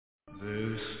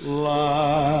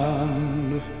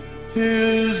land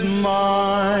is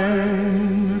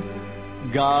mine.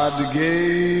 God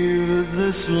gave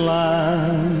this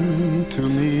land to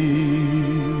me.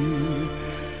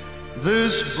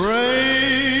 This brave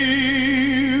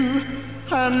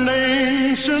and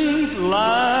ancient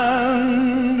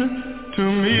land to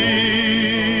me.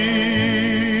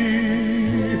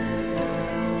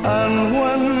 And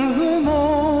when the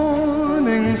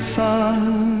morning sun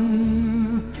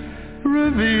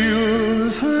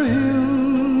reveals her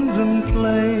hills and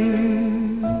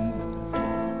plains,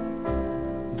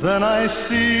 then I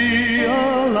see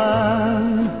a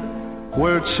land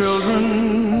where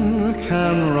children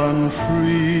can run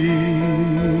free.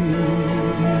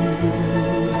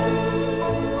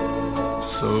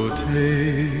 So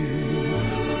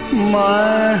take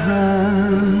my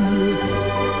hand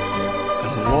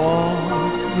and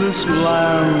walk this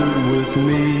land with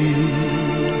me,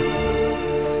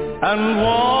 and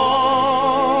walk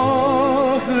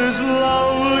this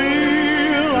lovely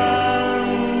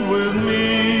land with me.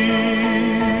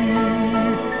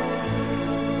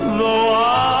 Though I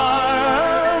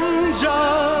am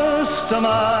just a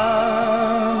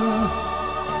man,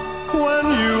 when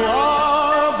you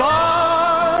are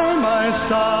by my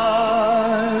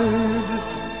side,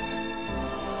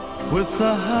 with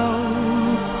the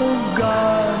help of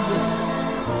God,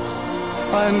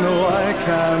 I know I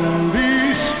can be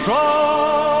strong.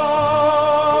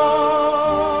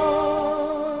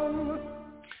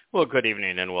 Well, good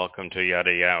evening and welcome to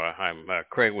Yada Yawa. I'm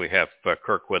Craig. We have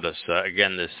Kirk with us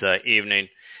again this evening.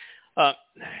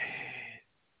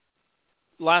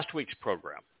 Last week's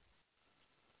program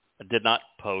did not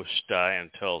post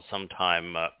until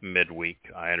sometime midweek.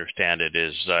 I understand it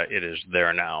is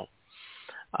there now.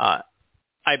 I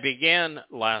began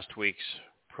last week's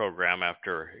program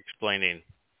after explaining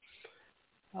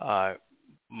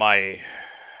my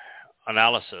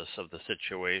analysis of the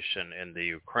situation in the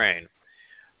Ukraine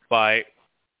by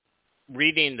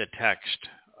reading the text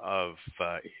of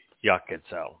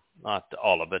Yakitzel, not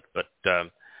all of it, but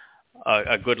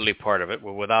a goodly part of it,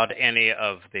 without any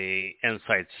of the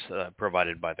insights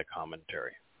provided by the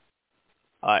commentary.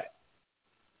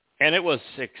 And it was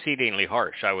exceedingly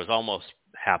harsh. I was almost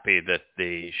happy that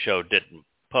the show didn't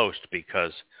post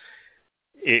because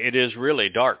it is really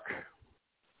dark.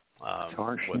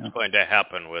 Harsh, what's going to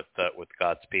happen with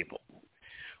God's people.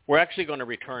 We're actually going to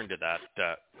return to that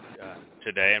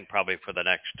today and probably for the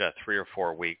next 3 or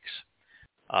 4 weeks.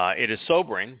 It is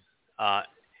sobering, and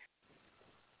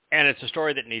it's a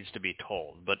story that needs to be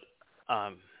told. But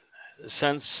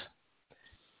since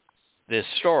this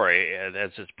story,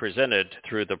 as it's presented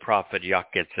through the prophet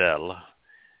Yakitzel,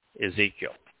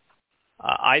 Ezekiel,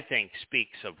 I think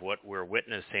speaks of what we're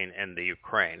witnessing in the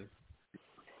Ukraine,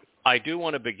 I do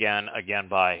want to begin again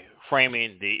by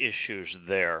framing the issues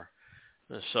there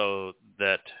so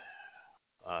that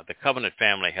the covenant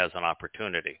family has an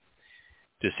opportunity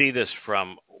to see this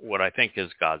from what I think is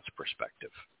God's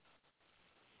perspective.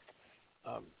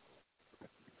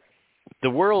 The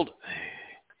world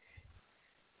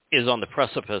is on the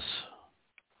precipice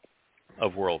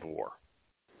of world war.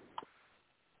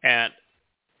 And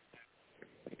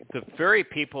the very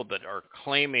people that are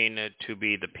claiming to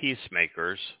be the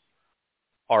peacemakers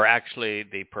are actually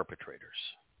the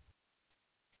perpetrators.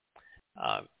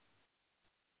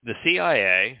 The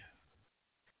CIA,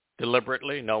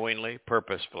 deliberately, knowingly,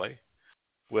 purposefully,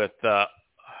 with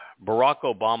Barack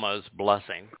Obama's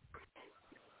blessing,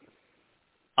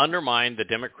 undermined the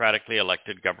democratically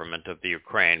elected government of the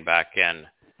Ukraine back in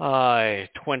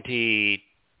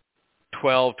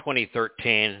 2012,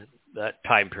 2013, that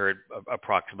time period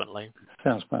approximately.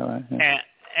 Sounds about right. Yeah.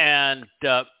 And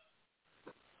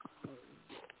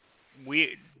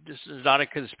this is not a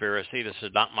conspiracy. This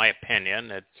is not my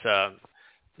opinion. It's the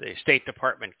State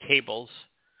Department cables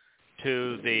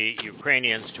to the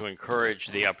Ukrainians to encourage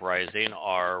the uprising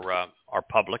are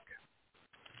public.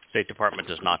 State Department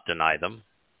does not deny them.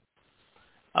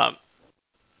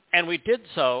 And we did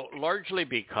so largely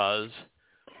because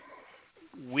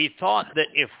we thought that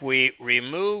if we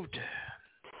removed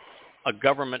a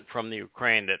government from the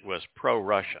Ukraine that was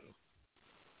pro-Russian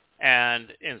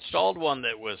and installed one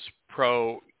that was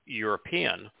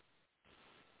pro-European,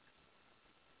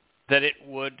 that it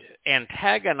would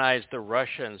antagonize the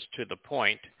Russians to the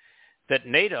point that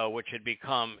NATO, which had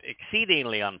become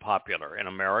exceedingly unpopular in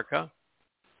America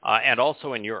and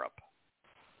also in Europe,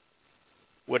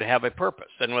 would have a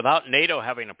purpose. And without NATO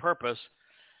having a purpose,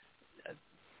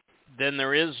 then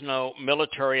there is no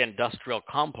military-industrial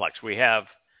complex. We have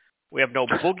no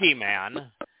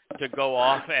boogeyman to go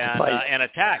off and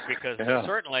attack, because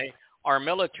certainly our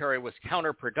military was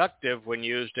counterproductive when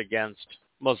used against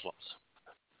Muslims.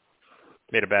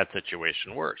 Made a bad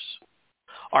situation worse.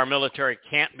 Our military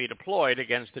can't be deployed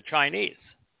against the Chinese.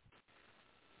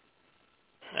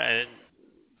 It's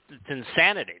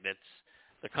insanity.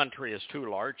 The country is too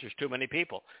large. There's too many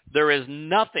people. There is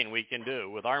nothing we can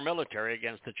do with our military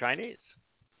against the Chinese.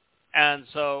 And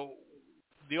so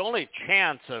the only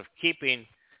chance of keeping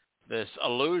this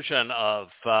illusion of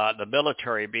the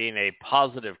military being a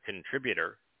positive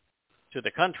contributor to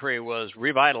the country was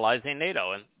revitalizing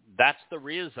NATO. And that's the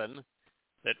reason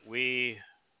that we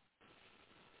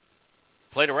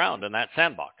played around in that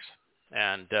sandbox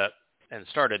and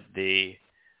started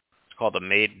it's called the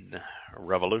Maiden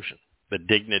Revolution, the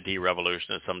Dignity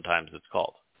Revolution, as sometimes it's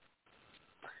called.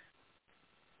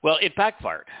 Well, it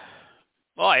backfired.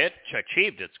 Well, it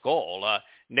achieved its goal.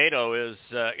 NATO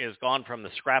is gone from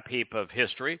the scrap heap of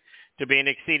history to being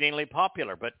exceedingly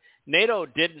popular. But NATO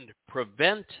didn't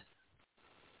prevent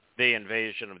the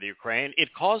invasion of the Ukraine.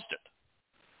 It caused it.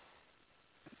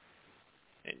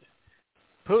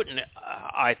 Putin,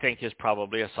 I think, is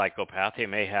probably a psychopath. He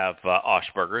may have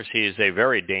Asperger's. He's a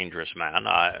very dangerous man.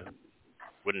 I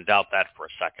wouldn't doubt that for a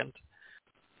second.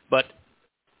 But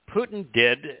Putin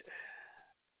did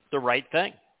the right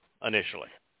thing initially.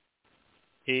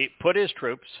 He put his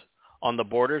troops on the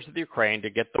borders of the Ukraine to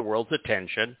get the world's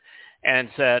attention and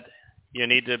said, you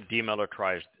need to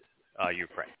demilitarize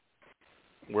Ukraine.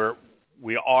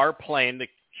 We are playing the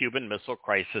Cuban Missile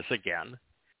Crisis again.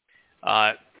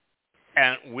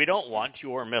 And we don't want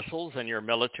your missiles and your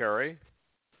military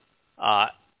on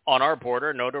our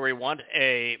border, nor do we want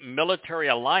a military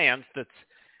alliance that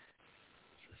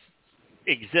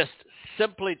exists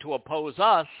simply to oppose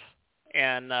us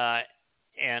and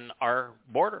our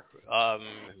border,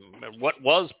 what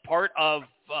was part of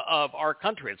our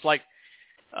country. It's like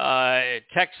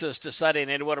Texas deciding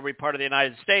they want to be part of the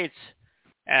United States,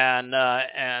 and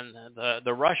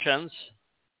the Russians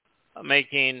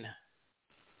making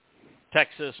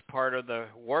Texas part of the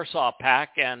Warsaw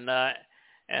Pact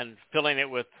and filling it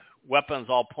with weapons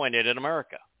all pointed at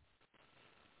America.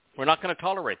 We're not going to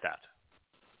tolerate that.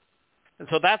 And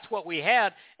so that's what we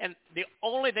had. And the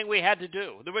only thing we had to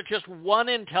do, there was just one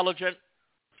intelligent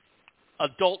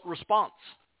adult response.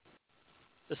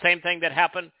 The same thing that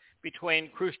happened between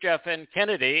Khrushchev and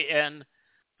Kennedy in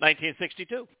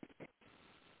 1962.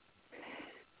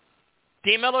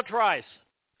 Demilitarize.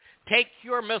 Take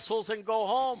your missiles and go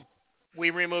home. We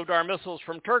removed our missiles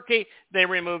from Turkey. They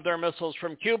removed their missiles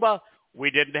from Cuba. We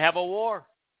didn't have a war.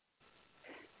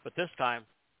 But this time,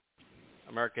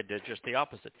 America did just the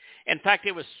opposite. In fact,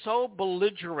 it was so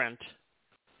belligerent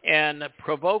and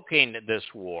provoking this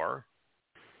war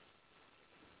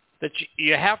that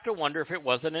you have to wonder if it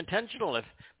wasn't intentional, if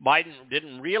Biden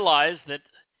didn't realize that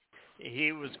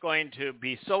he was going to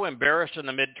be so embarrassed in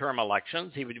the midterm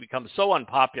elections, he would become so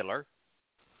unpopular,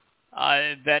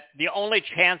 that the only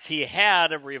chance he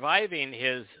had of reviving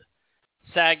his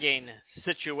sagging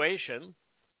situation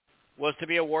was to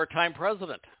be a wartime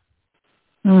president.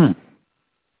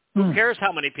 Who cares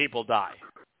how many people die?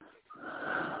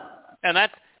 And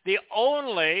that's the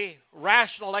only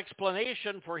rational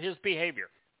explanation for his behavior.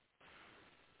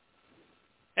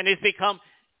 And he's become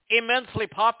immensely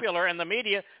popular in the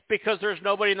media because there's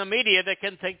nobody in the media that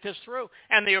can think this through.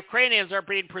 And the Ukrainians are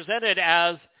being presented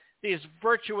as these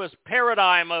virtuous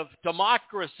paradigm of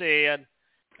democracy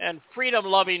and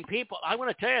freedom-loving people. I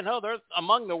want to tell you, no, they're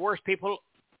among the worst people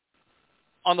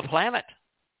on the planet.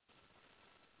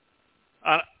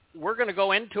 We're going to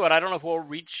go into it. I don't know if we'll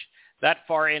reach that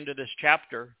far into this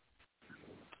chapter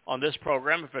on this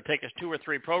program, if it'll take us 2 or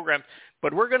 3 programs,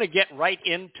 but we're going to get right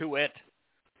into it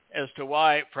as to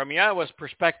why, from Yahweh's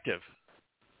perspective,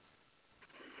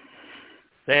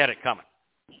 they had it coming.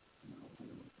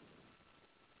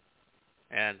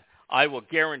 And I will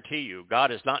guarantee you,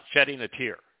 God is not shedding a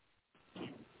tear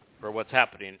for what's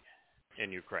happening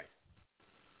in Ukraine.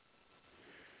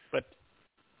 But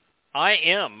I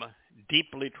am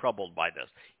deeply troubled by this.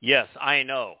 Yes, I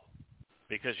know,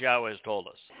 because Yahweh has told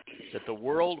us that the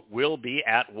world will be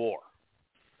at war.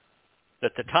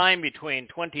 That the time between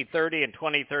 2030 and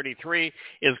 2033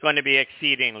 is going to be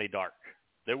exceedingly dark.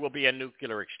 There will be a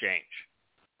nuclear exchange.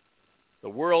 The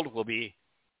world will be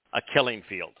a killing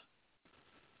field.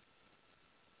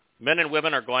 Men and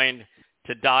women are going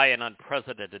to die in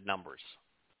unprecedented numbers.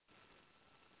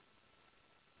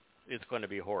 It's going to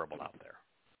be horrible out there.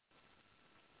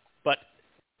 But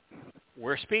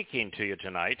we're speaking to you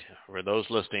tonight, for those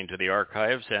listening to the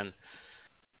archives, and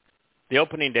the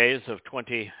opening days of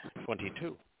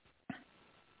 2022.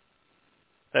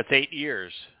 That's 8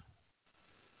 years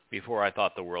before I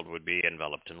thought the world would be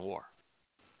enveloped in war.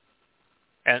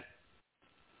 And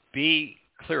be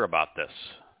clear about this.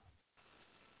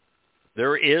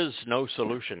 There is no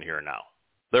solution here now.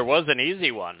 There was an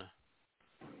easy one,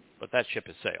 but that ship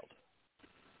has sailed.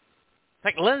 In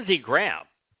fact, Lindsey Graham,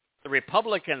 the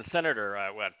Republican senator,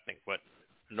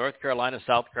 North Carolina,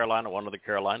 South Carolina, one of the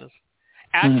Carolinas,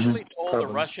 actually told the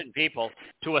Russian people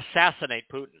to assassinate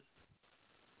Putin.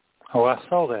 Oh, I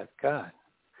saw that. God.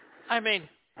 I mean,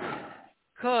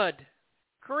 good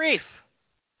grief.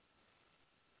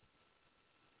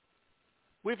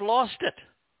 We've lost it.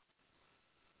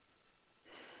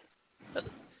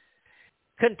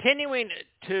 Continuing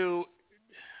to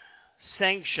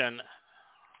sanction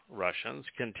Russians,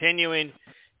 continuing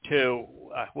to,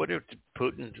 what did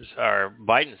Putin or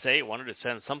Biden say? He wanted to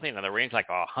send something in the range like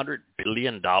 $100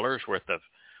 billion worth of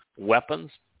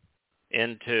weapons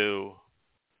into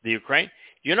the Ukraine.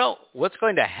 You know what's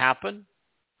going to happen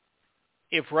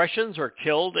if Russians are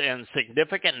killed in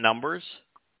significant numbers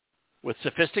with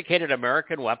sophisticated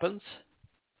American weapons?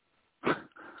 Do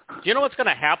you know what's going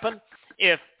to happen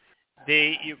if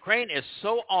the Ukraine is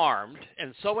so armed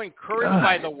and so encouraged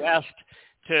by the West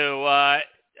to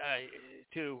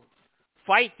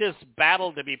fight this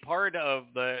battle, to be part of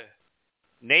the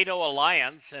NATO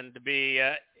alliance and to be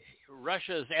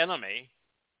Russia's enemy,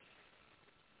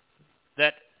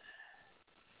 that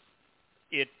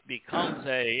it becomes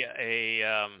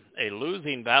a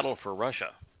losing battle for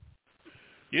Russia?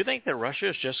 Do you think that Russia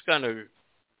is just going to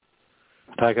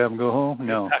pack up and go home?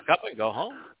 No. Pack up and go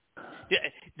home?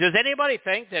 Does anybody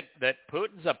think that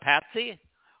Putin's a patsy,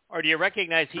 or do you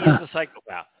recognize he is a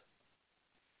psychopath?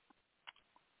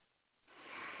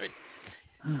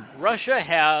 Russia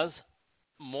has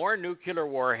more nuclear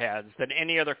warheads than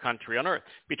any other country on Earth.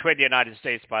 Between the United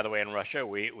States, by the way, and Russia,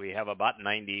 we have about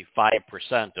 95%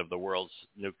 of the world's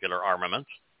nuclear armaments.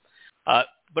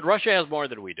 But Russia has more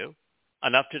than we do,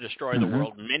 enough to destroy the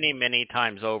world many, many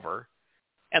times over.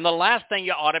 And the last thing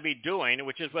you ought to be doing,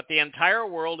 which is what the entire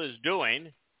world is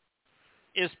doing,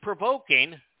 is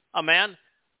provoking a man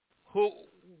who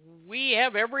we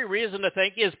have every reason to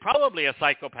think is probably a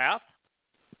psychopath,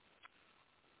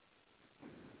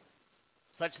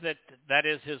 such that that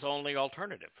is his only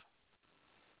alternative.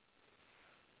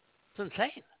 It's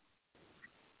insane.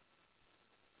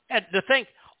 And to think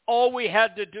all we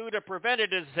had to do to prevent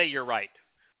it is say, you're right.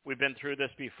 We've been through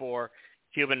this before.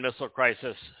 Cuban Missile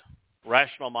Crisis.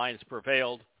 Rational minds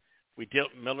prevailed. We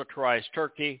demilitarized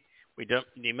Turkey. We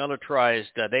demilitarized,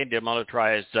 they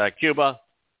demilitarized Cuba.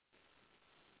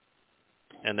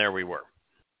 And there we were.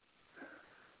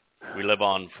 We live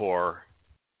on for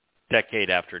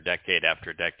decade after decade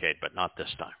after decade, but not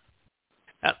this time.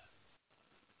 Now,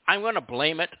 I'm going to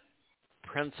blame it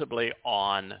principally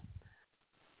on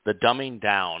the dumbing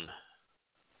down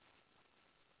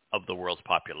of the world's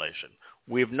population.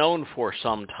 We've known for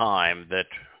some time that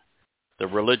the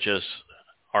religious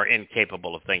are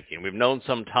incapable of thinking. We've known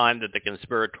some time that the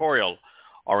conspiratorial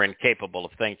are incapable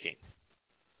of thinking.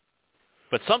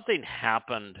 But something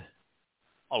happened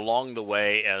along the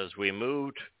way as we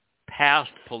moved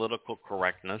past political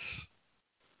correctness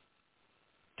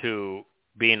to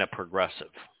being a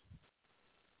progressive,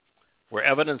 where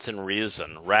evidence and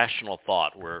reason, rational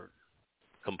thought were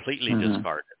completely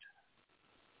discarded.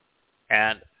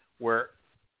 And where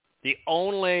the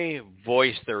only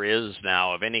voice there is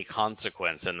now of any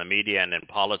consequence in the media and in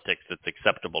politics that's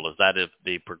acceptable is that of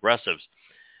the progressives.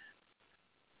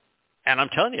 And I'm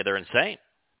telling you, they're insane.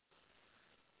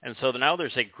 And so now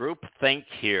there's a group think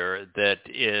here that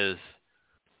is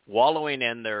wallowing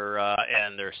in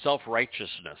their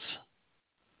self-righteousness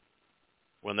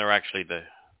when they're actually the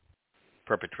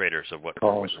perpetrators of what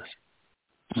we're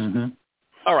witnessing.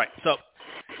 All right, so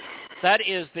that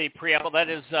is the preamble. That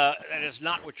is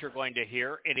not what you're going to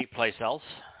hear anyplace else,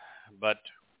 but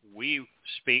we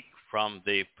speak from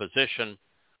the position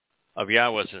of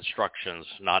Yahweh's instructions,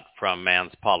 not from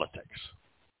man's politics.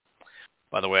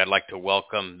 By the way, I'd like to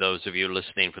welcome those of you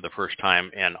listening for the first time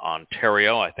in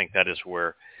Ontario. I think that is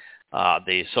where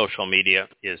the social media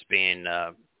is being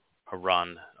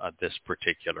run this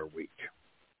particular week.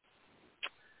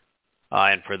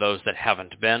 And for those that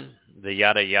haven't been, the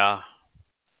yadayah.com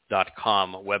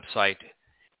website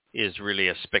is really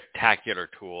a spectacular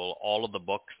tool. All of the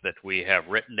books that we have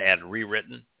written and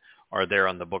rewritten are there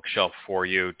on the bookshelf for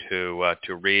you to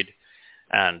read.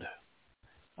 And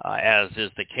as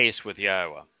is the case with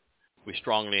Yahweh, we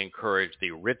strongly encourage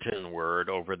the written word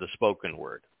over the spoken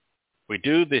word. We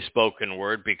do the spoken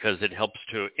word because it helps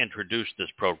to introduce this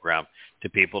program to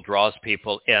people, draws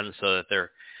people in so that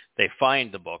they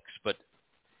find the books. But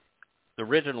the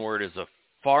written word is a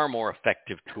far more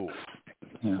effective tool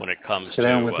when it comes to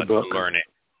learning.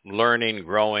 learning,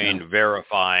 growing,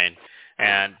 verifying,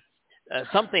 and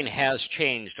something has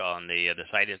changed on the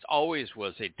site. It always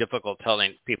was a difficult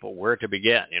telling people where to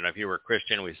begin. If you were a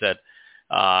Christian, we said,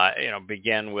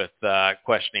 begin with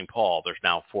questioning Paul. There's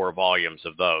now 4 volumes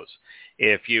of those.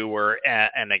 If you were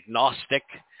an agnostic,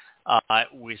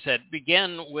 we said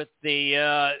begin with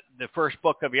the first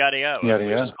book of Yada, which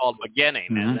is called Beginning,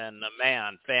 and then the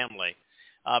man, family,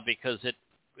 because it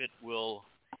will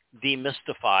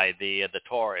demystify the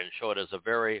Torah and show it as a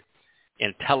very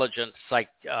intelligent,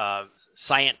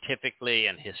 scientifically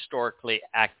and historically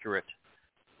accurate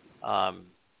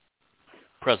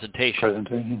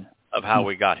presentation of how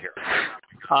we got here.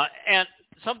 And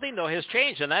something, though, has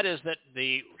changed, and that is that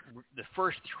the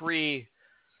first 3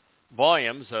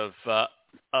 volumes of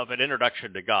an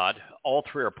introduction to God, all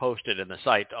 3 are posted in the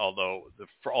site, although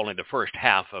only the first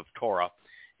half of Torah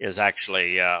is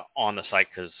actually on the site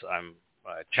because I'm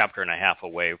a chapter and a half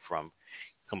away from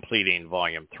completing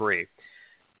volume 3.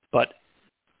 But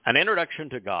an introduction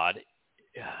to God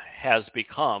has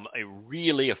become a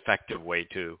really effective way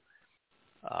to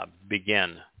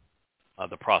begin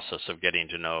the process of getting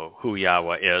to know who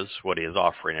Yahweh is, what he is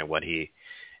offering, and what he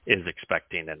is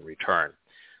expecting in return.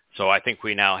 So I think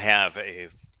we now have a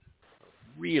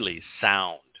really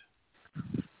sound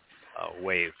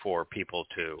way for people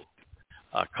to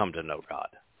come to know God.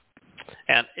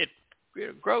 And it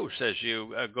grows as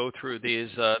you go through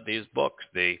these books.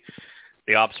 The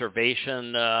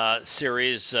observation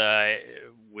series,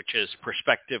 which is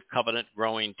perspective, covenant,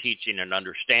 growing, teaching, and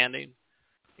understanding,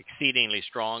 exceedingly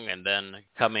strong, and then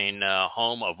coming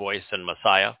home, a voice and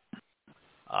Messiah,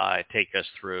 take us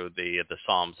through the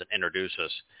Psalms and introduce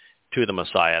us to the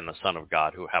Messiah and the Son of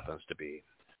God, who happens to be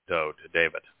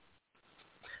David.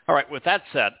 All right, with that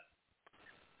said,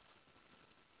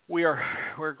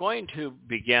 we're going to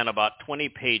begin about 20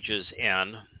 pages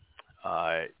in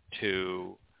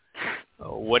to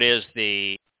what is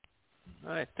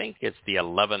I think it's the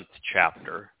 11th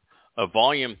chapter of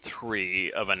Volume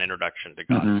 3 of An Introduction to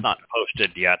God. It's not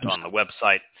posted yet on the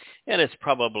website, and it's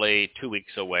probably 2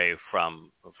 weeks away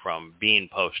from being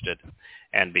posted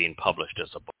and being published as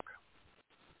a book.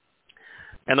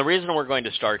 And the reason we're going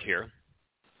to start here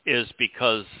is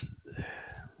because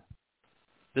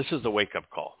this is a wake-up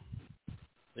call.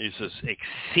 This is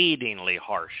exceedingly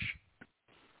harsh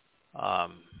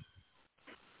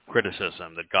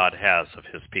criticism that God has of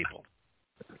his people.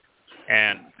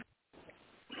 And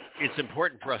it's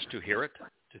important for us to hear it,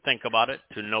 to think about it,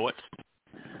 to know it,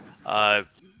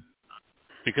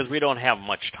 because we don't have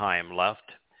much time left.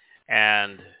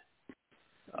 And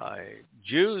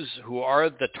Jews who are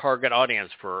the target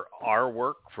audience for our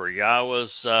work, for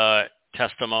Yahweh's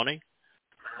testimony,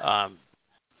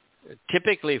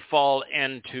 typically fall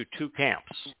into 2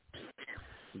 camps.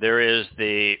 There is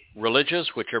the religious,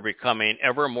 which are becoming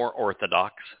ever more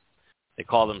orthodox. They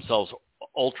call themselves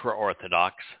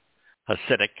ultra-orthodox,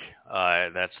 Hasidic.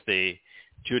 That's the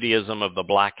Judaism of the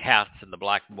black hats and the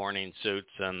black morning suits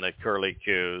and the curly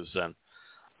cues. And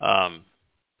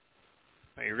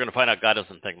you're going to find out God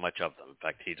doesn't think much of them. In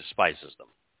fact, he despises them.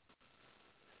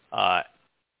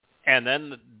 And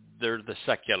then there are the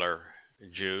secular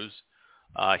Jews.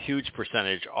 A huge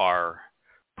percentage are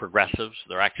progressives.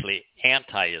 They're actually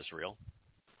anti-Israel.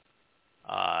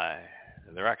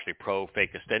 They're actually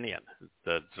pro-Fakistinian.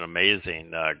 It's an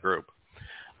amazing group.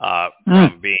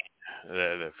 From being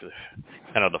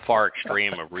kind of the far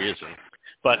extreme of reason.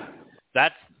 But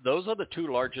those are the 2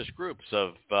 largest groups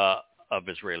of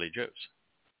Israeli Jews.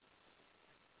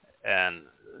 And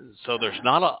so there's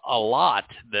not a lot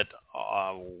that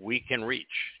we can reach.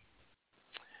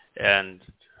 And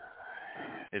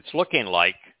it's looking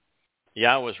like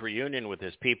Yahweh's reunion with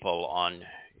his people on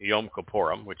Yom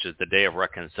Kippurim, which is the Day of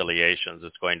Reconciliations.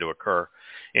 It's going to occur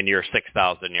in year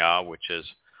 6000 Yah, which is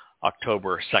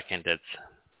October 2nd at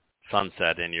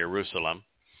sunset in Jerusalem,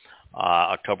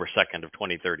 October 2nd of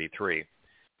 2033.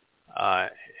 There's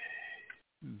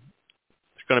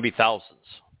going to be thousands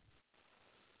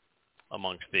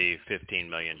amongst the 15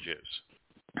 million Jews.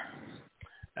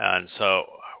 And so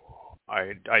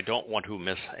I don't want to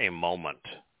miss a moment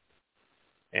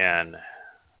in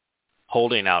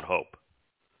holding out hope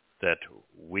that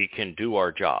we can do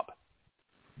our job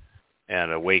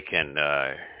and awaken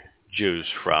Jews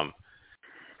from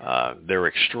their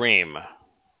extreme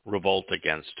revolt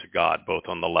against God, both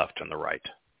on the left and the right.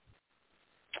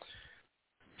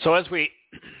 So as we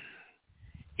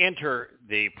enter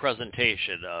the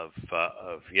presentation of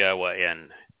Yahweh in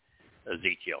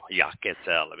Ezekiel,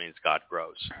 Yah-Ketzel, it means God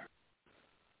grows.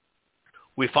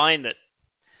 We find that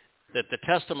the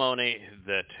testimony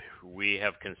that we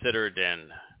have considered in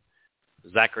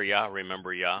Zechariah,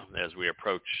 remember Yah, as we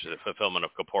approach the fulfillment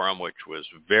of Kippurim, which was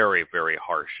very, very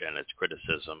harsh in its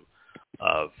criticism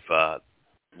of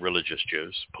religious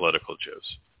Jews, political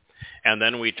Jews. And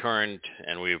then we turned,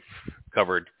 and we've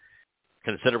covered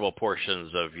considerable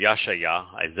portions of Yeshaya,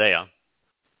 Isaiah,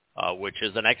 which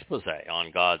is an expose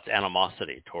on God's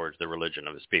animosity towards the religion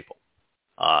of his people,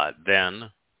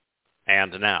 then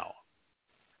and now.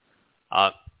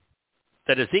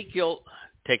 That Ezekiel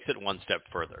takes it one step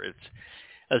further.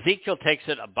 Ezekiel takes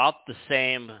it about the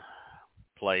same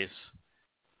place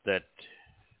that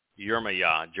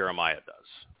Jeremiah does.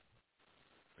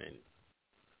 I mean,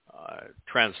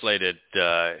 translated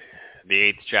the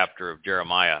 8th chapter of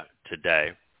Jeremiah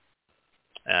today,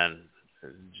 and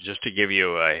just to give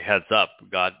you a heads up,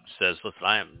 God says,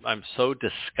 listen, I'm so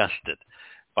disgusted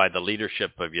by the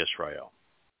leadership of Israel,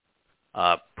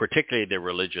 particularly the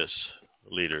religious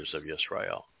leaders of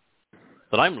Israel,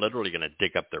 that I'm literally going to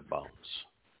dig up their bones.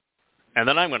 And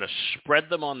then I'm going to spread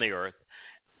them on the earth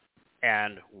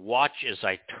and watch as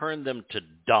I turn them to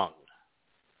dung.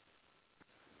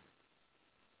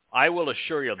 I will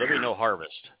assure you there'll be no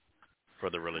harvest for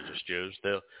the religious Jews.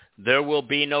 There will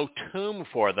be no tomb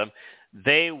for them.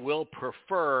 They will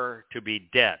prefer to be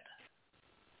dead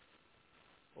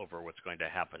over what's going to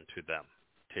happen to them,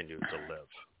 continue to live.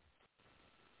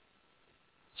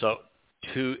 So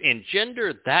to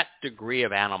engender that degree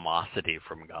of animosity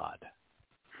from God,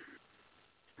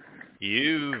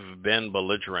 you've been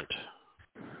belligerent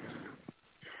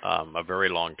a very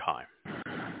long time,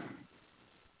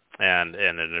 and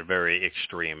in a very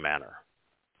extreme manner.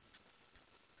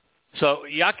 So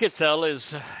Yaqetzal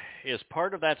is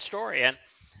part of that story, and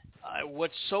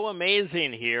what's so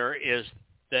amazing here is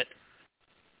that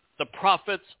the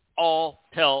prophets all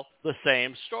tell the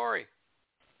same story.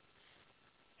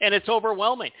 And it's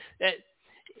overwhelming.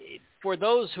 For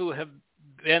those who have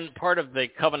been part of the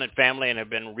covenant family and have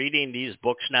been reading these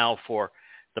books now for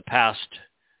the past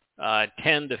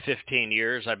 10 to 15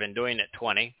 years, I've been doing it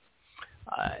 20,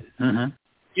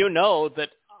 you know that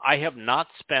I have not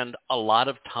spent a lot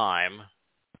of time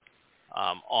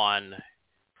on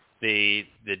the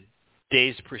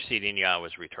days preceding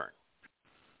Yahweh's return.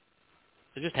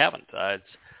 I just haven't.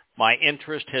 My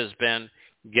interest has been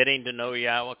getting to know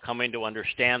Yahweh, coming to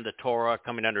understand the Torah,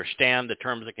 coming to understand the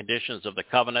terms and conditions of the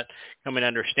covenant, coming to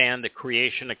understand the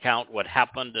creation account, what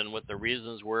happened and what the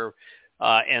reasons were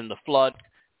in the flood,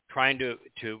 trying to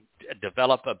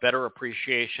develop a better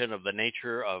appreciation of the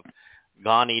nature of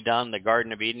Gan Eden, the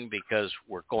Garden of Eden, because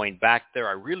we're going back there.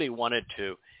 I really wanted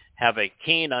to have a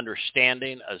keen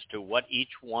understanding as to what each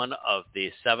one of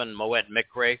the 7 Moed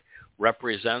Mikre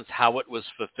represents, how it was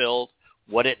fulfilled,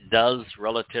 what it does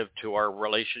relative to our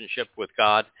relationship with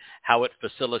God, how it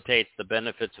facilitates the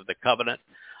benefits of the covenant.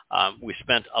 We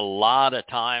spent a lot of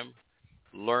time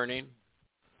learning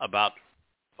about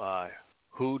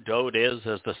who Dod is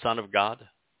as the Son of God,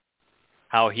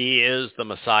 how he is the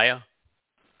Messiah.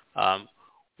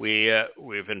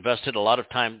 We've invested a lot of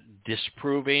time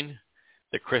disproving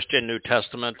the Christian New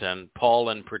Testament and Paul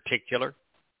in particular.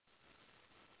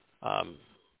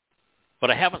 But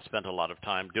I haven't spent a lot of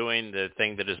time doing the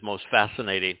thing that is most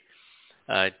fascinating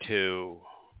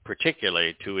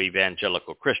particularly to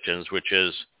evangelical Christians, which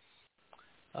is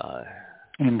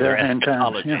in their end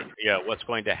times. Yeah, what's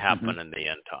going to happen in the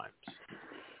end times.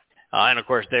 And of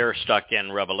course, they're stuck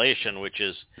in Revelation, which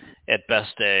is at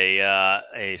best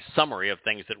a summary of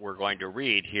things that we're going to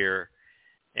read here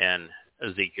in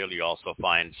Ezekiel. You also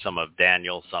find some of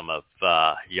Daniel, some of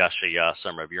Yeshaya,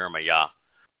 some of Jeremiah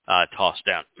tossed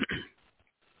down.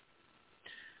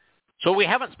 So we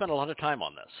haven't spent a lot of time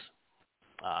on this.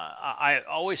 I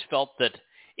always felt that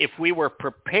if we were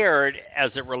prepared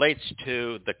as it relates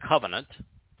to the covenant,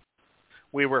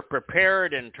 we were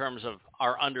prepared in terms of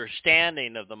our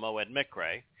understanding of the Moed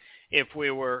Mikre, if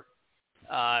we were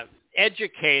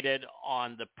educated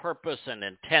on the purpose and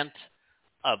intent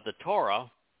of the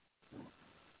Torah,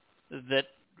 that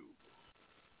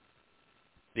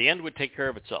the end would take care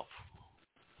of itself.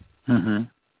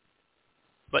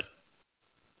 But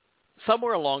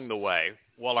somewhere along the way,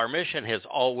 while our mission has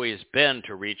always been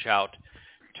to reach out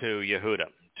to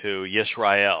Yehudim, to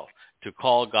Yisrael, to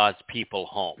call God's people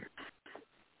home,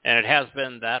 and it has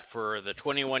been that for the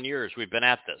 21 years we've been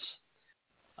at this,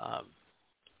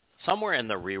 somewhere in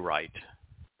the rewrite,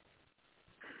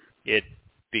 it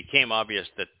became obvious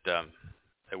that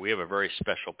we have a very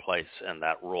special place in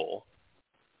that role,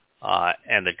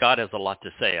 and that God has a lot to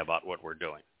say about what we're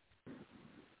doing.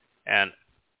 And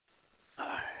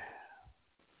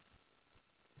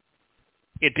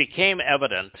it became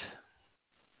evident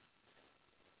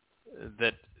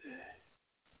that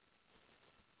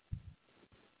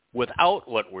without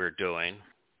what we're doing,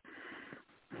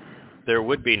 there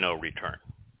would be no return.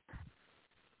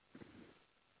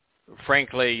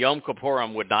 Frankly, Yom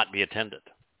Kippurim would not be attended.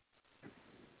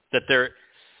 This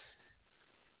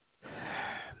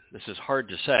is hard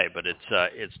to say, but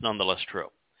it's nonetheless true,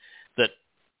 that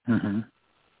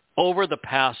over the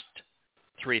past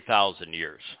 3,000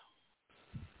 years,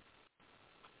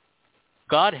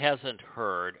 God hasn't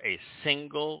heard a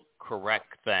single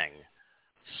correct thing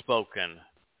spoken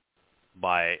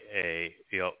by a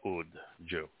Yehud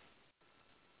Jew.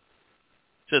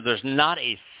 So there's not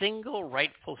a single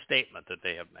rightful statement that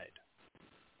they have made.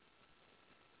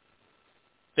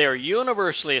 They are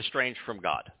universally estranged from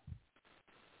God,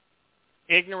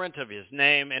 ignorant of his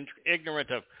name,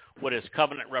 ignorant of what his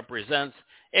covenant represents,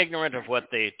 ignorant of what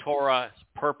the Torah's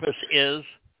purpose is,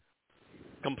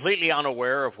 completely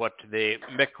unaware of what the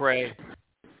Mikra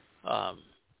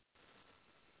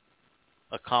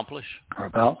accomplish. Or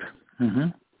about.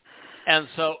 And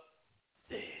so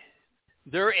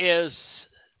there is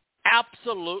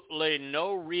absolutely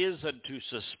no reason to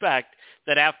suspect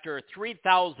that after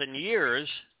 3,000 years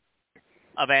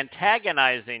of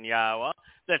antagonizing Yahweh,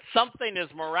 that something is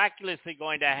miraculously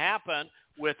going to happen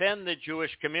within the Jewish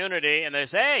community, and they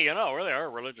say, hey, really our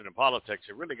religion and politics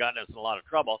have really gotten us in a lot of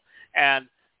trouble, and,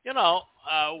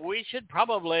 we should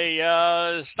probably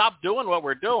stop doing what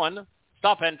we're doing,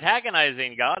 stop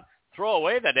antagonizing God, throw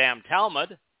away the damn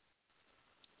Talmud,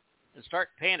 and start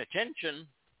paying attention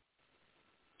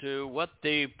to what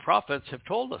the prophets have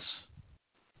told us.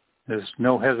 There's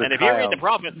no Hezekiah and if you read the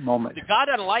prophets, moment. God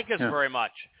doesn't like us very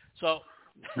much. So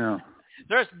no.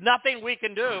 There's nothing we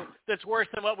can do that's worse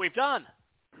than what we've done.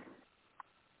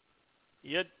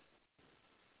 But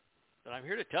I'm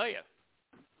here to tell you,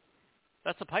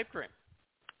 that's a pipe dream.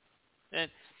 And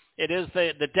it is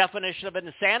the definition of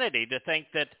insanity to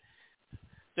think that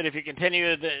if you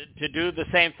continue to do the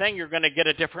same thing, you're going to get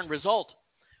a different result.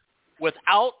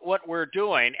 Without what we're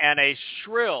doing and a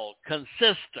shrill,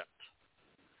 consistent,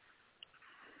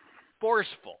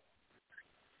 forceful,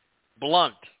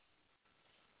 blunt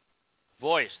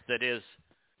voice that is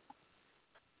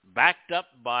backed up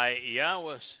by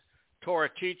Yahweh's Torah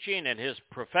teaching and his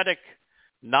prophetic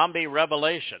Nambi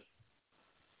revelation,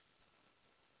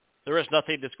 there is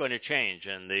nothing that's going to change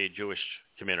in the Jewish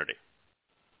community.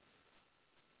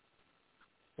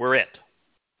 We're it.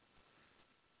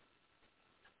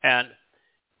 And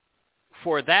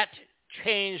for that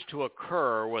change to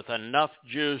occur with enough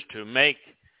Jews to make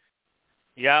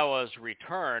Yahweh's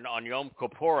return on Yom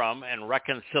Kippurim and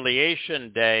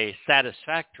Reconciliation Day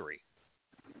satisfactory,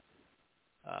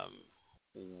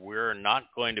 we're not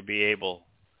going to be able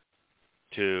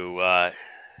to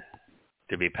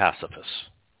be pacifists.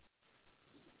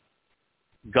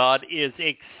 God is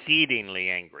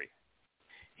exceedingly angry.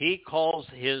 He calls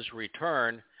his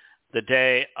return the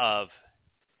day of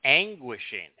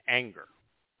anguishing anger.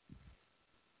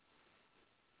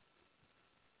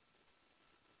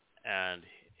 And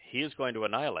he is going to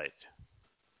annihilate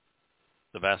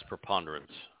the vast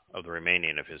preponderance of the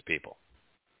remaining of his people.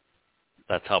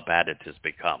 That's how bad it has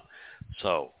become.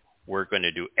 So we're going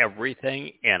to do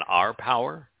everything in our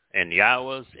power and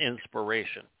Yahweh's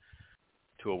inspiration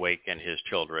to awaken his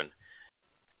children.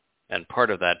 And part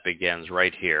of that begins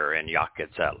right here in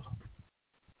Yaketzel.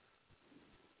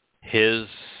 His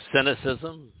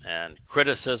cynicism and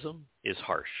criticism is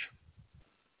harsh.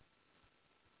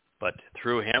 But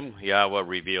through him, Yahweh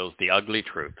reveals the ugly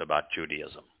truth about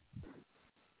Judaism.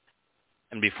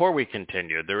 And before we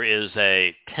continue, there is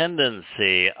a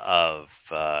tendency of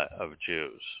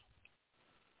Jews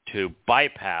to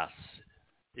bypass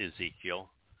Ezekiel,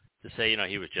 to say,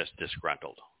 he was just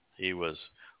disgruntled. He was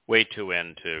way too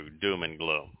into doom and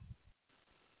gloom.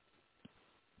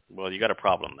 Well, you got a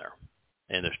problem there.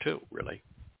 And there's two, really.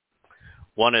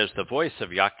 One is the voice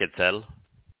of Yaketzel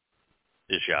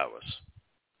is Yahweh's,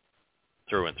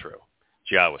 through and through.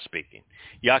 It's Yahweh speaking.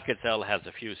 Yaketzel has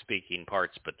a few speaking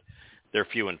parts, but they're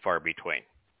few and far between.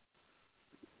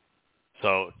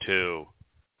 So to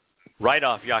write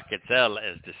off Yaketzel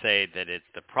as to say that it's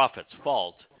the prophet's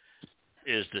fault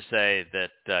is to say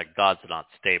that God's not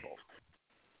stable,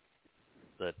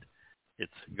 that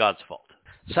it's God's fault.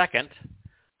 Second,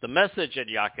 the message in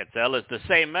Yaketzel is the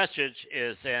same message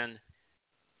is in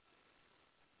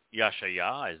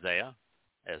Yeshaya, Isaiah,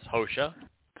 as Hosea,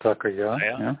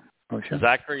 Zechariah,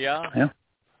 Zechariah,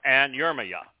 and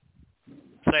Yirmiah.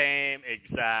 Same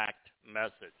exact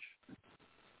message.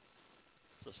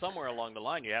 So somewhere along the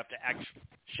line, you have to actually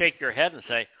shake your head and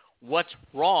say, what's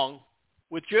wrong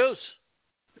with Jews?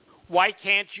 Why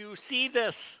can't you see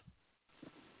this?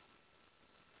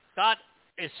 God,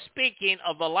 is speaking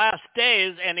of the last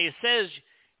days, and he says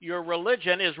your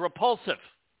religion is repulsive.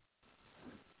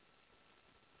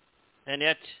 And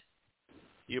yet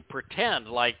you pretend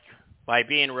like by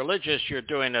being religious you're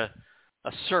doing a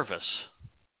service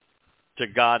to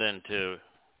God and to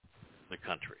the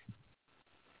country.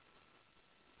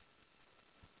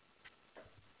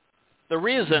 The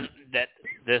reason that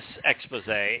this expose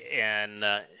in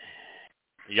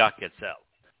Yakitzel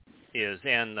is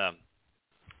in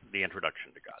the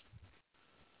introduction to God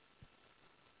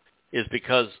is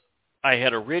because I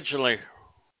had originally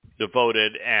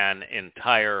devoted an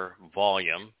entire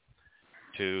volume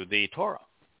to the Torah.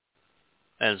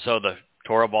 And so the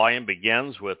Torah volume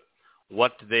begins with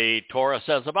what the Torah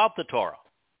says about the Torah.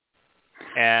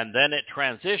 And then it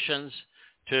transitions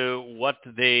to what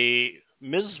the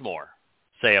Mizmor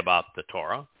say about the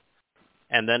Torah,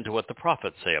 and then to what the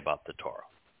prophets say about the Torah.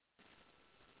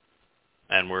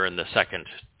 And we're in the second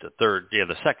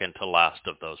to last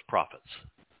of those prophets.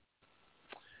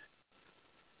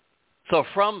 So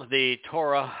from the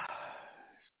Torah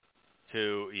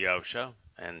to Yosha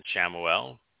and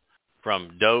Shamuel,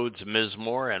 from Dod's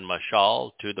Mizmor and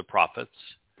Mashal to the prophets,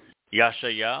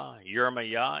 Yashaya,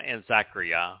 Yirmiah, and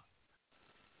Zechariah,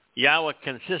 Yahweh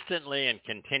consistently and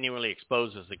continually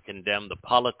exposes and condemns the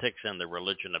politics and the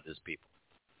religion of his people.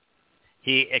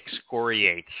 He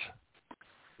excoriates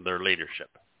their leadership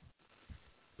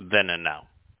then and now.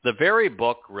 The very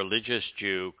book Religious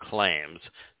Jew claims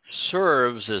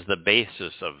serves as the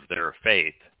basis of their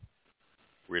faith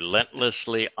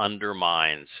relentlessly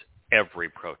undermines every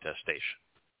protestation.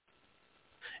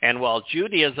 And while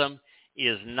Judaism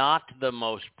is not the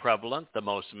most prevalent, the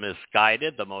most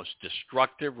misguided, the most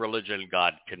destructive religion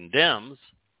God condemns,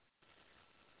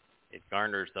 it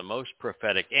garners the most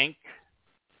prophetic ink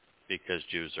because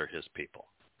Jews are his people.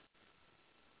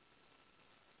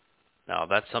 Now,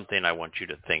 that's something I want you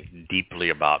to think deeply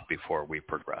about before we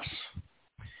progress.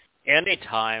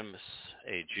 Anytime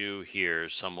a Jew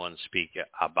hears someone speak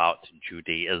about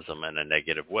Judaism in a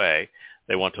negative way,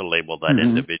 they want to label that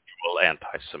individual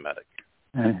anti-Semitic.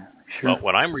 Sure. But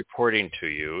what I'm reporting to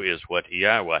you is what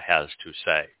Yahweh has to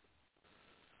say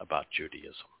about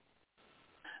Judaism.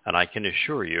 And I can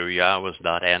assure you, Yahweh is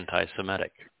not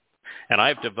anti-Semitic. And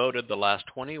I've devoted the last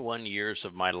 21 years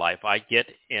of my life. I get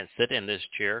and sit in this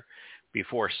chair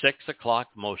before 6 o'clock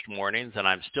most mornings, and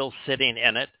I'm still sitting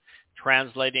in it,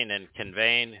 translating and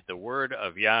conveying the word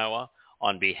of Yahweh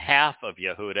on behalf of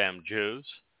Yehudim Jews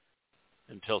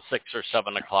until 6 or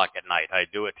 7 o'clock at night. I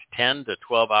do it 10 to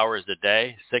 12 hours a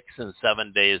day, 6 and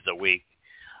 7 days a week.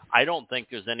 I don't think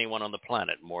there's anyone on the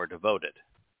planet more devoted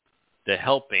to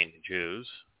helping Jews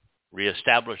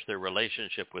reestablish their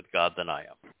relationship with God than I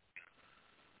am.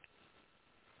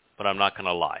 But I'm not going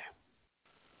to lie.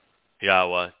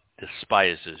 Yahweh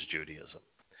despises Judaism.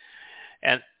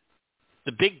 And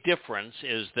the big difference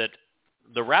is that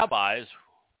the rabbis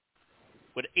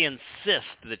would insist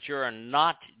that you're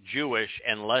not Jewish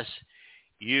unless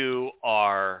you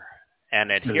are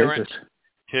an adherent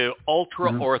to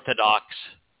ultra-Orthodox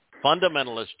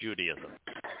fundamentalist Judaism.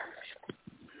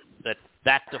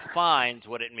 That defines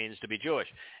what it means to be Jewish.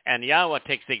 And Yahweh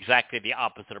takes exactly the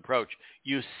opposite approach.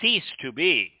 You cease to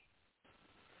be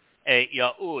a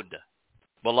Yahud,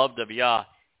 beloved of Yah,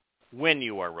 when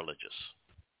you are religious.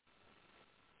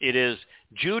 It is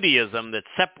Judaism that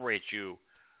separates you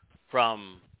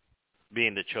from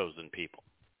being the chosen people.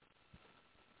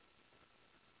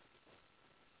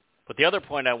 But the other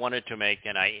point I wanted to make,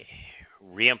 and I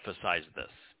reemphasize this,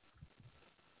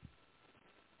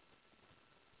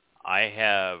 I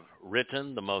have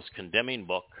written the most condemning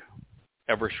book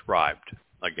ever scribed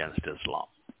against Islam,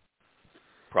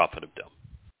 Prophet of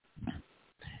Doom.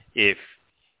 If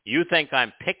you think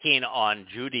I'm picking on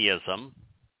Judaism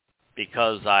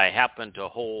because I happen to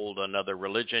hold another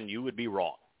religion, you would be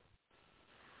wrong.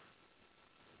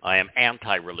 I am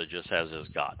anti-religious, as is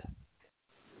God.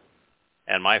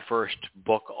 And my first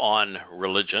book on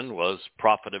religion was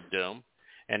Prophet of Doom,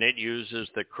 and it uses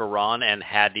the Quran and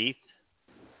Hadith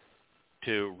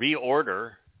to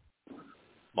reorder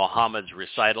Muhammad's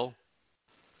recital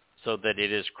so that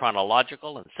it is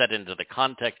chronological and set into the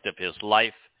context of his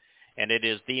life, and it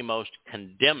is the most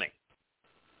condemning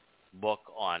book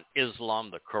on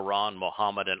Islam, the Quran,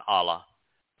 Muhammad, and Allah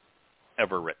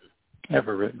ever written.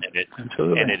 Ever written.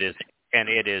 Absolutely. And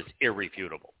it is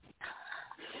irrefutable.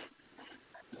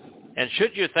 And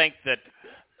should you think that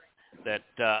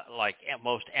like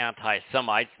most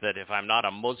anti-Semites, that if I'm not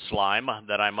a Muslim,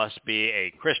 that I must be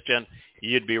a Christian,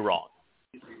 you'd be wrong.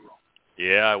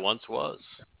 Yeah, I once was.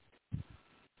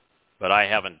 But I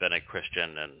haven't been a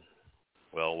Christian in,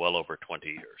 well over 20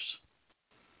 years.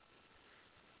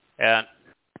 And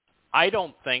I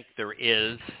don't think there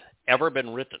is ever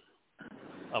been written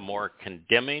a more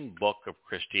condemning book of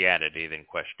Christianity than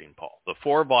Questioning Paul. The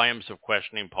 4 volumes of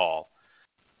Questioning Paul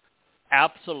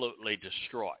absolutely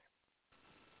destroy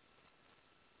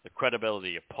the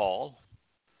credibility of Paul,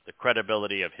 the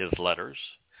credibility of his letters,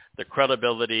 the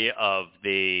credibility of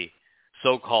the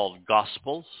so-called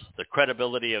Gospels, the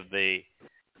credibility of the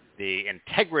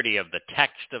integrity of the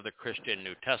text of the Christian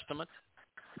New Testament.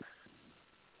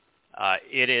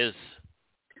 It is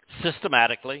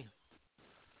systematically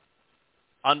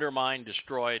undermined,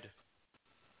 destroyed,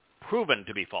 proven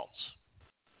to be false.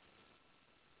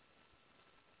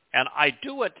 And I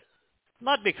do it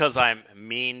not because I'm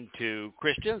mean to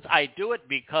Christians. I do it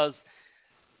because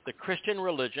the Christian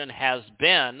religion has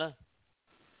been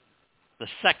the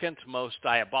second most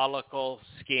diabolical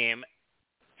scheme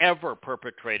ever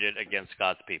perpetrated against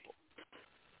God's people.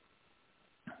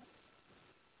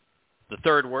 The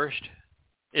third worst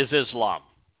is Islam,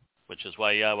 which is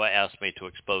why Yahweh asked me to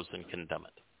expose and condemn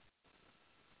it.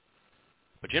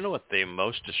 But you know what the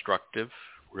most destructive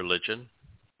religion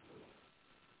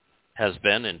has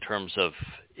been in terms of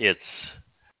its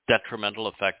detrimental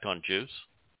effect on Jews?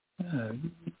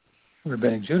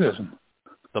 Rabbinic Judaism.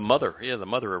 The mother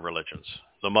of religions.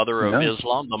 The mother of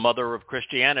Islam, the mother of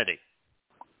Christianity,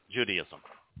 Judaism.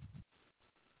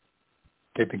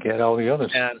 They beget all the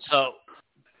others. And so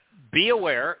be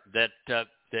aware that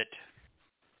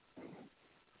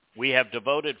we have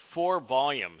devoted 4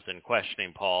 volumes in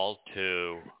Questioning Paul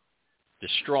to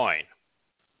destroying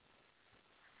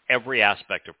every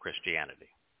aspect of Christianity.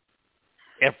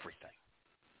 Everything.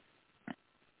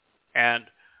 And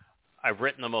I've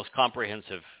written the most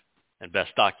comprehensive and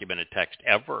best documented text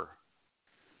ever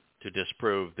to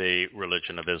disprove the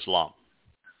religion of Islam.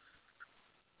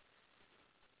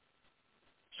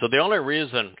 So the only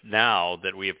reason now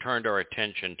that we have turned our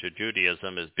attention to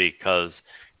Judaism is because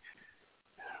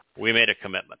we made a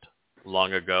commitment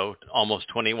long ago, almost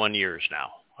 21 years now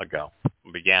ago.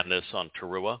 We began this on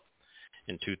Towrah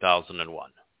in 2001.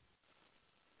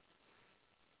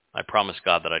 I promised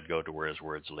God that I'd go to where his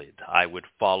words lead. I would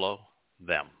follow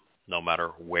them, no matter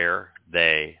where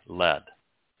they led.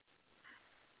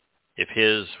 If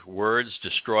his words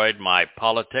destroyed my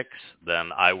politics, then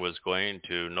I was going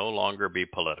to no longer be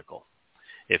political.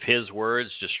 If his words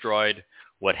destroyed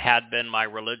what had been my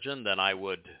religion, then I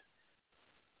would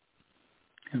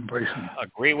embrace him,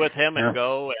 agree with him, and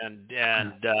go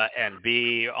and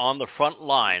be on the front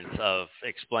lines of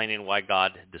explaining why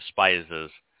God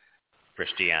despises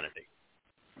Christianity.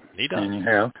 He does. And you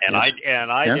have. I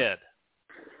did.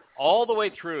 All the way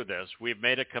through this, we've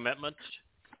made a commitment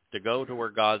to go to where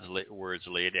God's words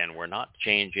lead, and we're not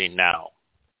changing now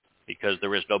because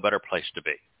there is no better place to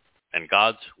be. And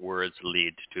God's words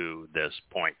lead to this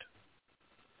point.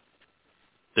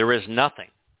 There is nothing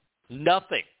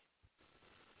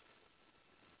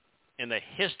in the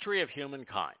history of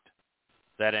humankind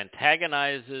that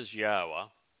antagonizes Yahweh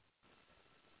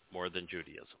more than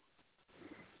Judaism.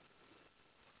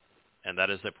 And that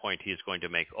is the point he's going to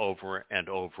make over and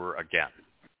over again.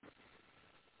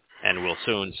 And we'll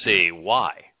soon see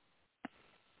why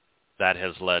that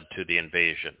has led to the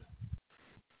invasion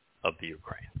of the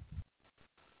Ukraine.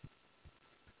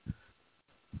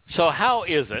 So how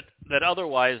is it that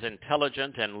otherwise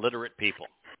intelligent and literate people,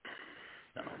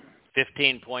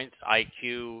 15 points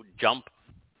IQ jump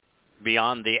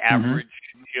beyond the average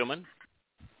human,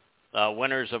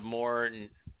 winners of more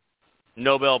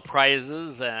Nobel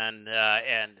Prizes and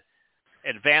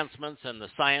advancements in the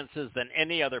sciences than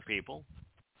any other people,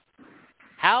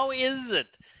 how is it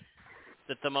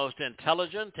that the most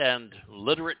intelligent and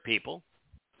literate people,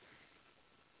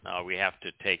 we have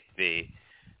to take the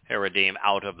Haredim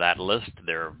out of that list.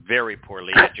 They're very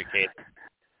poorly educated.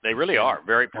 They really are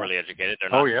very poorly educated.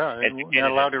 They're not they're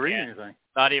not allowed to read anything.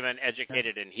 Not even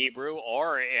educated in Hebrew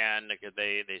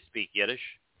they speak Yiddish,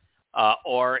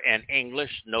 or in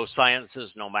English, no sciences,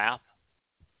 no math.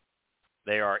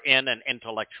 They are in an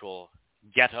intellectual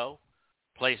ghetto,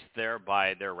 placed there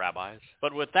by their rabbis.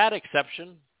 But with that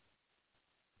exception,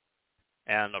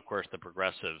 and of course the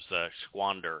progressives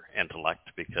squander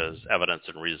intellect because evidence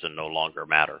and reason no longer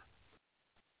matter.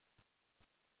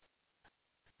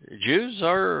 Jews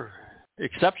are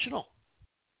exceptional.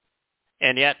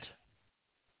 And yet,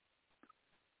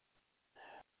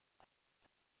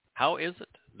 how is it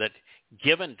that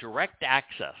given direct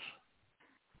access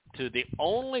to the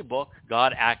only book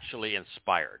God actually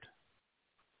inspired,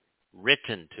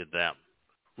 written to them,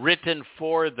 written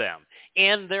for them,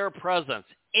 in their presence,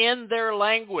 in their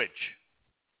language,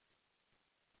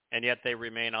 and yet they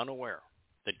remain unaware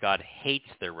that God hates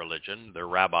their religion, their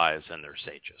rabbis, and their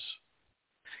sages.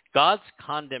 God's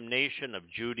condemnation of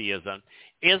Judaism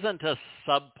isn't a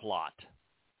subplot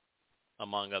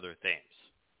among other themes.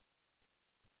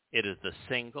 It is the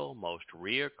single most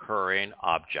reoccurring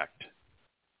object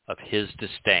of his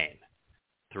disdain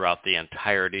throughout the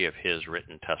entirety of his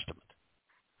written testament.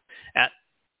 And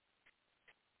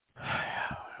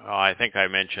I think I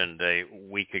mentioned a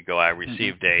week ago I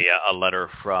received a letter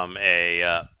from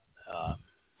an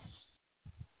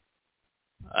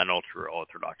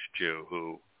ultra-Orthodox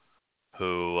Jew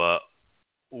who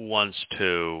wants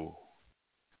to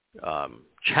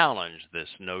challenge this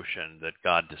notion that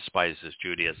God despises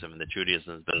Judaism and that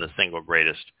Judaism has been the single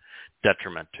greatest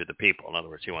detriment to the people. In other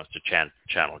words, he wants to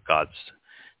channel God's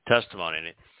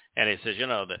testimony. And he says,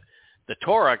 the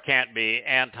Torah can't be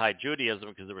anti-Judaism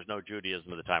because there was no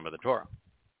Judaism at the time of the Torah.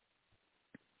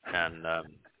 And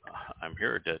I'm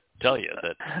here to tell you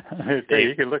that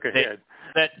you can look ahead.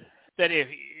 That if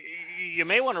you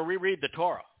may want to reread the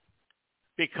Torah,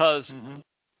 because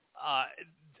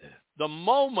the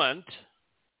moment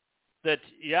that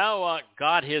Yahweh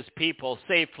got his people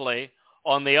safely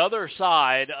on the other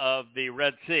side of the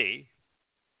Red Sea,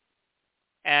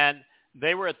 and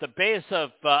they were at the base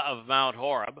of Mount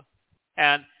Horeb,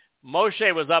 and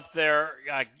Moshe was up there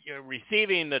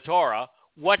receiving the Torah,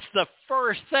 what's the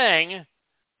first thing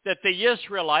that the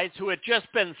Israelites, who had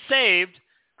just been saved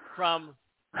from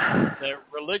the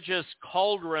religious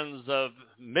cauldrons of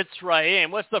Mitzrayim,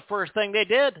 what's the first thing they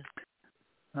did?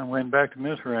 I went back to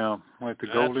Mizraim with the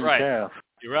golden right. calf.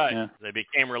 You're right. Yeah. They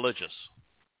became religious.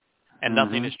 And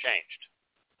nothing has changed.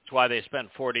 That's why they spent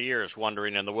 40 years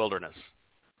wandering in the wilderness.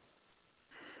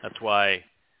 That's why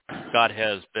God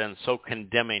has been so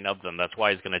condemning of them. That's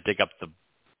why he's going to dig up the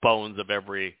bones of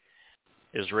every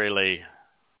Israeli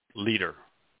leader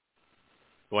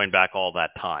going back all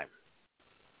that time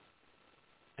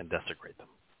and desecrate them.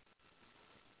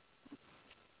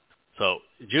 So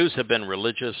Jews have been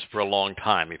religious for a long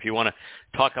time. If you want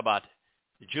to talk about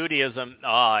Judaism,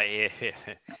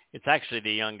 it's actually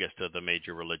the youngest of the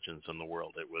major religions in the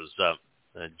world. It was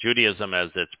Judaism as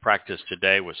it's practiced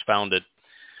today was founded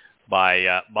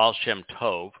by Baal Shem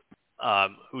Tov,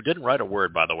 who didn't write a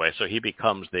word, by the way, so he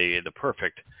becomes the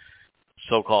perfect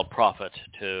so-called prophet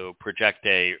to project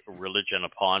a religion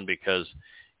upon, because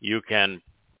you can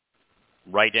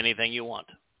write anything you want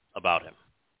about him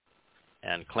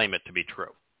and claim it to be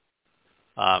true.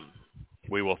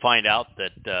 We will find out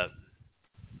that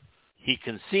he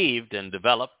conceived and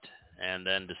developed and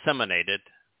then disseminated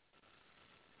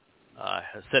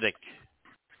Hasidic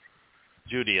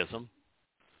Judaism.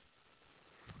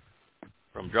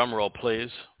 From drum roll, please,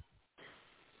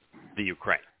 the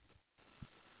Ukraine,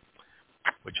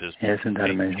 which is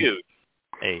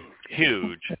a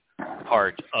huge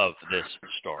part of this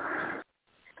story.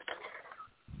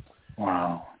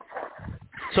 Wow.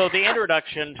 So the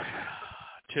introduction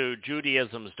to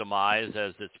Judaism's demise,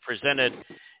 as it's presented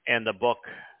in the book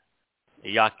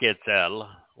Yaketzel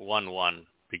 1:1,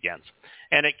 begins.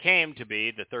 And it came to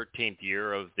be the 13th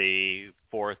year of the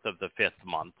 4th of the 5th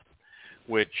month,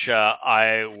 which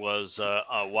I was,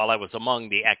 while I was among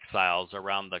the exiles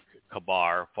around the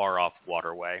Kabar, far-off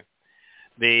waterway,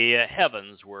 the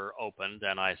heavens were opened,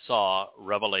 and I saw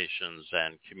revelations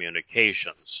and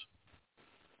communications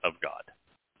of God.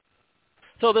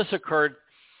 So this occurred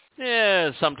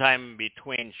sometime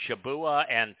between Shabua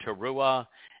and Towrah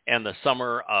and the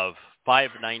summer of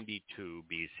 592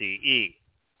 BCE,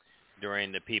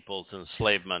 during the people's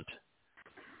enslavement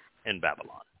in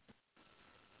Babylon.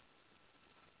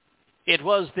 It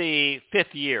was the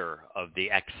 5th year of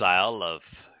the exile of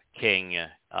King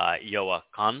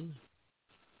Joachim.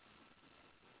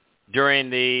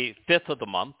 During the 5th of the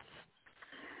month,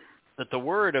 that the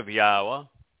word of Yahweh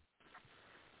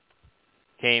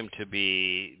came to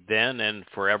be then and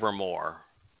forevermore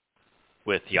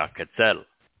with Yaketzel.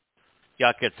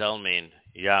 Yaketzel means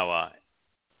Yahweh,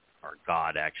 or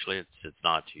God, actually. It's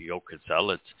not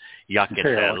Yoketzel, it's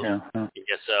Yaketzel.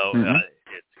 So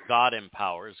it's God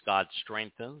empowers, God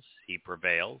strengthens, he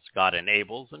prevails, God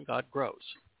enables, and God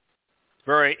grows.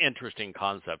 Very interesting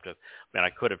concept. I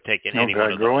could have taken any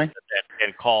one of those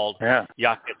and called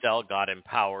Yaketzel, God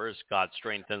empowers, God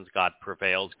strengthens, God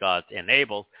prevails, God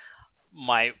enables.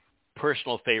 My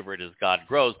personal favorite is God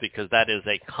grows, because that is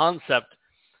a concept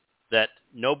that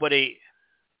nobody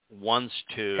wants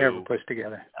to ever puts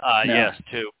together. Yes,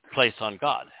 to place on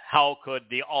God. How could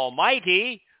the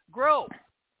Almighty grow?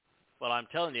 Well, I'm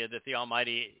telling you that the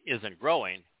Almighty isn't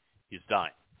growing, he's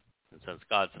dying. And since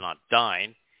God's not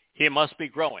dying, he must be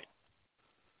growing.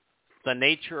 The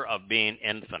nature of being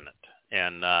infinite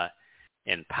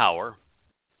in power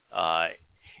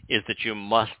is that you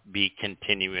must be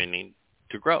continuing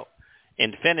to grow.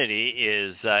 Infinity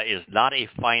is not a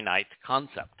finite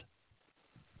concept.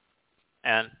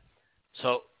 And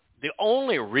so the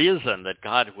only reason that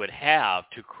God would have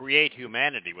to create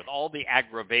humanity with all the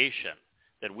aggravation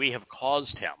that we have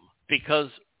caused him, because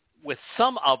with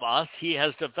some of us, he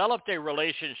has developed a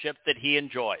relationship that he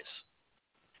enjoys.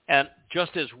 And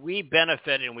just as we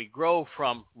benefit and we grow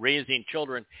from raising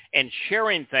children and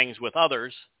sharing things with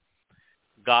others,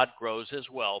 God grows as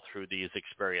well through these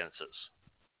experiences.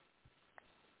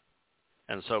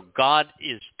 And so God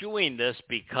is doing this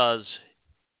because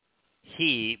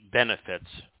he benefits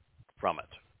from it,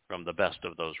 from the best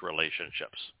of those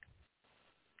relationships.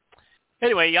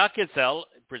 Anyway, Yakitzel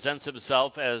presents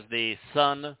himself as the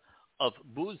son of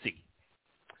Buzi.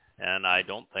 And I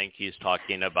don't think he's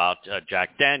talking about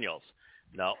Jack Daniels.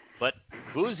 No, but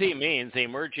Buzi means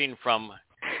emerging from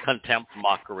contempt,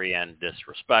 mockery, and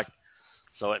disrespect.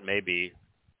 So it may be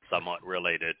somewhat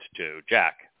related to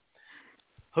Jack,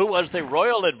 who was the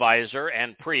royal advisor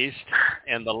and priest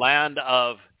in the land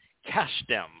of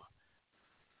Kasdim,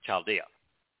 Chaldea,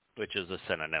 which is a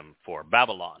synonym for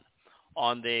Babylon,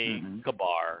 on the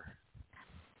Kabar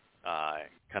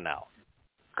Canal.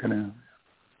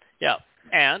 Yeah,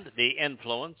 and the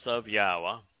influence of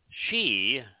Yahweh,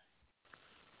 she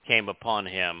came upon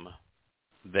him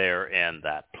there in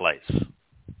that place.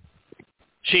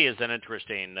 She is an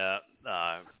interesting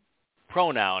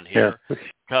pronoun here,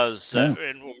 because,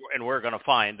 and we're going to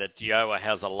find that Yahweh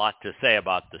has a lot to say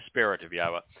about the Spirit of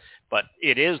Yahweh, but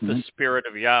it is the Spirit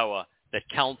of Yahweh that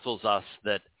counsels us,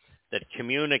 that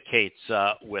communicates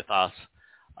with us,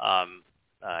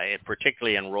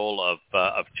 particularly in role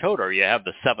of Towrah. You have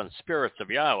the seven spirits of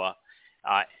Yahweh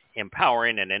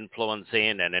empowering and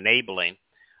influencing and enabling,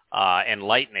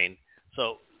 enlightening.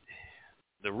 So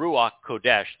the Ruach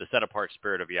Kodesh, the set-apart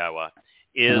Spirit of Yahweh,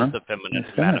 is the feminine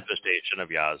manifestation of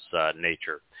Yahweh's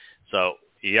nature. So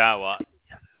Yahweh,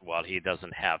 while he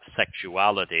doesn't have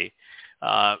sexuality,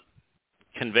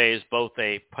 conveys both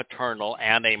a paternal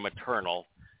and a maternal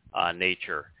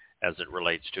nature as it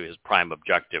relates to his prime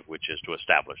objective, which is to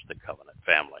establish the covenant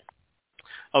family.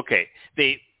 Okay,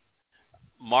 the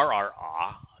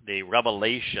Mar'ah, the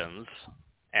revelations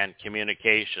and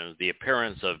communications, the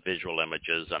appearance of visual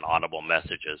images and audible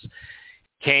messages,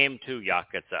 came to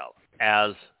Yakitzel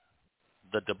as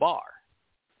the Debar,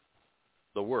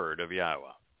 the word of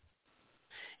Yahweh.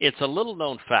 It's a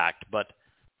little-known fact, but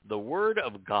the word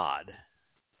of God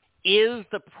is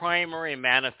the primary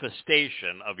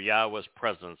manifestation of Yahweh's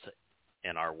presence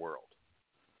in our world.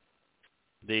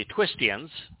 The Twistians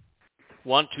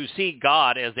want to see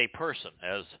God as a person,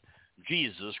 as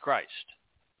Jesus Christ.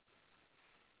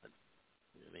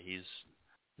 He's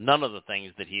none of the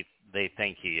things that they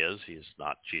think he is. He's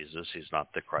not Jesus. He's not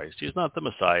the Christ. He's not the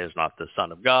Messiah. He's not the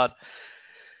Son of God.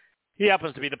 He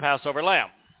happens to be the Passover lamb,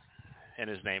 and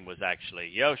his name was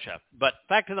actually Yosha. But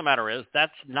fact of the matter is,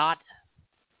 that's not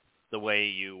the way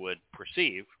you would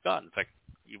perceive God. In fact,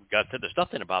 you got to, there's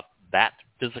nothing about that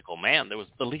physical man that was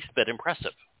the least bit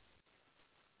impressive.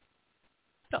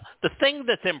 No, the thing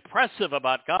that's impressive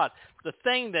about God, the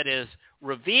thing that is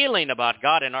revealing about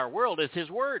God in our world is his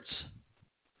words.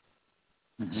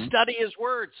 Study his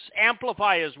words,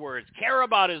 amplify his words, care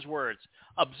about his words,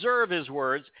 observe his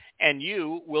words, and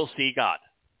you will see God.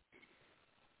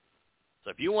 So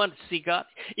if you want to see God,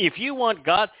 if you want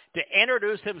God to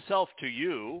introduce himself to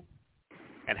you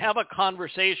and have a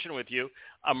conversation with you,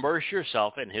 immerse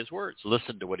yourself in his words.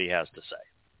 Listen to what he has to say.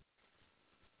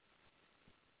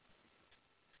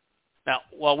 Now,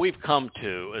 while we've come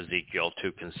to Ezekiel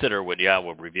to consider what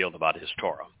Yahweh revealed about his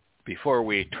Torah, before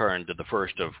we turn to the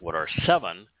first of what are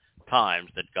 7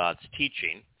 times that God's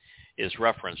teaching is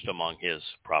referenced among his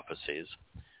prophecies,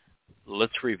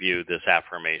 let's review this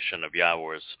affirmation of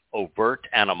Yahweh's overt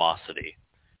animosity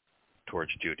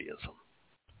towards Judaism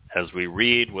as we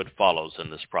read what follows in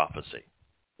this prophecy,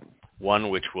 one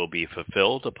which will be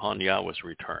fulfilled upon Yahweh's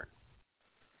return.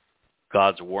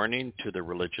 God's warning to the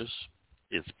religious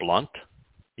is blunt,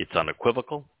 it's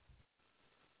unequivocal,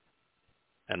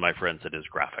 and my friends, it is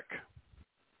graphic.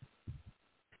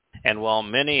 And while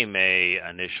many may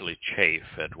initially chafe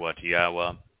at what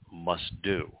Yahweh must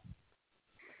do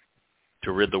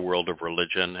to rid the world of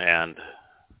religion and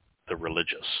the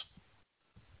religious,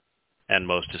 and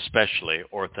most especially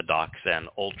Orthodox and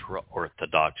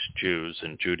ultra-Orthodox Jews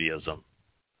in Judaism,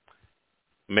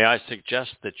 may I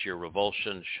suggest that your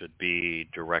revulsion should be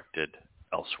directed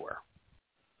elsewhere.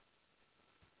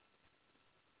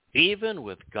 Even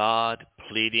with God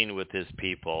pleading with his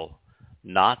people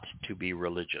not to be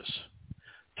religious,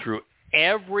 through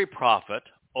every prophet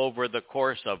over the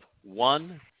course of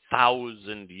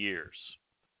 1,000 years,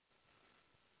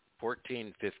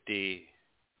 1450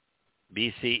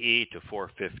 BCE to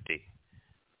 450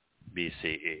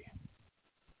 BCE.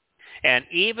 And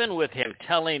even with him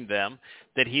telling them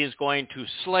that he is going to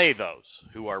slay those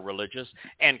who are religious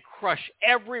and crush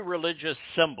every religious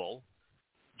symbol,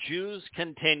 Jews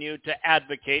continue to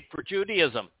advocate for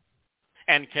Judaism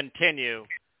and continue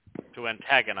to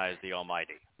antagonize the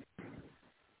Almighty.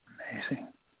 Amazing.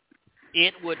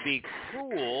 It would be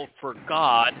cruel for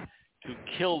God to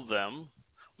kill them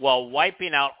while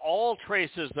wiping out all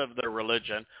traces of their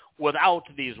religion without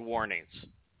these warnings.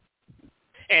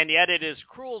 And yet it is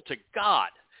cruel to God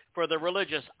for the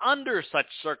religious under such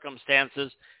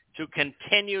circumstances to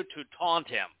continue to taunt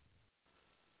him,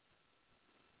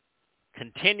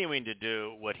 continuing to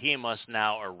do what he must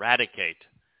now eradicate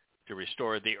to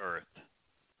restore the earth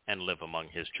and live among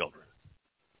his children.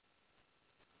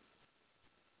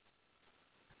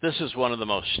 This is one of the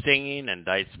most stinging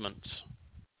indictments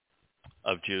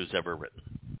of Jews ever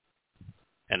written.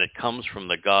 And it comes from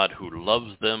the God who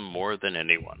loves them more than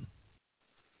anyone.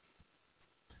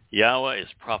 Yahweh is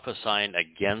prophesying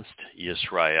against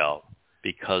Israel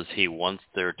because he wants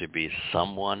there to be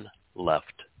someone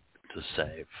left to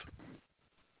save.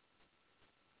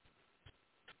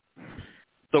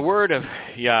 The word of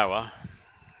Yahweh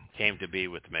came to be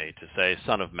with me to say,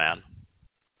 Son of man,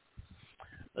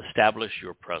 establish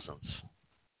your presence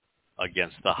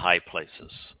against the high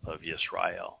places of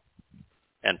Israel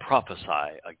and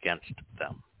prophesy against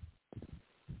them.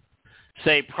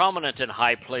 Say, prominent in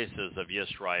high places of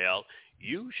Israel,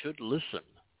 you should listen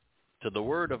to the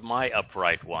word of my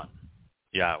upright one,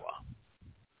 Yahweh.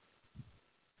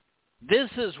 This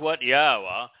is what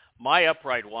Yahweh, my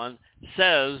upright one,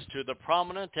 says to the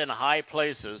prominent in high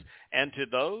places and to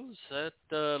those at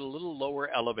a little lower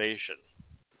elevation,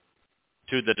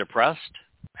 to the depressed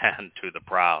and to the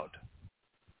proud.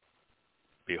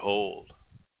 Behold,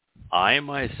 I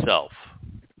myself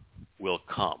will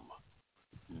come,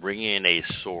 bringing a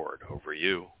sword over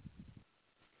you.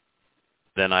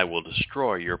 Then I will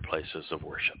destroy your places of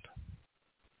worship.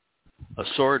 A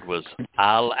sword was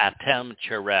al-atem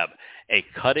chereb, a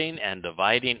cutting and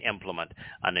dividing implement,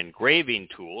 an engraving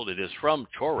tool. It is from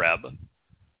Choreb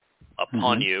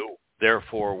upon you,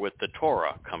 therefore with the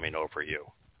Torah coming over you.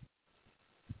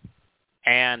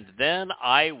 And then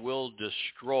I will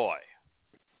destroy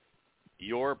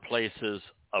your places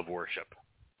of worship.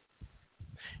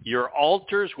 Your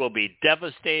altars will be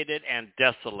devastated and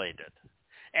desolated,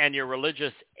 and your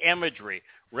religious imagery,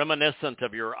 reminiscent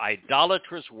of your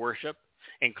idolatrous worship,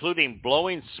 including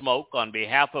blowing smoke on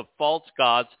behalf of false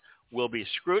gods, will be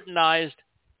scrutinized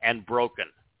and broken.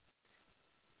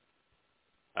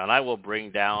 And I will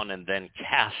bring down and then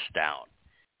cast down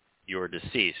your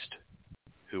deceased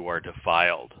who are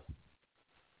defiled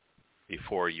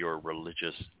before your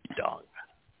religious dung.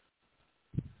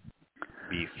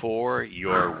 Before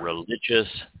your religious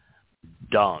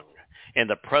dung, in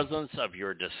the presence of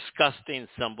your disgusting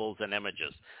symbols and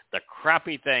images, the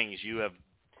crappy things you have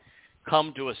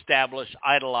come to establish,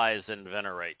 idolize, and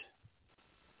venerate.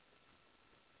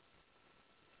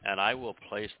 And I will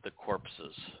place the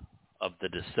corpses of the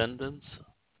descendants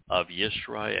of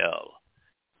Israel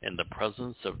in the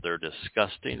presence of their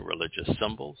disgusting religious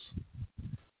symbols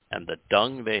and the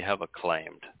dung they have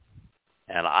acclaimed.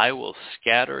 And I will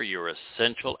scatter your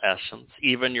essential essence,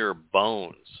 even your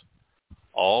bones,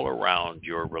 all around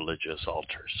your religious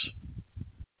altars.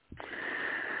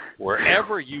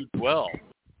 Wherever you dwell,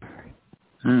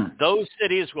 those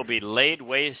cities will be laid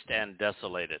waste and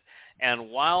desolated. And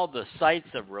while the sites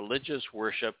of religious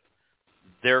worship,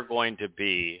 they're going to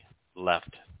be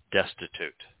left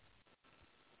destitute.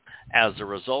 As a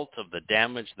result of the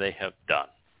damage they have done,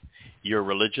 your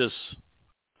religious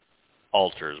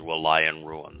altars will lie in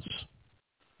ruins.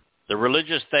 The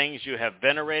religious things you have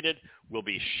venerated will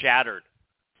be shattered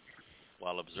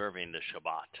while observing the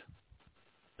Shabat.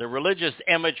 The religious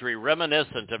imagery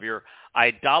reminiscent of your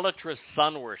idolatrous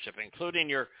sun worship, including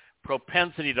your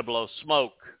propensity to blow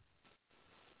smoke,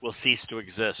 will cease to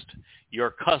exist. Your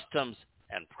customs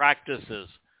and practices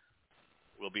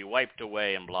will be wiped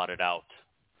away and blotted out.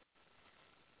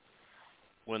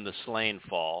 When the slain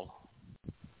fall,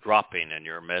 dropping in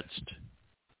your midst,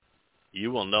 you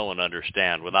will know and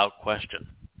understand without question,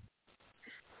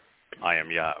 I am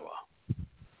Yahweh.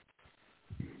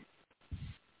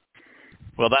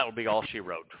 Well, that will be all she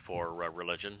wrote for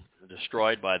religion,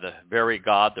 destroyed by the very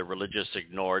God the religious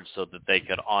ignored so that they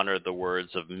could honor the words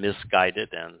of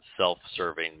misguided and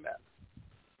self-serving men.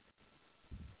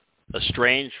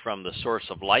 Estranged from the source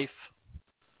of life,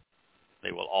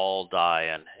 They will all die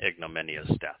an ignominious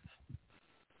death,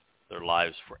 their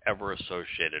lives forever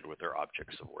associated with their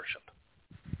objects of worship.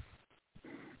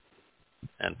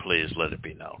 And please let it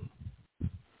be known,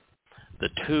 the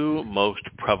two most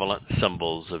prevalent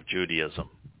symbols of Judaism,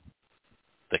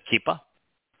 the kippah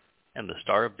and the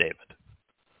Star of David,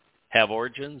 have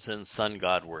origins in sun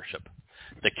god worship.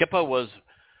 The kippah was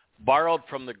borrowed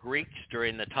from the Greeks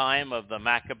during the time of the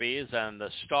Maccabees, and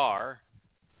the star,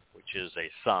 which is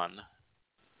a sun,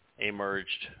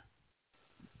 emerged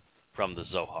from the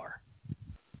Zohar.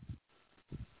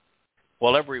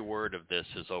 While every word of this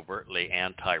is overtly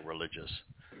anti-religious,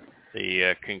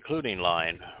 the concluding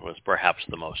line was perhaps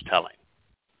the most telling.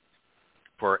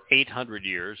 For 800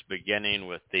 years, beginning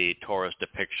with the Torah's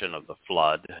depiction of the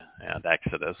flood and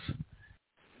Exodus,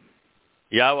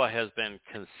 Yahweh has been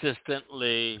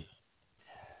consistently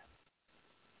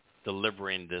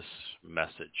delivering this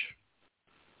message.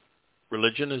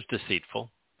 Religion is deceitful.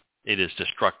 It is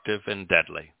destructive and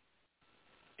deadly.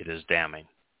 It is damning.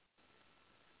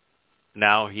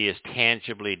 Now he is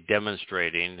tangibly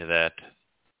demonstrating that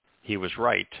he was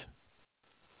right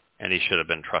and he should have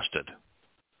been trusted.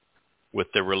 With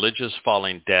the religious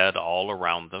falling dead all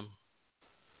around them,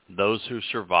 those who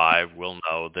survive will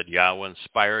know that Yahweh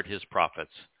inspired his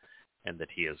prophets and that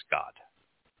he is God.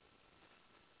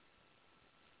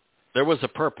 There was a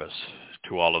purpose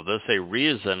to all of this, a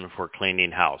reason for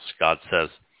cleaning house. God says,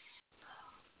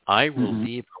 I will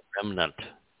leave a remnant.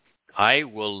 I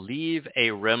will leave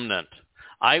a remnant.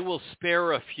 I will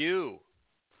spare a few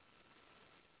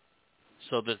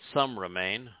so that some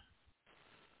remain,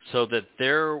 so that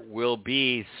there will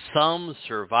be some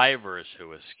survivors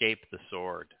who escape the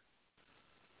sword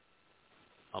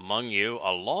among you,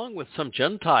 along with some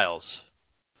Gentiles,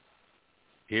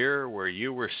 here where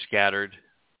you were scattered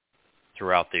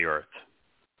throughout the earth.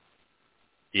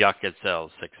 Yaqetzel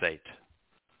 6:8.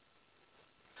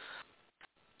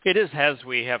 It is as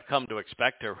we have come to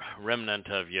expect, a remnant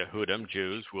of Yehudim,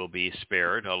 Jews, will be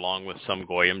spared along with some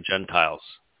Goyim, Gentiles.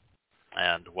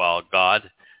 And while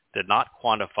God did not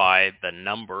quantify the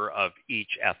number of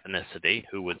each ethnicity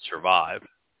who would survive,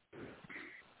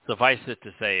 suffice it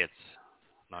to say it's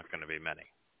not going to be many.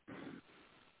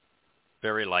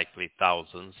 Very likely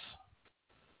thousands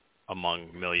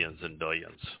among millions and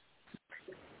billions.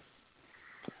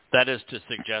 That is to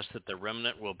suggest that the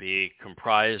remnant will be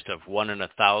comprised of 1 in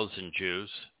 1,000 Jews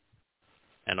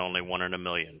and only 1 in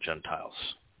 1,000,000 Gentiles.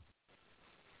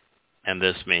 And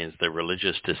this means the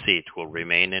religious deceit will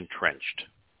remain entrenched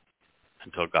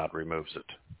until God removes it.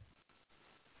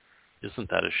 Isn't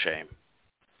that a shame?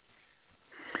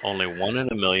 Only 1 in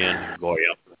 1,000,000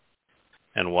 Goyim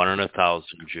and 1 in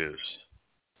 1,000 Jews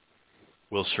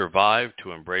will survive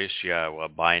to embrace Yahweh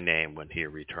by name when he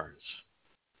returns.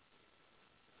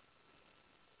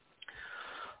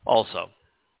 Also,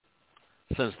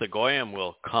 since the Goyim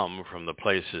will come from the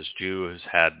places Jews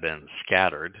had been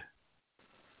scattered,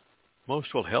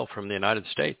 most will hail from the United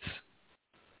States.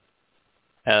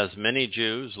 As many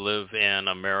Jews live in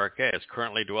America as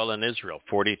currently dwell in Israel,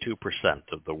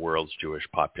 42% of the world's Jewish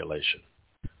population.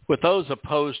 With those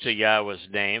opposed to Yahweh's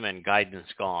name and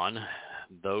guidance gone,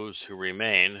 those who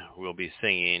remain will be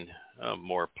singing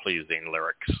more pleasing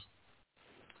lyrics.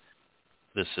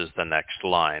 This is the next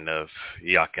line of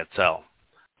Yaqetzel.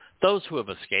 Those who have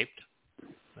escaped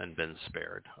and been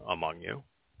spared among you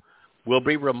will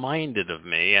be reminded of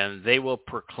me, and they will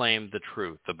proclaim the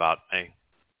truth about me,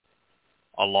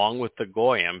 along with the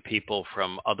Goyim, people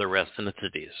from other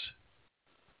ethnicities,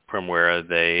 from where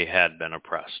they had been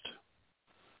oppressed.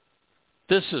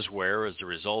 This is where, as a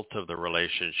result of the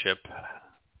relationship,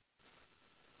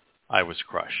 I was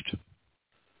crushed.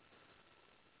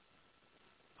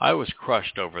 I was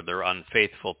crushed over their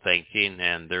unfaithful thinking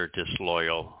and their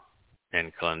disloyal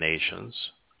inclinations,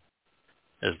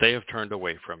 as they have turned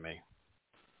away from me.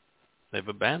 They've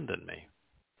abandoned me.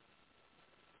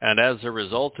 And as a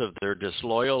result of their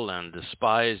disloyal and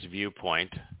despised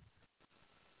viewpoint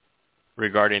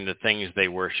regarding the things they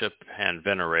worship and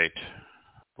venerate,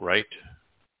 right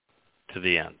to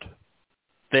the end,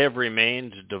 they have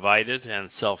remained divided and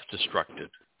self-destructed,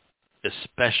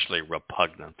 especially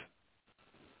repugnant,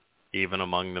 even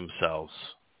among themselves,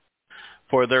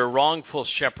 for their wrongful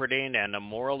shepherding and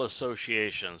immoral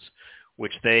associations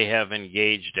which they have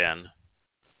engaged in,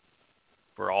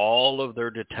 for all of their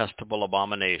detestable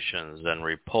abominations and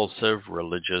repulsive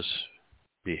religious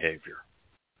behavior.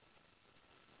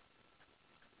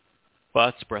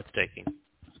 But it's breathtaking.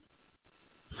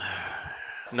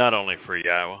 Not only for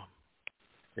Yahweh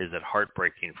is it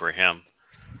heartbreaking for him,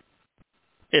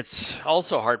 it's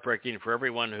also heartbreaking for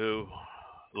everyone who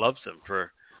loves him,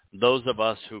 for those of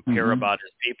us who care about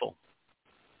his people.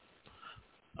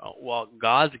 Well,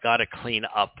 God's got to clean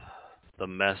up the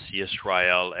mess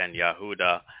Yisrael and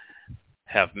Yehuda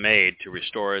have made to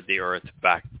restore the earth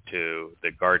back to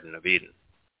the Garden of Eden.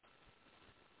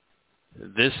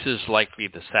 This is likely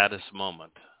the saddest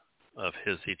moment of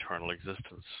his eternal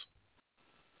existence.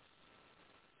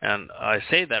 And I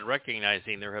say that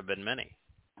recognizing there have been many.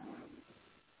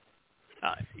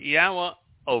 Yahweh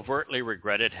overtly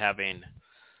regretted having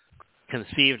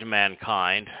conceived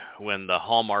mankind when the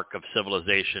hallmark of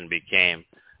civilization became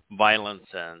violence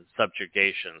and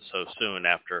subjugation so soon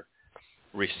after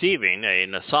receiving a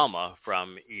Nesama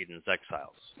from Eden's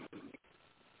exiles,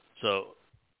 so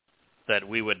that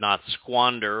we would not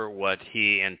squander what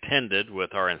he intended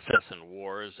with our incessant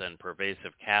wars and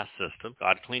pervasive caste system.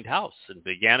 God cleaned house and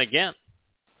began again,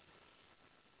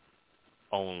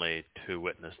 only to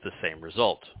witness the same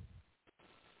result.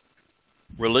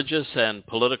 Religious and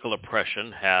political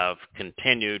oppression have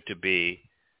continued to be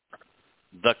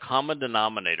the common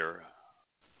denominator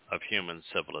of human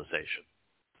civilization.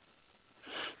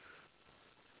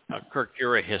 Kirk,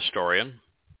 you're a historian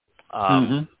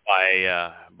by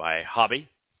hobby.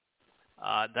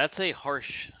 That's a harsh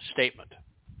statement.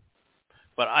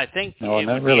 But I think it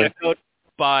would be echoed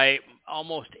by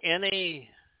almost any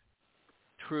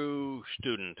true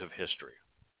student of history,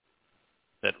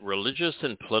 that religious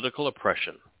and political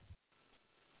oppression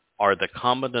are the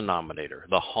common denominator,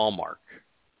 the hallmark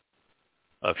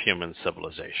of human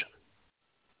civilization.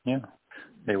 Yeah.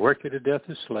 They work you to death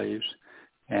as slaves,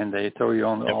 and they throw you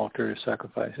on the altar as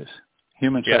sacrifices.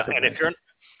 Human sacrifices.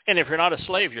 And if you're not a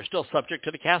slave, you're still subject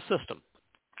to the caste system.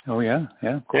 Oh, yeah,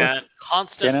 of course. And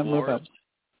constant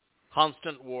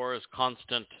wars,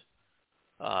 constant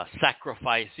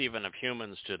sacrifice even of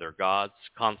humans to their gods,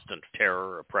 constant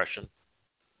terror, oppression.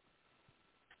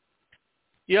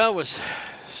 Yahweh's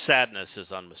sadness is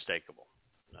unmistakable.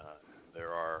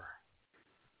 There are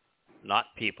not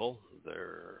people.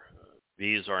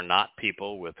 These are not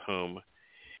people with whom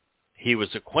he was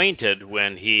acquainted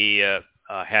when he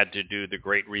had to do the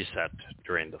Great Reset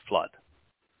during the flood.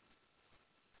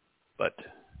 But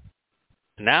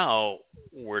now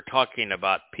we're talking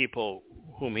about people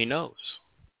whom he knows.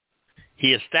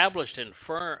 He established and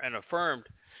affirmed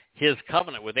his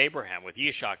covenant with Abraham, with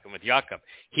Yishak, and with Jacob.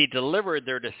 He delivered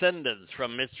their descendants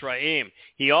from Mitzrayim.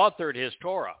 He authored his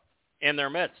Torah in their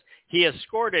midst. He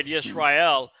escorted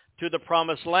Yisrael to the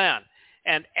promised land.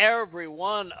 And every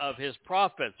one of his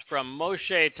prophets, from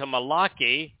Moshe to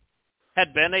Malachi,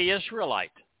 had been an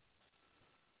Israelite.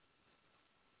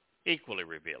 Equally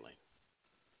revealing.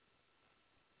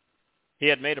 He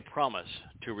had made a promise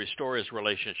to restore his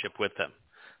relationship with them,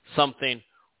 something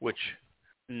which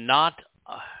not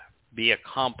be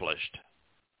accomplished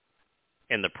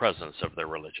in the presence of their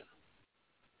religion.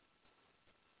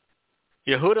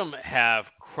 Yehudim have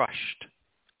crushed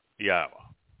Yahweh,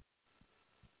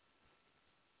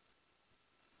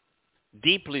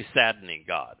 deeply saddening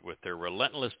God with their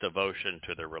relentless devotion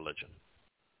to their religion.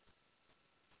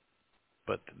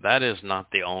 But that is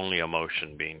not the only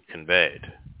emotion being conveyed,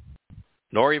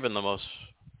 nor even the most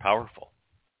powerful.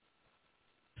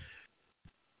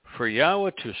 For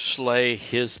Yahweh to slay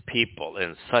his people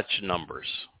in such numbers,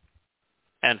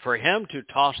 and for him to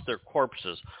toss their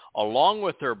corpses along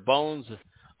with their bones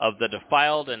of the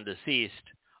defiled and deceased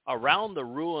around the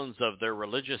ruins of their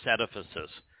religious edifices,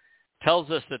 tells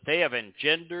us that they have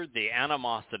engendered the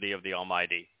animosity of the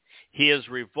Almighty. He is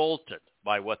revolted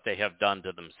by what they have done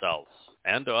to themselves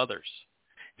and to others.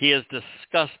 He is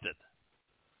disgusted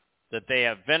that they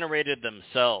have venerated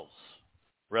themselves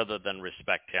rather than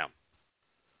respect him.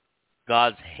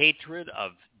 God's hatred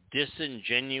of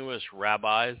disingenuous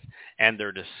rabbis and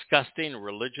their disgusting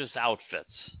religious outfits,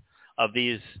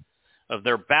 of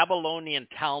their Babylonian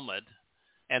Talmud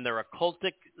and their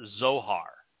occultic Zohar,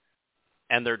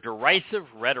 and their derisive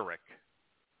rhetoric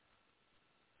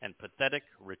and pathetic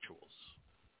rituals,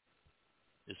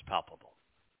 is palpable.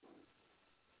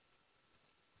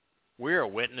 We are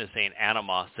witnessing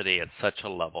animosity at such a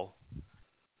level,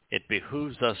 it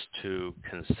behooves us to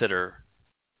consider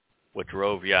what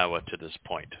drove Yahweh to this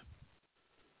point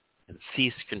and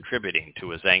cease contributing to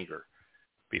his anger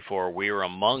before we are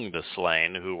among the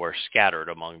slain who are scattered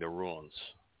among the ruins,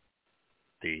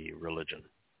 the religion.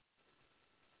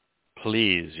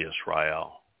 Please,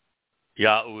 Yisrael,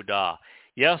 Yahudah,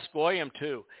 yes, Goyim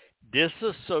too,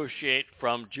 disassociate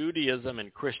from Judaism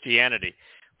and Christianity,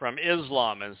 from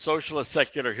Islam and socialist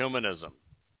secular humanism,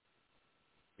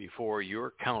 before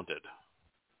you're counted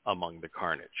among the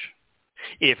carnage.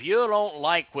 If you don't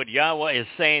like what Yahweh is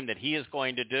saying that he is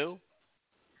going to do,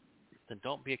 then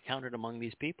don't be accounted among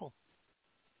these people.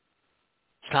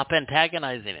 Stop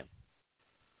antagonizing him.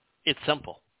 It's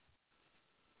simple.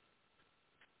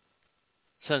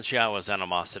 Since Yahweh's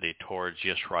animosity towards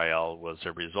Israel was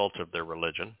a result of their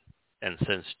religion, and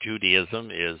since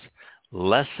Judaism is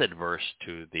less adverse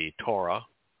to the Torah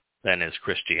than is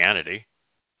Christianity,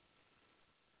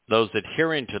 those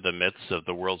adhering to the myths of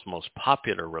the world's most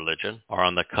popular religion are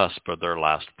on the cusp of their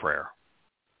last prayer.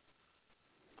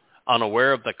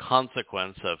 Unaware of the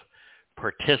consequence of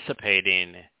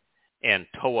participating in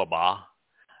Towrah,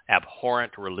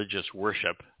 abhorrent religious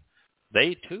worship,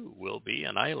 they too will be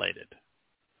annihilated,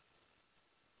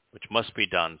 which must be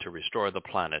done to restore the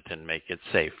planet and make it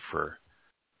safe for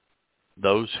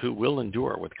those who will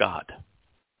endure with God.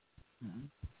 Mm-hmm.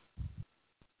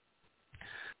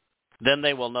 Then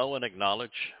they will know and acknowledge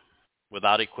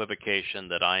without equivocation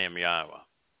that I am Yahweh.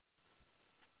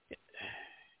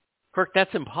 Kirk,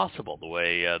 that's impossible the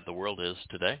way the world is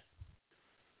today.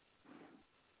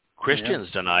 Christians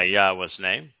deny Yahweh's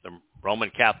name. The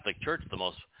Roman Catholic Church, the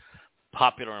most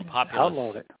popular and populous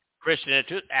outlawed it. Christian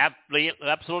institute,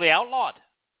 absolutely outlawed.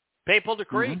 Papal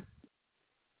decree.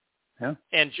 Mm-hmm. Yeah.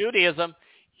 And Judaism,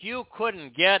 you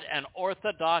couldn't get an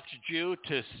Orthodox Jew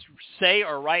to say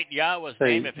or write Yahweh's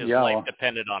name if his life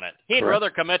depended on it. He'd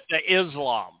rather commit to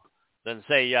Islam than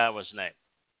say Yahweh's name.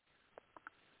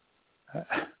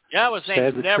 Yahweh's name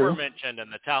is never mentioned in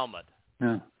the Talmud.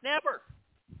 Yeah. Never.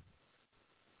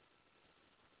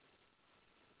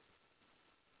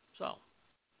 So,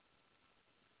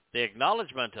 the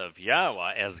acknowledgement of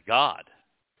Yahweh as God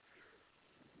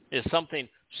is something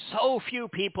so few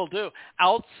people do.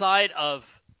 Outside of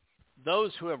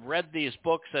those who have read these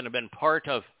books and have been part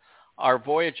of our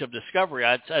voyage of discovery,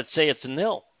 I'd say it's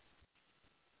nil.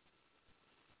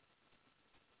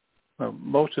 Well,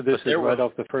 most of this is right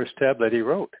off the first tablet he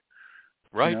wrote.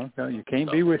 Right. You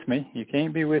can't be with me. You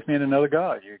can't be with me in another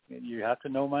God. You have to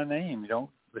know my name. You don't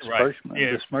besmirch my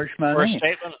name.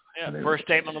 First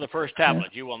statement of the first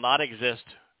tablet. You will not exist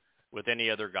with any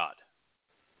other God.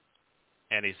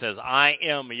 And he says, I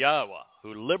am Yahweh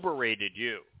who liberated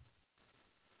you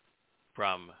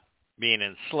from being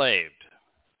enslaved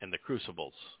in the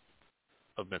crucibles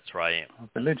of Mitzrayim.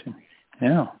 Religion.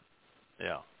 Yeah.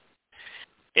 Yeah.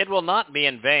 It will not be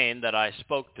in vain that I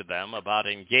spoke to them about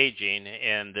engaging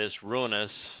in this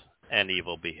ruinous and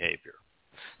evil behavior.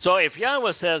 So if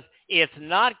Yahweh says, it's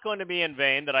not going to be in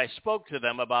vain that I spoke to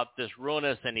them about this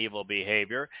ruinous and evil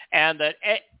behavior, and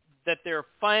that they're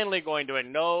finally going to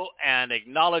know and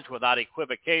acknowledge without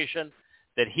equivocation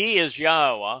that he is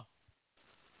Yahweh,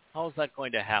 how is that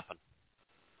going to happen?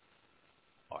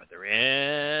 Are there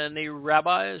any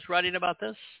rabbis writing about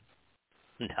this?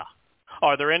 No.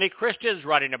 Are there any Christians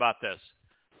writing about this?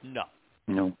 No.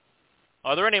 No.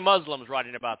 Are there any Muslims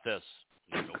writing about this?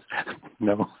 No.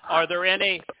 No. Are there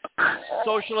any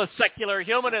socialist, secular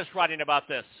humanists writing about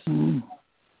this? No.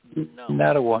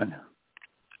 Not a one.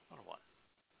 Not a one.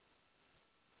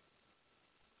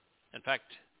 In fact,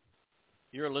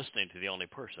 you're listening to the only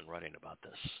person writing about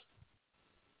this.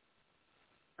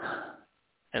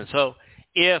 And so,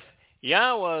 if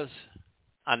Yahweh's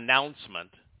announcement,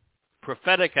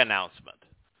 prophetic announcement,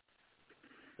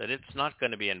 that it's not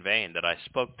going to be in vain that I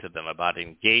spoke to them about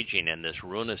engaging in this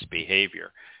ruinous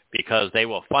behavior, because they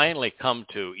will finally come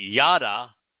to Yada,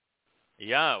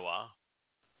 Yahweh,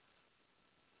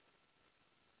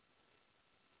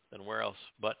 then where else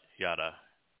but Yada,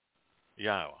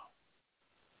 Yahweh?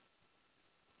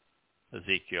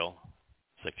 Ezekiel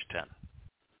 6:10.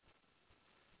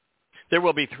 There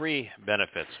will be three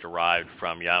benefits derived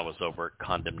from Yahweh's overt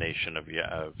condemnation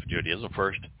of Judaism.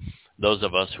 First, those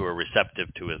of us who are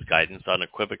receptive to his guidance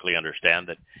unequivocally understand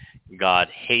that God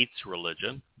hates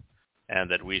religion and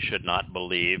that we should not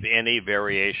believe any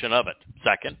variation of it.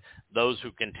 Second, those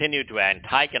who continue to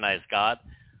antagonize God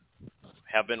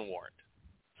have been warned,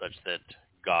 such that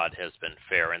God has been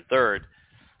fair. And third,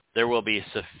 there will be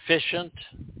sufficient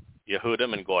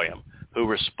Yehudim and Goyim who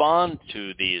respond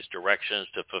to these directions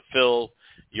to fulfill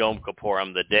Yom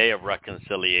Kippurim, the day of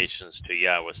reconciliations, to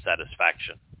Yahweh's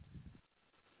satisfaction.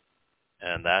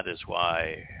 And that is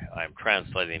why I'm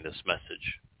translating this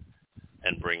message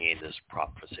and bringing this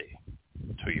prophecy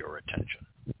to your attention.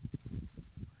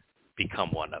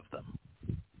 Become one of them.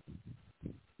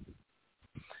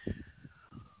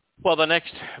 Well, the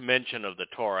next mention of the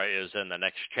Torah is in the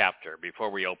next chapter.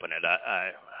 Before we open it,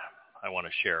 I want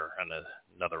to share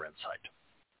another insight.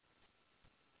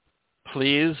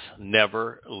 Please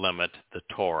never limit the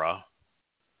Torah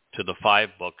to the 5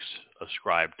 books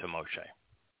ascribed to Moshe.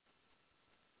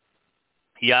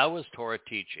 Yahweh's Torah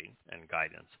teaching and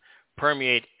guidance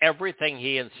permeate everything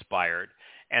he inspired,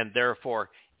 and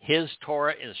therefore his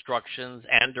Torah instructions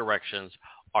and directions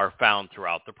are found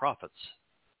throughout the prophets.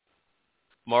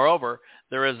 Moreover,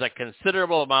 there is a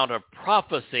considerable amount of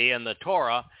prophecy in the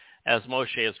Torah, as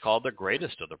Moshe is called the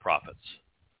greatest of the prophets.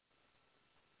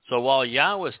 So while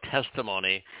Yahweh's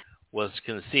testimony was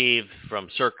conceived from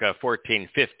circa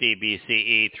 1450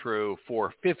 BCE through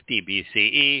 450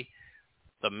 BCE,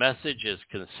 the message is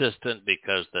consistent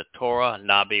because the Torah,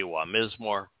 Nabi, wa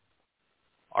Mizmor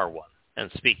are one. And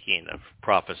speaking of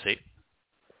prophecy,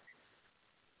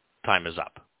 time is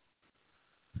up.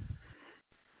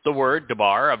 The word,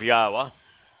 Debar, of Yahweh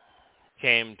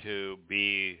came to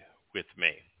be with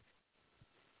me.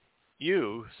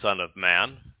 You, son of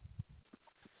man,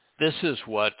 this is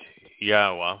what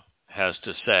Yahweh has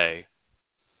to say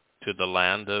to the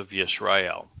land of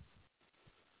Israel.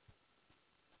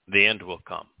 The end will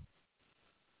come,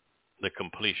 the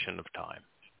completion of time,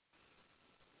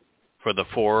 for the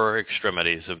four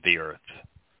extremities of the earth.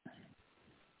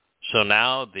 So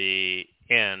now the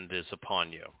end is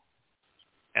upon you,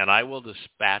 and I will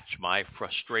dispatch my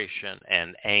frustration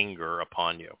and anger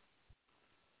upon you.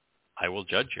 I will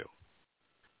judge you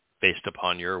based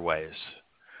upon your ways,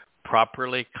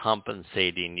 properly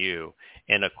compensating you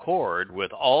in accord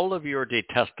with all of your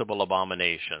detestable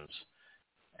abominations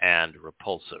and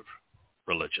repulsive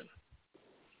religion.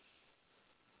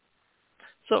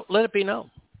 So let it be known.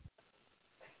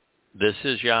 This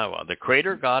is Yahweh, the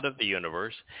creator God of the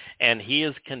universe, and he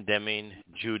is condemning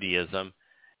Judaism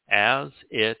as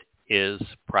it is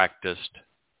practiced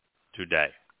today.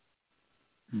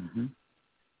 Mm-hmm.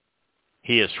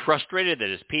 He is frustrated that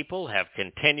his people have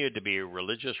continued to be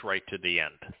religious right to the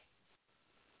end.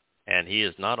 And he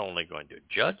is not only going to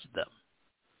judge them,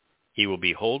 he will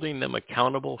be holding them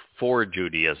accountable for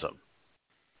Judaism,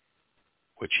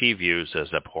 which he views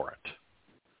as abhorrent.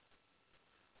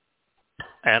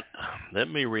 And let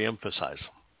me reemphasize.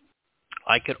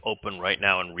 I could open right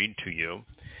now and read to you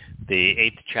the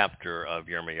 8th chapter of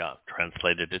Yirmiyah,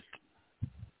 translated it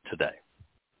today.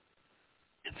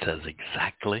 It says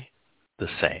exactly the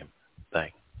same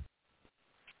thing.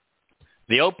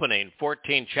 The opening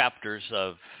 14 chapters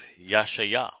of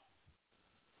Yeshayah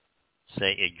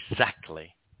say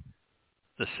exactly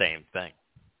the same thing.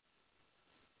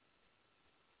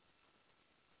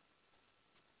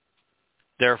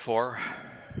 Therefore,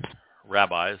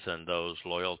 rabbis and those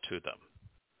loyal to them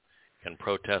can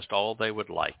protest all they would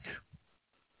like.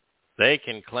 They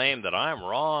can claim that I'm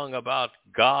wrong about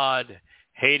God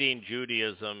hating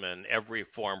Judaism in every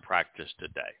form practiced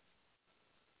today,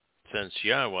 since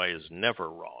Yahweh is never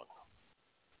wrong.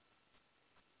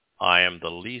 I am the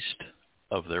least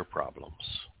of their problems.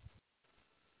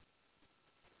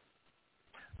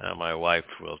 Now, my wife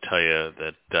will tell you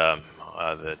that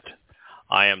that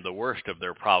I am the worst of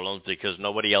their problems because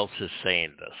nobody else is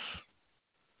saying this.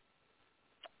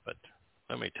 But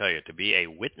let me tell you, to be a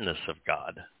witness of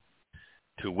God,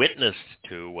 to witness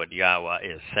to what Yahweh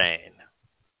is saying,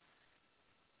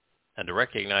 and to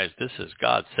recognize this is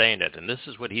God saying it, and this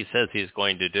is what he says he's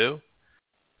going to do,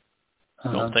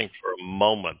 don't think for a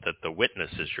moment that the witness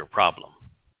is your problem.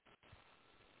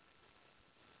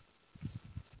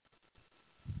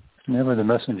 Never the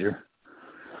messenger.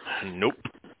 Nope.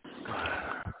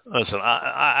 Listen,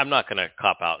 I'm not going to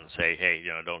cop out and say, hey,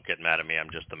 don't get mad at me. I'm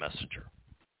just the messenger.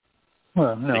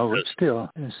 Well, no, but still.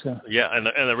 Yeah, and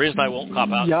the reason I won't cop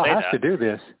out and say that. Y'all have to do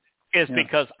this. Is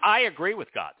because I agree with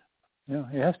God. Yeah,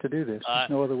 he has to do this. There's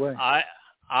no other way.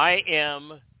 I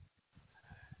am,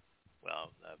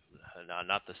 well,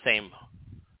 not the same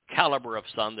caliber of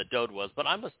son that Dode was, but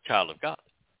I'm a child of God.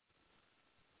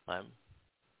 I'm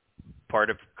part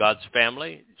of God's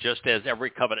family, just as every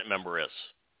covenant member is.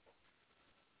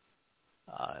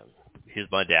 He's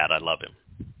my dad. I love him.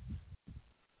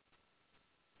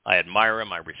 I admire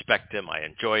him. I respect him. I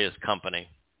enjoy his company.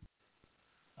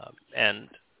 And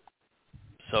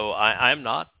so I'm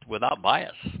not without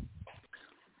bias.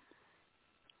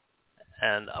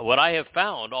 And what I have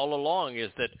found all along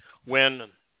is that when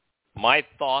my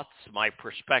thoughts, my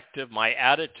perspective, my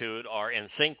attitude are in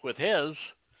sync with his,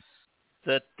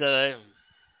 that,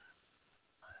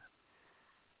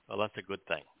 well, that's a good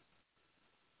thing.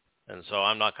 And so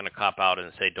I'm not going to cop out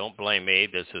and say, don't blame me,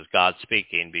 this is God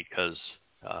speaking, because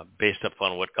based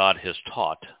upon what God has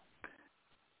taught,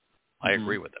 I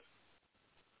agree with him.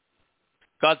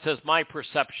 God says, my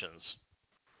perceptions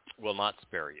will not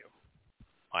spare you.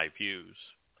 My views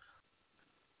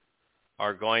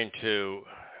are going to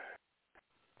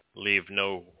leave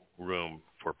no room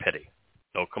for pity,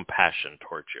 no compassion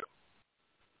towards you.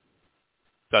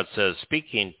 God says,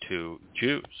 speaking to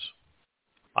Jews,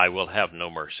 I will have no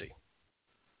mercy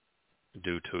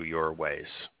due to your ways.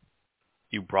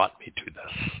 You brought me to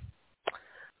this.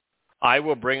 I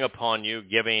will bring upon you,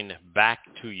 giving back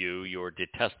to you your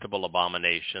detestable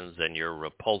abominations and your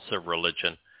repulsive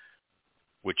religion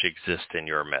which exist in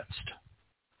your midst.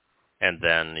 And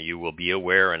then you will be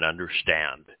aware and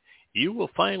understand. You will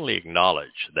finally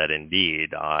acknowledge that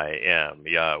indeed I am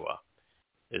Yahweh.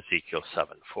 Ezekiel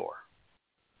 7:4.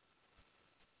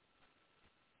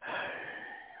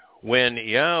 When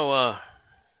Yahweh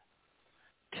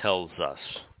tells us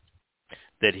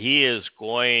that he is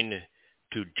going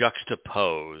to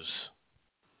juxtapose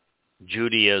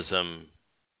Judaism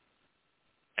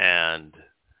and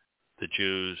the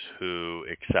Jews who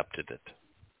accepted it,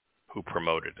 who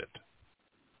promoted it,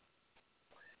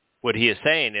 what he is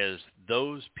saying is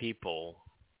those people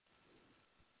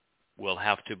will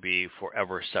have to be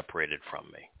forever separated from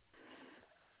me.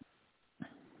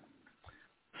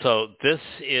 So this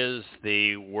is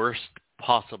the worst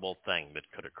possible thing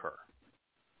that could occur.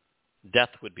 Death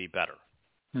would be better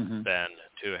than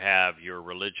to have your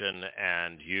religion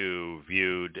and you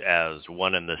viewed as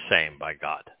one and the same by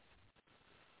God.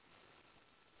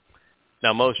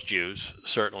 Now, most Jews,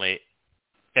 certainly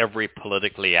every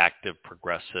politically active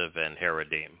progressive and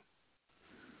Haredim,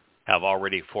 have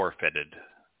already forfeited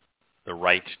the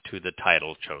right to the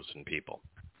title chosen people.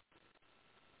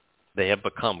 They have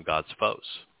become God's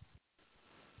foes,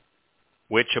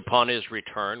 which upon his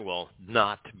return will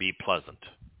not be pleasant,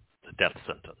 the death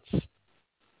sentence.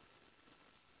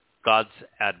 God's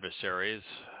adversaries,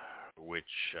 which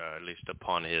at least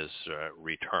upon his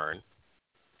return,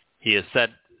 he has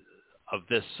said of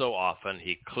this so often,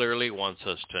 he clearly wants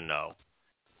us to know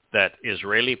that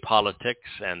Israeli politics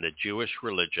and the Jewish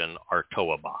religion are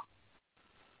to'abah.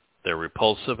 They're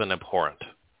repulsive and abhorrent.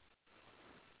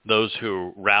 Those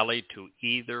who rally to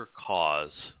either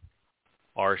cause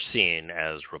are seen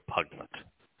as repugnant.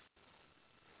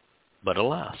 But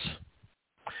alas,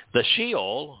 the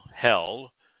Sheol,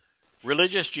 hell,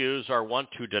 religious Jews are wont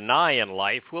to deny in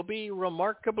life will be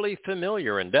remarkably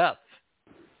familiar in death.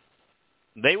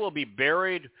 They will be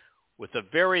buried with the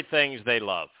very things they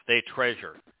love, they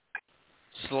treasure,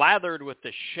 slathered with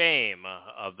the shame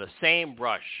of the same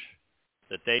brush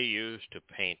that they use to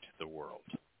paint the world.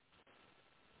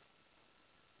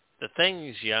 The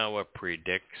things Yahweh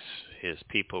predicts his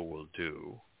people will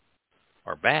do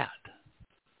are bad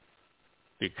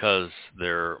because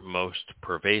their most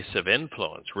pervasive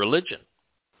influence, religion,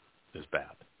 is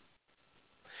bad.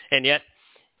 And yet,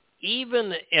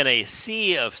 even in a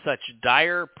sea of such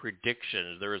dire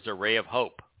predictions, there is a ray of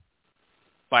hope.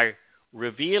 By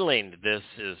revealing this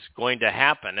is going to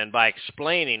happen and by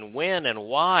explaining when and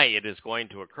why it is going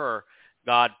to occur,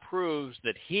 God proves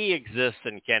that he exists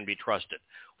and can be trusted.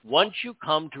 Once you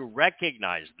come to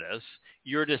recognize this,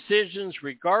 your decisions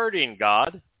regarding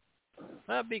God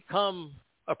become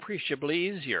appreciably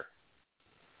easier.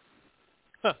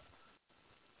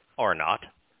 Or not.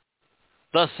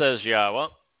 Thus says Yahweh,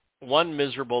 one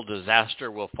miserable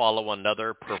disaster will follow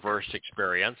another perverse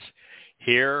experience.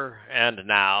 Here and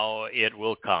now it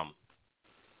will come.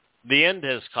 The end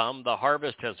has come. The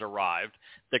harvest has arrived.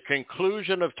 The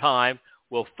conclusion of time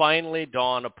will finally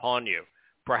dawn upon you,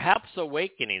 perhaps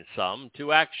awakening some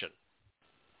to action.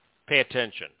 Pay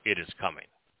attention. It is coming.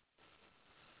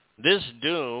 This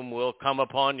doom will come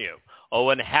upon you,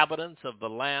 O inhabitants of the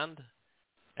land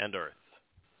and earth.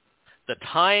 The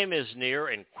time is near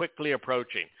and quickly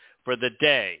approaching for the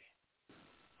day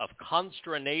of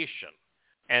consternation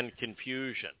and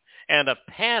confusion and a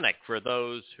panic for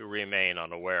those who remain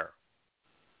unaware.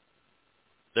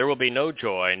 There will be no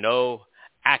joy, no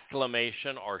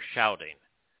acclamation or shouting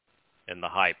in the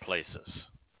high places.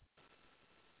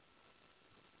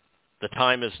 The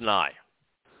time is nigh,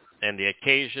 and the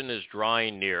occasion is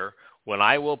drawing near when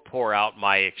I will pour out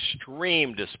my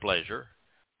extreme displeasure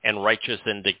and righteous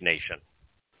indignation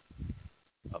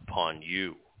upon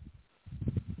you,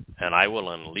 and I will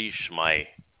unleash my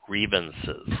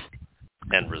grievances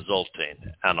and resulting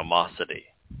animosity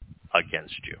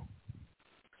against you.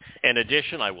 In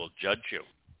addition, I will judge you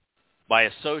by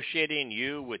associating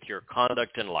you with your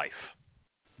conduct in life,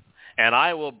 and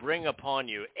I will bring upon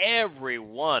you every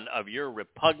one of your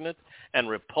repugnant and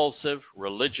repulsive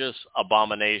religious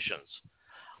abominations.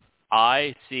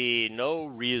 I see no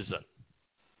reason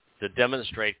to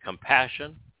demonstrate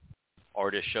compassion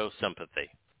or to show sympathy,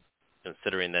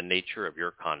 considering the nature of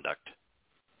your conduct.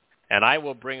 And I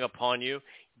will bring upon you,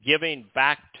 giving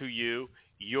back to you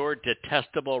your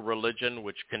detestable religion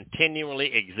which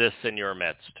continually exists in your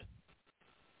midst.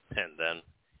 And then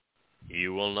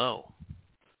you will know,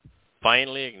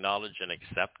 finally acknowledge and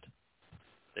accept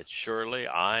that surely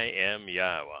I am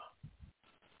Yahweh,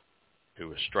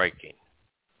 who is striking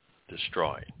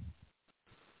destroying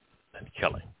and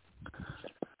killing.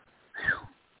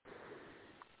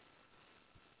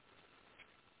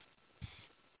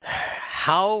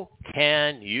 How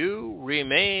can you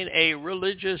remain a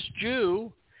religious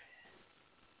Jew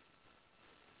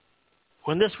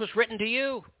when this was written to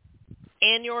you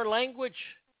in your language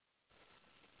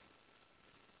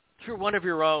through one of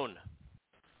your own?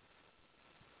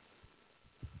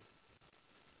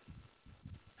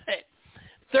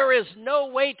 There is no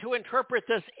way to interpret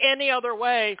this any other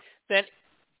way than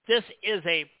this is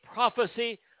a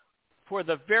prophecy for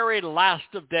the very last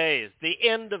of days, the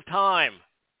end of time,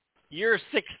 year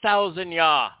 6,000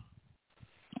 Yah,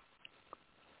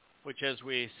 which as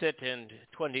we sit in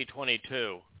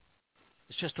 2022,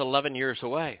 is just 11 years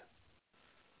away.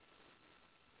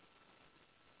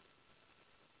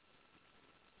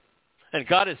 And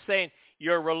God is saying,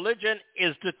 your religion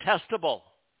is detestable.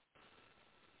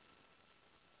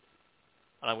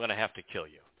 And I'm going to have to kill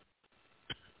you.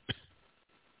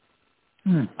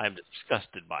 I'm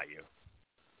disgusted by you.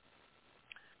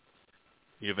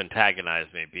 You've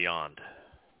antagonized me beyond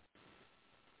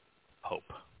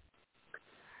hope.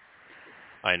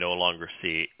 I no longer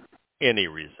see any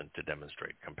reason to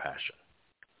demonstrate compassion.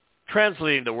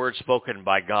 Translating the words spoken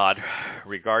by God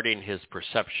regarding his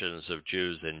perceptions of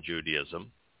Jews and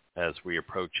Judaism as we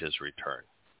approach his return,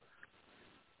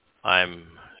 I'm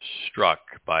struck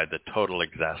by the total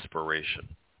exasperation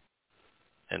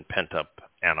and pent-up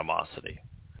animosity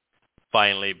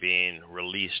finally being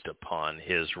released upon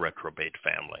his reprobate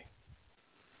family.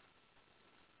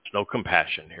 There's no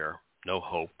compassion here, no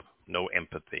hope, no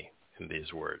empathy in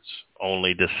these words,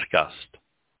 only disgust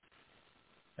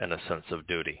and a sense of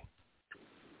duty.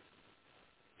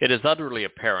 It is utterly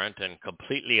apparent and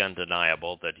completely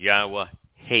undeniable that Yahweh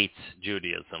hates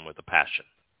Judaism with a passion.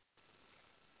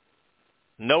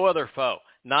 No other foe,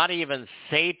 not even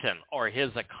Satan or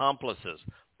his accomplices,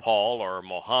 Paul or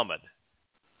Muhammad,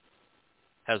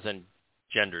 has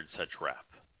engendered such wrath.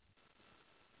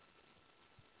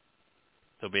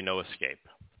 There'll be no escape,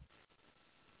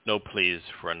 no pleas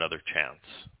for another chance,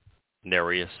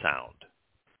 nary a sound,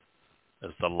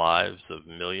 as the lives of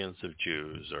millions of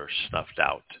Jews are snuffed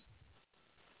out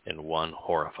in one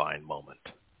horrifying moment.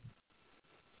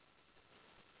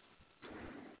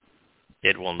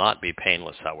 It will not be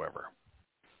painless, however,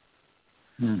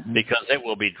 because it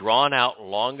will be drawn out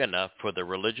long enough for the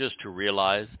religious to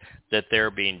realize that they're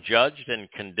being judged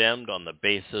and condemned on the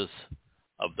basis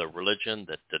of the religion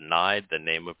that denied the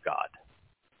name of God.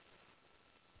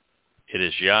 It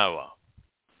is Yahweh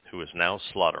who is now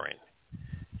slaughtering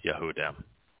Yehudim.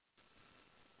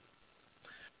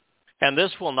 And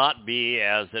this will not be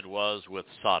as it was with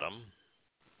Sodom.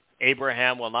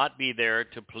 Abraham will not be there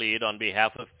to plead on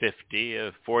behalf of 50,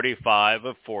 of 45,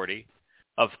 of 40,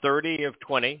 of 30, of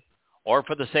 20, or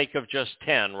for the sake of just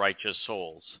 10 righteous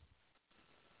souls.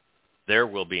 There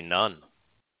will be none.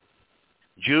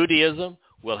 Judaism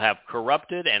will have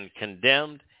corrupted and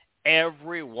condemned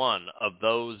every one of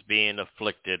those being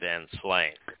afflicted and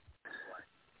slain.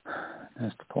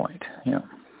 That's the point, yeah.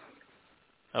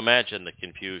 Imagine the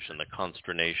confusion, the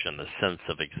consternation, the sense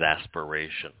of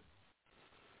exasperation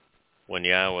when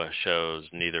Yahweh shows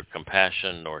neither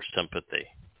compassion nor sympathy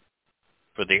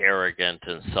for the arrogant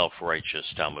and self-righteous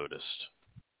Talmudists.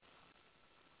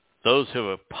 Those who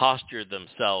have postured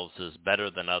themselves as better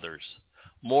than others,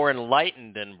 more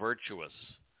enlightened and virtuous,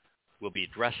 will be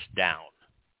dressed down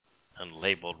and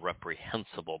labeled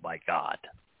reprehensible by God,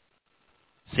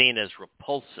 seen as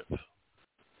repulsive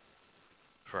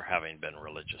for having been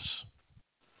religious.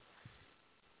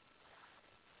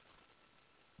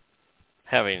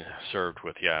 Having served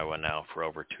with Yahweh now for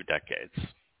over 2 decades,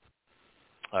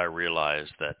 I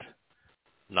realized that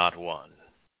no one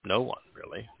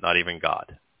really, not even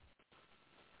God,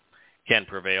 can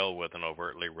prevail with an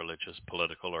overtly religious,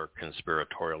 political, or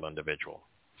conspiratorial individual,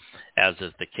 as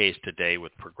is the case today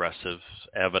with progressives.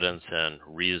 Evidence and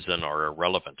reason are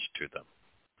irrelevant to them.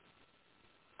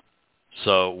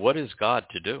 So what is God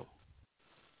to do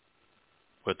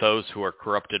with those who are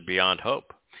corrupted beyond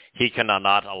hope? He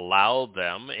cannot allow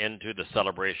them into the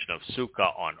celebration of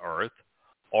Sukkah on earth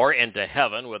or into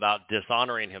heaven without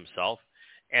dishonoring himself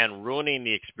and ruining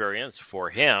the experience for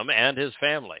him and his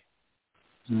family.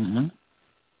 Mm-hmm.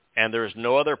 And there is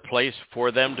no other place for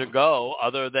them to go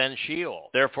other than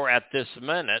Sheol. Therefore, at this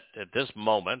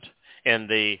moment, in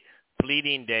the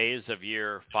fleeting days of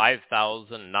year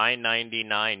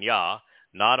 5,999 Yah,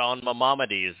 not on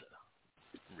Maimonides'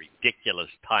 ridiculous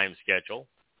time schedule,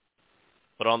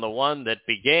 but on the one that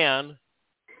began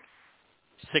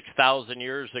 6,000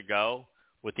 years ago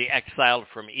with the exile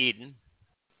from Eden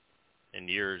in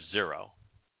year 0,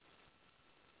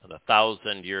 And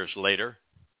 1,000 years later,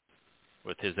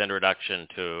 with his introduction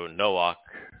to Noah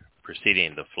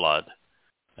preceding the flood,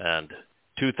 and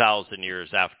 2,000 years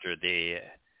after the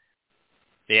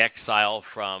exile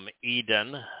from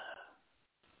Eden,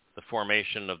 the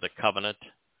formation of the covenant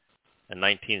in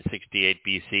 1968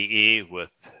 BCE with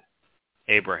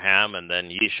Abraham and then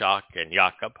Yishak and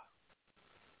Jacob.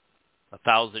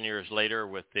 1,000 years later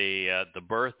with the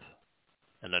birth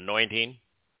and anointing,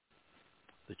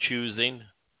 the choosing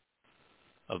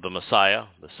of the Messiah,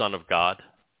 the Son of God,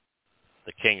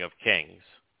 the King of Kings,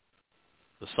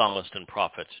 the psalmist and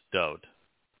prophet Dowd.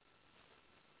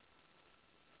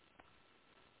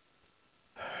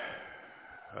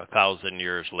 A 1,000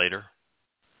 years later,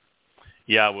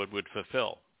 Yahweh would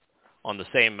fulfill on the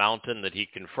same mountain that he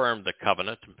confirmed the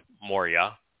covenant,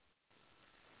 Moriah,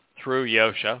 through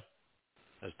Yosha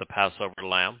as the Passover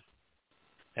lamb,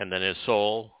 and then his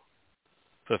soul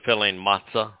fulfilling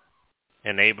Matzah,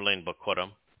 enabling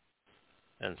Bekurim,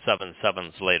 and 7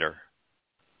 sevens later,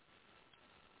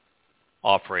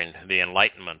 offering the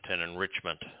enlightenment and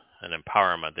enrichment and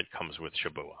empowerment that comes with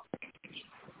Shabuah.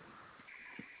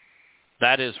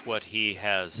 That is what he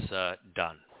has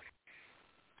done.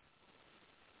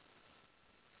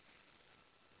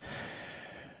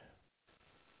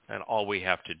 And all we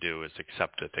have to do is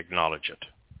accept it, acknowledge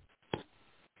it.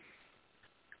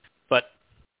 But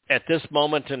at this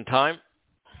moment in time,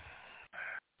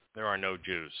 there are no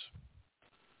Jews.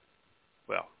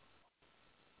 Well,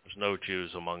 there's no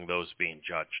Jews among those being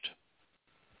judged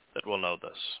that will know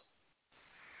this.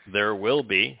 There will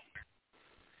be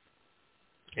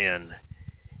in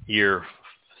year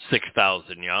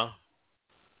 6,000 Yah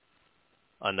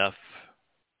enough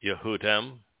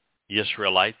Yehudim,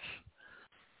 Israelites,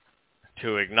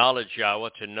 to acknowledge Yahweh,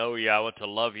 to know Yahweh, to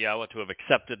love Yahweh, to have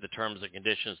accepted the terms and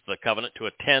conditions of the covenant, to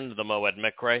attend the Moed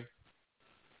Mikre,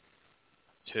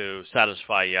 to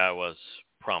satisfy Yahweh's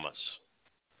promise,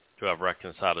 to have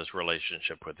reconciled his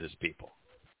relationship with his people.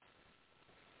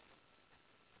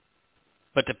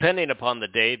 But depending upon the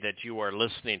day that you are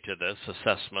listening to this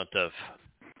assessment of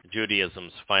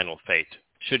Judaism's final fate,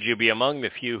 should you be among the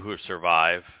few who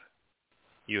survive,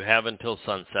 you have until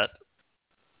sunset,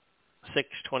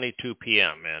 6:22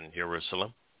 p.m. in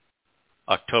Jerusalem,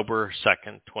 October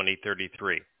 2nd,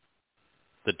 2033,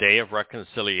 the day of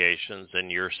reconciliations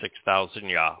in year 6,000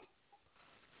 Yah,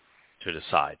 to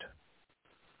decide.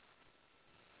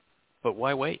 But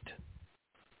why wait?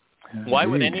 Why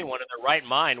would anyone in their right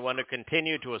mind want to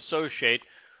continue to associate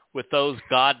with those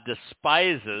God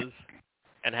despises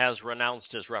and has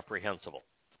renounced as reprehensible?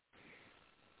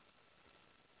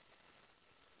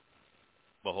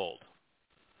 Behold,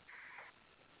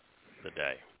 the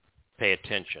day. Pay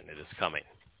attention, it is coming.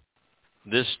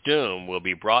 This doom will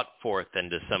be brought forth and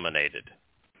disseminated.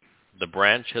 The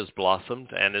branch has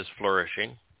blossomed and is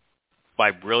flourishing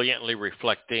by brilliantly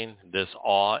reflecting this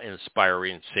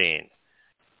awe-inspiring scene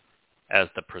as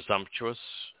the presumptuous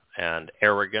and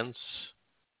arrogance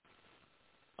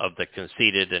of the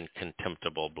conceited and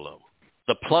contemptible bloom.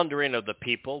 The plundering of the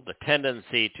people, the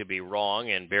tendency to be wrong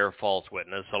and bear false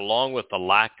witness, along with the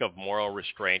lack of moral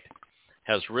restraint,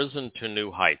 has risen to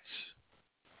new heights,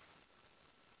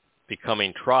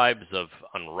 becoming tribes of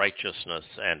unrighteousness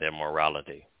and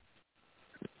immorality.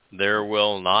 There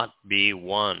will not be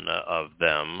one of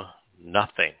them,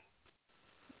 nothing,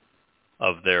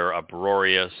 of their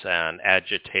uproarious and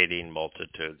agitating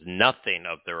multitudes, nothing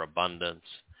of their abundance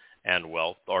and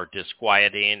wealth, or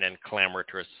disquieting and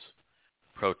clamorous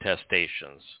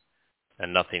protestations,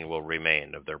 and nothing will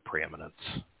remain of their preeminence.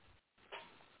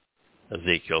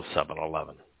 Ezekiel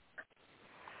 7:11.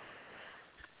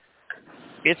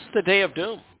 It's the day of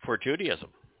doom for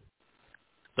Judaism.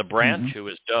 The branch, who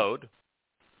is Dowd,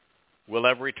 will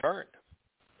have returned,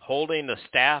 holding the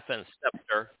staff and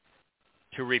scepter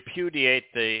to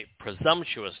repudiate the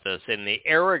presumptuousness and the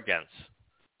arrogance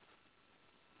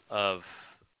of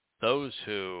those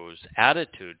whose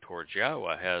attitude towards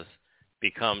Yahweh has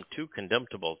become too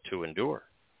contemptible to endure.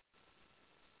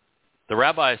 The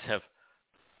rabbis have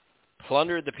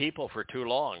plundered the people for too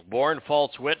long, borne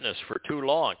false witness for too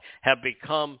long, have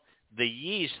become the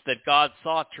yeast that God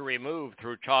sought to remove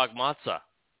through Chag Matzah.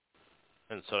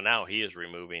 And so now he is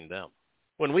removing them.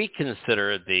 When we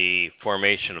consider the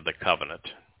formation of the covenant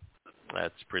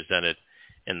that's presented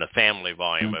in the family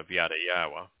volume of Yada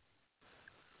Yahweh,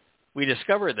 we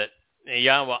discover that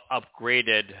Yahweh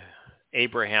upgraded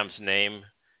Abraham's name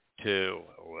to,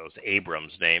 well, it was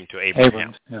Abram's name to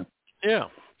Abraham. Yeah.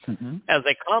 As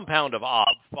a compound of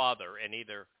Ab, father, and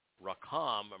either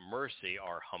Rakam, mercy,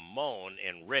 or Hamon,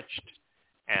 enriched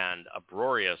and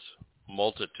uproarious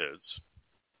multitudes.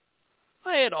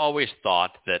 I had always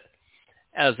thought that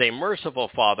as a merciful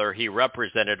Father, he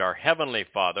represented our Heavenly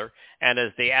Father, and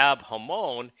as the Ab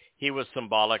Hamon, he was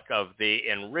symbolic of the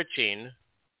enriching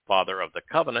Father of the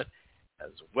covenant,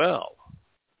 as well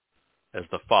as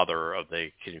the father of the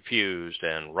confused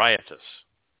and riotous.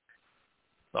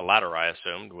 The latter, I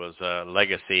assumed, was a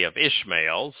legacy of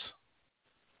Ishmael's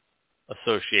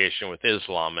association with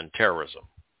Islam and terrorism.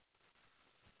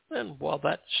 And while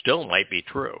that still might be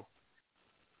true,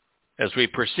 as we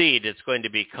proceed, it's going to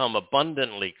become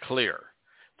abundantly clear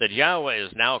that Yahweh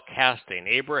is now casting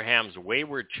Abraham's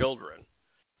wayward children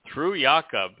through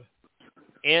Jacob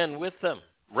in with them,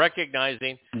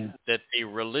 recognizing that the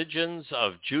religions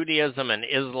of Judaism and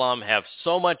Islam have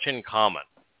so much in common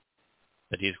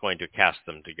that he's going to cast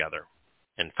them together.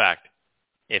 In fact,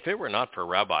 if it were not for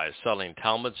rabbis selling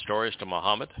Talmud stories to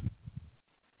Muhammad,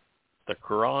 the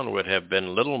Quran would have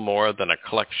been little more than a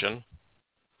collection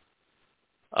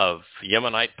of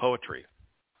Yemenite poetry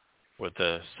with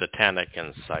a satanic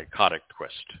and psychotic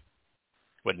twist.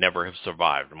 Would never have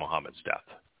survived Muhammad's death.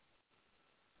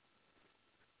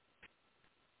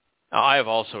 Now, I have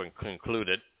also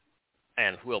concluded,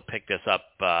 and we'll pick this up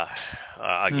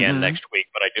again next week,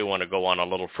 but I do want to go on a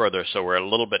little further so we're a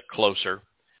little bit closer.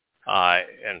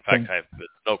 In fact, there's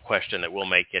no question that we'll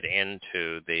make it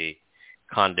into the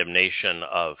condemnation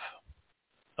of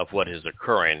what is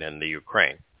occurring in the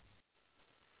Ukraine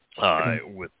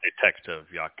with the text of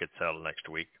Yakitzel next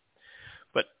week.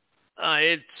 But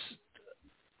it's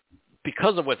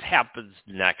because of what happens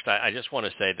next, I just want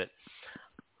to say that,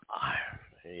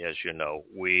 as you know,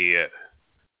 we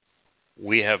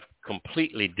have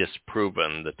completely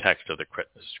disproven the text of the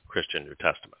Christian New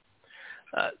Testament.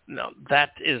 Now,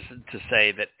 that isn't to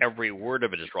say that every word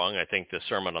of it is wrong. I think the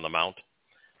Sermon on the Mount,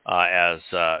 as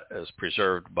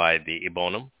preserved by the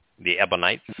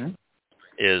Ebionites,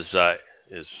 is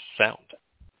sound.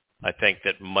 I think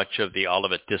that much of the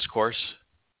Olivet Discourse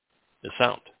is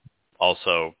sound,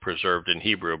 also preserved in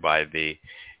Hebrew by the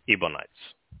Ebionites,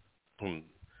 whom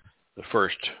the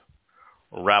first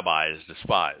rabbis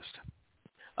despised.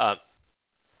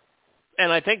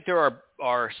 And I think there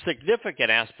are significant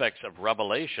aspects of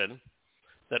Revelation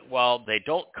that, while they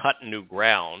don't cut new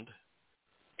ground,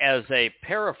 as a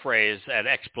paraphrase and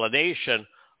explanation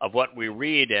of what we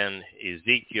read in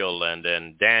Ezekiel and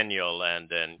in Daniel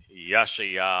and in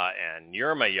Yeshaya and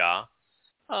Yirmiah,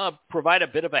 provide a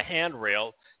bit of a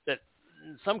handrail that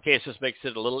in some cases makes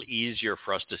it a little easier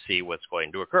for us to see what's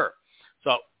going to occur.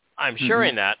 So I'm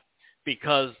sharing that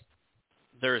because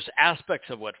there's aspects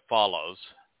of what follows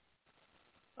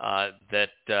that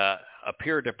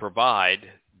appear to provide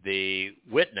the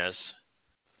witness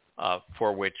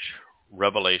for which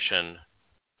Revelation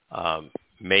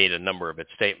made a number of its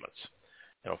statements.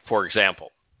 For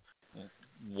example,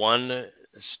 one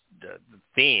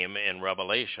theme in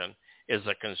Revelation is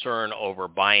a concern over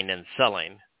buying and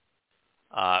selling,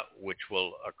 which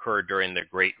will occur during the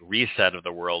great reset of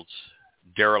the world's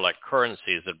derelict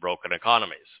currencies and broken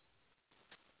economies.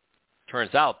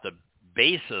 Turns out the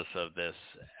basis of this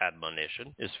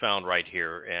admonition is found right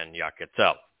here in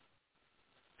Yakitzel.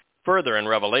 Further, in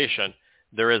Revelation,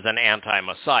 there is an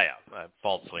anti-Messiah,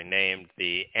 falsely named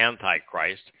the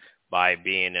Antichrist by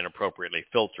being inappropriately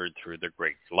filtered through the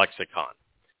Greek lexicon,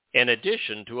 in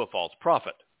addition to a false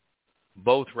prophet,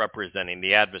 both representing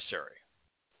the adversary.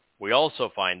 We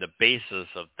also find the basis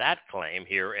of that claim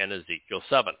here in Ezekiel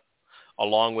 7,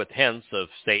 along with hints of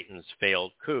Satan's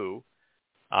failed coup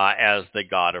as the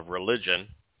god of religion.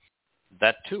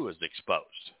 That too is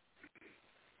exposed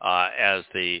as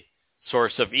the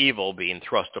source of evil being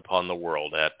thrust upon the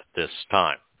world at this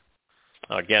time.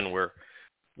 Again,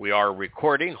 we are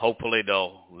recording. Hopefully,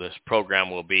 this program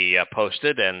will be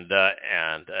posted and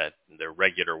the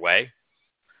regular way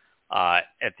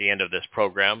at the end of this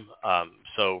program.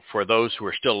 So for those who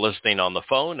are still listening on the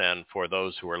phone and for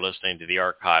those who are listening to the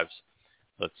archives,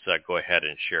 let's go ahead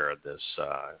and share this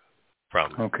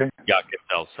from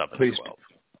Yakitzel 7:12.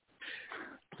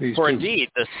 Please For do. indeed,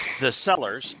 the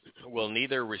sellers will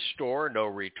neither restore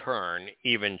nor return,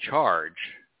 even charge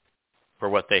for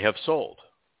what they have sold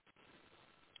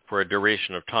for a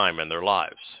duration of time in their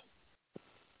lives.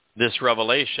 This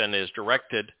revelation is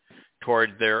directed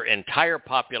toward their entire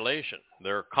population,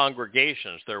 their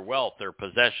congregations, their wealth, their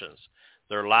possessions,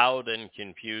 their loud and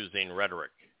confusing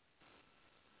rhetoric.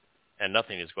 And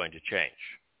nothing is going to change.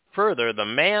 Further, the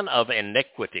man of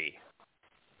iniquity,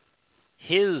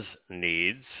 his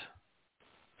needs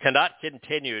cannot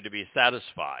continue to be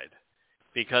satisfied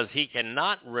because he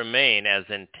cannot remain as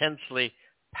intensely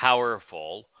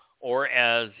powerful or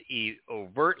as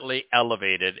overtly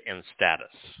elevated in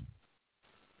status.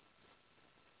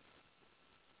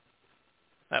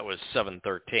 That was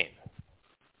 713.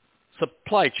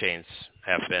 Supply chains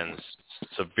have been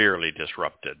severely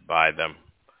disrupted by the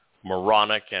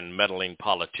moronic and meddling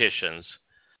politicians,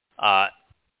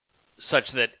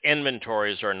 such that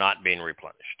inventories are not being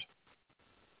replenished.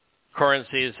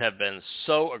 Currencies have been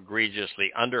so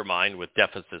egregiously undermined with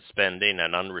deficit spending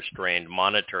and unrestrained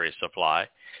monetary supply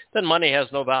that money has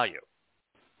no value.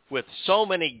 With so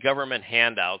many government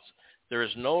handouts, there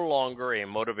is no longer a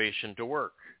motivation to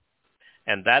work.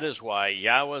 And that is why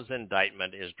Yahweh's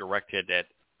indictment is directed at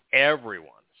everyone,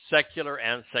 secular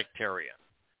and sectarian,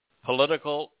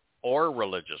 political or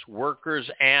religious, workers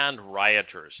and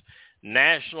rioters,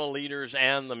 national leaders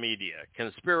and the media,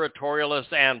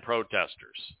 conspiratorialists and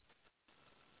protesters.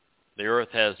 The earth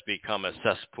has become a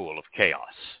cesspool of chaos.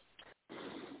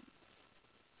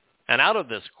 And out of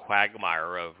this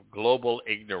quagmire of global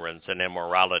ignorance and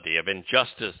immorality, of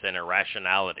injustice and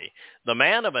irrationality, the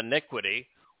man of iniquity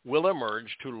will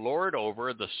emerge to lord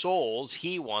over the souls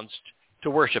he wants to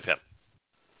worship him.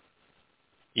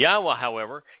 Yahweh,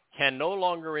 however, can no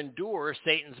longer endure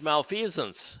Satan's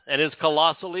malfeasance and his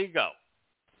colossal ego.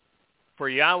 For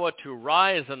Yahweh to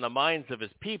rise in the minds of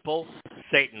his people,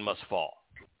 Satan must fall.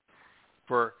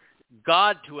 For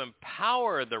God to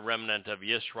empower the remnant of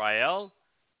Israel,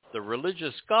 the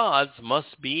religious gods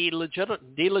must be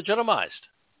delegitimized.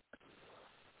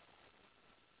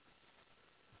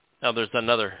 Now, there's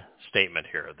another statement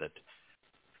here that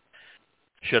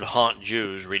should haunt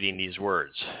Jews reading these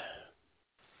words.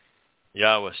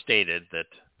 Yahweh stated that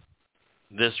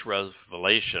this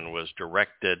revelation was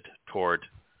directed toward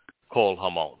Kol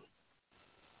Hamon,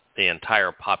 the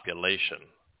entire population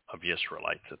of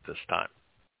Israelites at this time.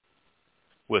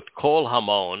 With Kol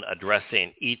Hamon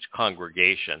addressing each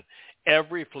congregation,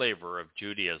 every flavor of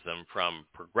Judaism, from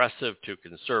progressive to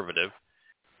conservative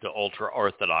to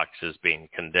ultra-Orthodox, is being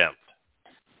condemned.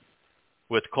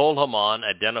 With Kol Hamon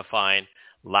identifying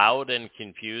loud and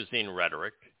confusing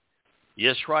rhetoric,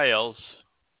 Israel's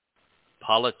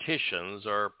politicians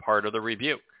are part of the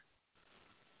rebuke.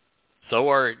 So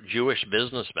are Jewish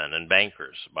businessmen and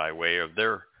bankers by way of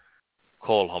their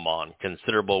Kol Hamon,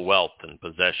 considerable wealth and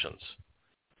possessions.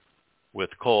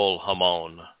 With Kol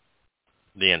Hamon,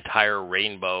 the entire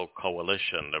rainbow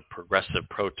coalition of progressive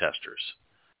protesters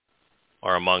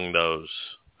are among those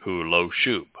who, lo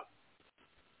shub,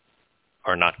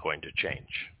 are not going to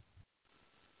change.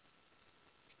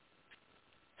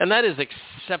 And that is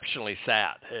exceptionally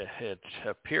sad. It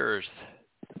appears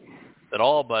that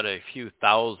all but a few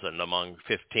thousand among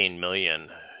 15 million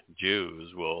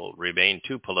Jews will remain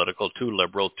too political, too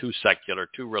liberal, too secular,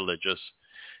 too religious,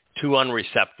 too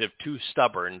unreceptive, too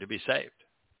stubborn to be saved.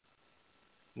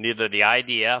 Neither the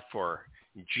IDF or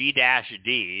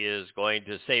G-D is going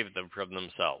to save them from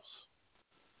themselves.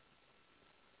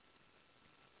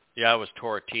 Yahweh's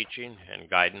Torah teaching and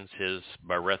guidance, his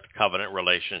Berith covenant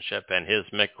relationship, and his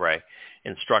Mikre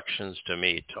instructions to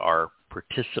meet are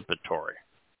participatory.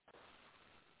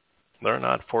 They're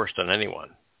not forced on anyone.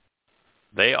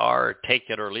 They are take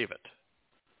it or leave it.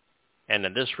 And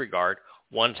in this regard,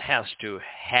 one has to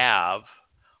have,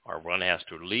 or one has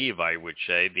to leave, I would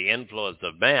say, the influence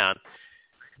of man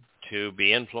to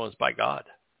be influenced by God.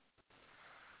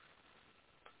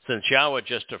 Since Yahweh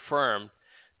just affirmed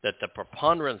that the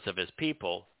preponderance of his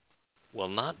people will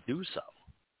not do so,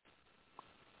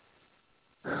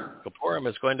 Kippurim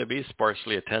is going to be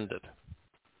sparsely attended.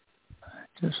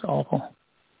 Just awful.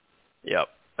 Yep.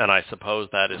 And I suppose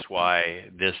that is why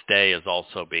this day is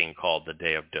also being called the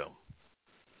Day of Doom.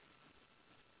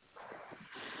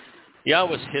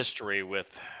 Yahweh's history with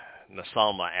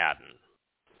Nasalma Adden,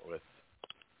 with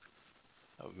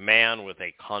a man with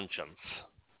a conscience,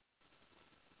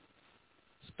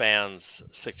 spans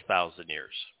 6,000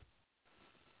 years.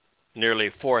 Nearly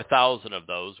 4,000 of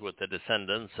those with the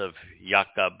descendants of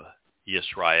Jacob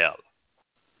Yisrael.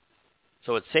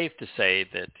 So it's safe to say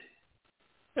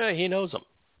that he knows them.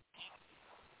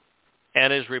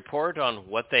 And his report on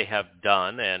what they have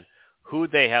done and who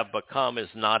they have become is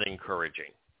not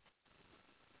encouraging.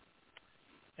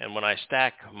 And when I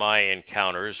stack my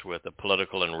encounters with the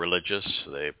political and religious,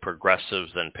 the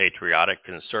progressives and patriotic,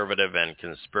 conservative and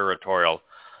conspiratorial,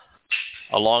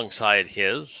 alongside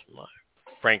his, I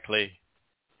frankly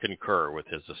concur with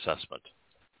his assessment.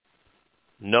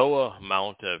 No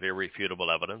amount of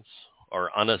irrefutable evidence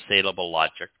or unassailable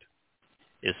logic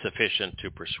is sufficient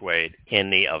to persuade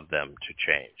any of them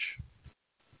to change.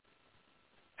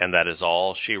 And that is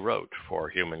all she wrote for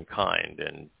humankind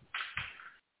in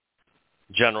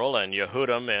general and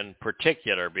Yehudim in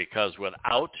particular, because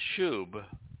without Shub,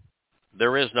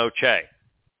 there is no Che.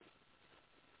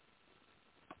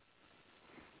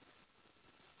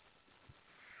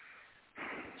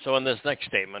 So in this next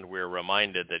statement, we're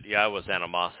reminded that Yahweh's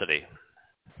animosity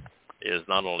is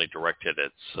not only directed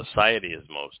at society's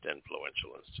most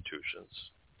influential institutions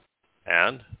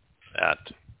and at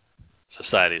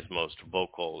society's most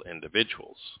vocal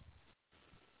individuals,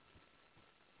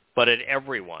 but at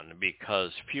everyone,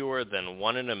 because fewer than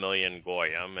 1 in a million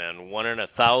Goyim and 1 in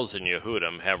 1,000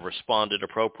 Yehudim have responded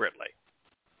appropriately.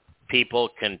 People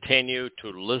continue to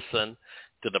listen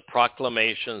to the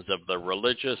proclamations of the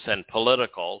religious and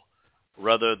political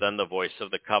rather than the voice of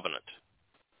the covenant.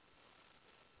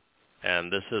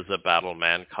 And this is a battle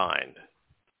mankind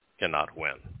cannot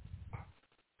win.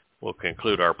 We'll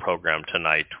conclude our program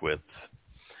tonight with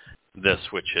this,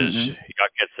 which is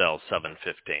Yaqetzel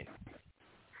 7:15.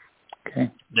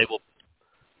 Okay.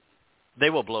 They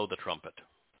will blow the trumpet,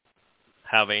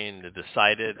 having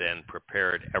decided and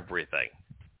prepared everything.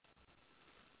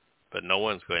 But no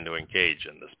one's going to engage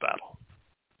in this battle.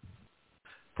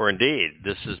 For indeed,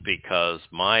 this is because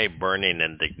my burning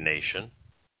indignation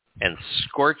and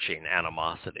scorching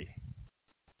animosity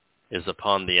is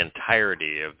upon the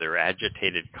entirety of their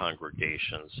agitated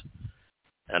congregations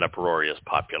and uproarious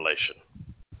population.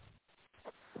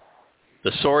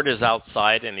 The sword is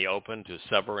outside in the open to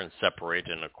sever and separate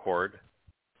in accord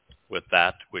with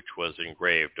that which was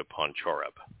engraved upon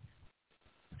Choreb.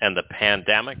 And the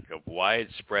pandemic of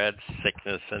widespread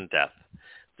sickness and death,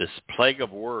 this plague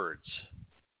of words,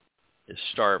 is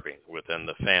starving within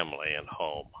the family and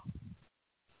home.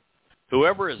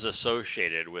 Whoever is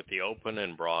associated with the open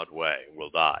and broad way will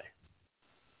die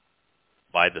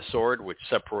by the sword which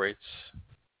separates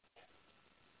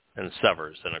and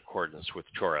severs in accordance with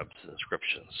Choreb's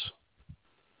inscriptions.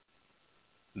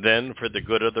 Then, for the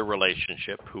good of the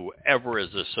relationship, whoever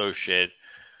is associated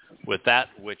with that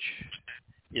which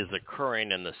is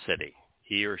occurring in the city,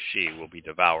 he or she will be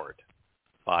devoured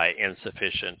by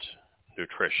insufficient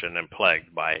nutrition and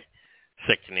plagued by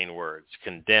sickening words,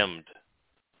 condemned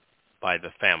by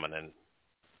the famine and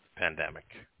pandemic.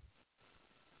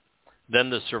 Then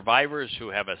the survivors who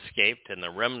have escaped and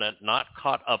the remnant not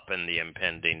caught up in the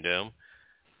impending doom,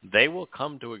 they will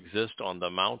come to exist on the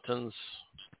mountains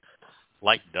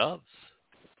like doves,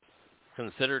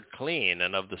 considered clean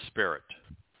and of the spirit,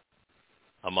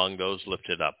 among those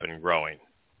lifted up and growing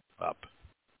up,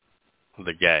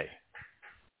 the gay.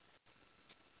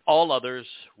 All others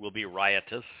will be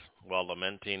riotous while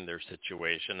lamenting their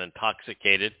situation,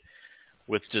 intoxicated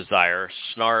with desire,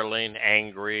 snarling,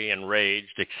 angry,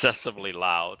 enraged, excessively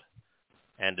loud,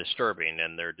 and disturbing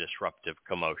in their disruptive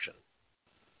commotion.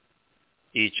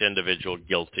 Each individual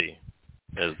guilty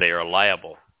as they are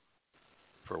liable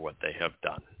for what they have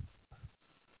done.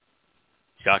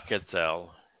 Yaqetzel,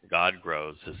 God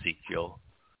grows, Ezekiel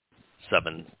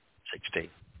 7:16.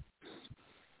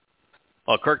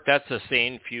 Well, Kirk, that's a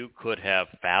scene few could have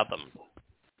fathomed.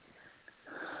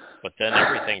 But then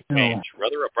everything changed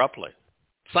rather abruptly,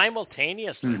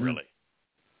 simultaneously, really,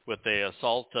 with the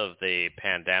assault of the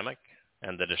pandemic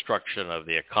and the destruction of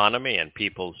the economy and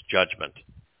people's judgment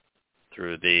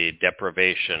through the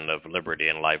deprivation of liberty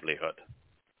and livelihood,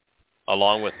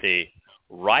 along with the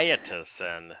riotous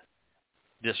and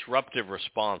disruptive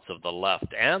response of the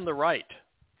left and the right.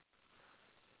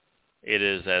 It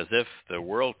is as if the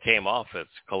world came off its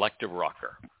collective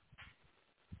rocker.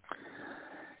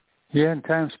 Yeah, and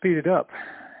time speeded up.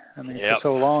 I mean, for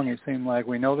so long it seemed like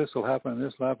we know this will happen,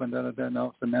 this will happen,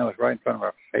 no, so now it's right in front of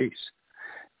our face.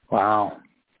 Wow.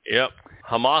 Yep.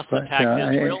 Hamas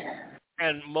attacked Israel,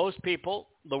 and most people,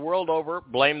 the world over,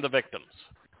 blame the victims.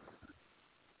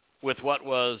 With what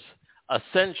was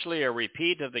essentially a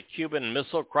repeat of the Cuban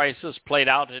Missile Crisis played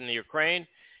out in the Ukraine,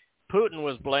 Putin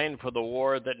was blamed for the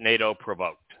war that NATO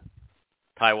provoked.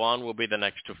 Taiwan will be the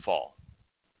next to fall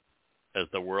as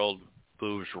the world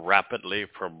moves rapidly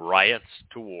from riots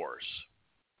to wars,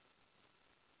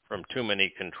 from too many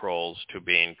controls to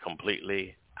being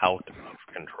completely out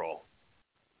of control.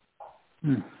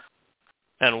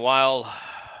 And while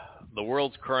the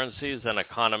world's currencies and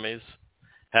economies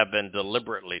have been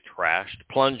deliberately trashed,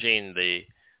 plunging the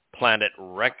planet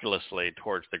recklessly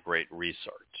towards the Great Reset,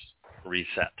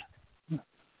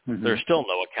 there's still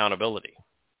no accountability.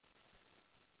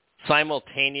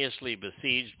 Simultaneously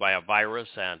besieged by a virus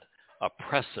and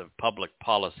oppressive public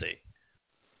policy,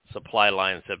 supply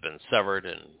lines have been severed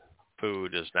and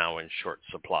food is now in short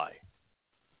supply.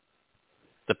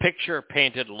 The picture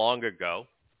painted long ago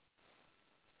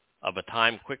of a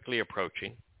time quickly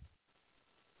approaching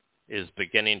is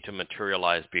beginning to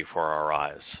materialize before our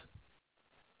eyes.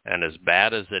 And as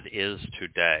bad as it is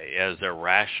today, as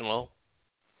irrational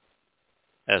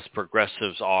as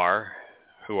progressives are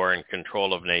who are in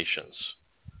control of nations,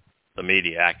 the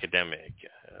media, academic,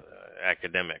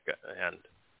 academic and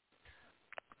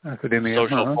Academia,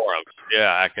 social forums.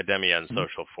 Yeah, academia and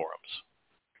social forums.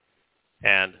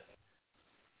 And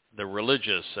the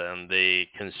religious and the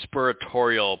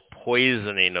conspiratorial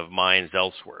poisoning of minds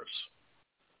elsewhere.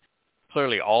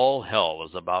 Clearly, all hell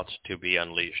is about to be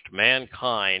unleashed.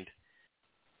 Mankind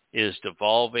is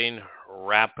devolving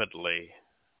rapidly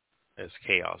as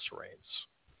chaos reigns.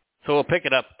 So we'll pick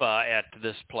it up at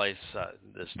this place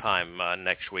this time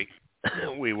next week.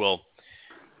 We will.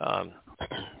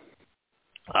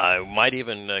 I might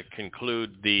even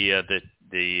conclude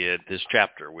this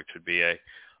chapter, which would be a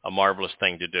marvelous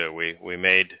thing to do. We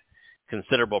made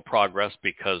considerable progress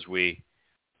because we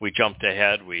jumped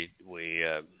ahead. We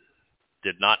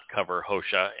did not cover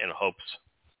Hosea in hopes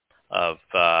of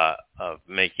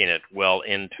making it well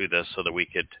into this so that we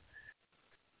could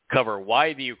cover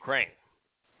why the Ukraine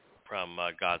from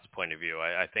God's point of view.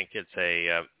 I think it's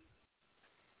a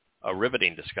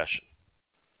riveting discussion.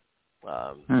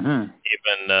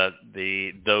 Even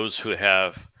those who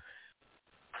have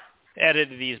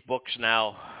edited these books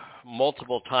now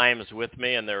multiple times with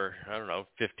me, and there are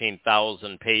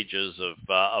 15,000 pages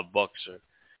of books,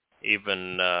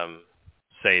 even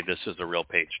say this is a real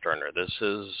page turner. This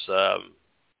is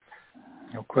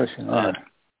no question.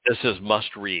 This is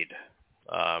must-read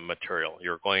material.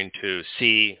 You're going to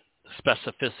see the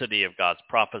specificity of God's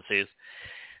prophecies,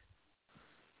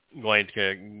 going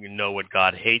to know what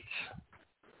God hates,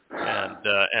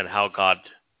 and how God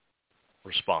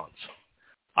responds.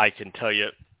 I can tell you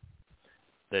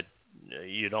that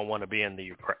you don't want to be in the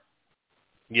Ukraine.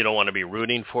 You don't want to be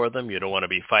rooting for them. You don't want to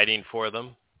be fighting for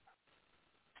them.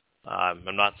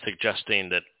 I'm not suggesting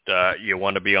that you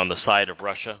want to be on the side of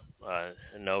Russia.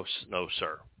 No,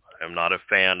 sir. I'm not a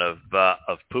fan of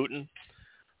Putin,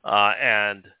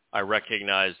 and I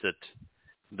recognize that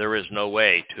there is no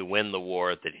way to win the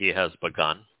war that he has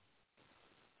begun,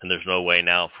 and there's no way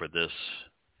now for this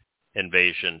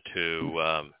invasion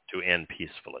to end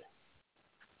peacefully.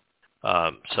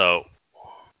 So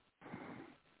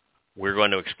we're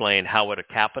going to explain how it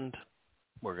happened.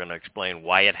 We're going to explain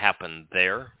why it happened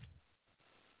there.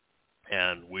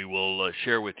 And we will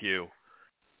share with you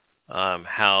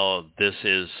how this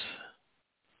is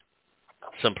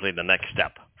simply the next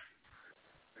step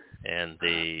and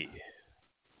the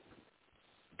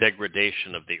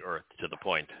degradation of the earth to the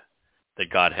point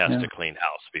that God has to clean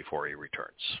house before he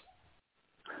returns.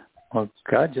 Well,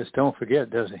 God just don't forget,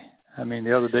 does he? I mean,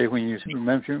 the other day when you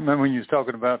remember when you was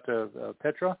talking about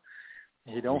Petra,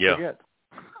 he don't forget.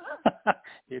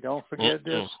 He don't forget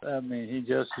this. I mean,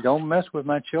 he don't mess with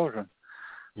my children.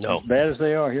 No. As bad as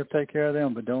they are, he'll take care of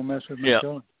them, but don't mess with my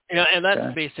children. Yeah, and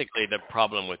that's basically the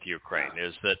problem with Ukraine,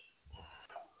 is that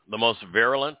the most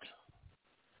virulent,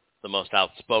 the most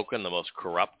outspoken, the most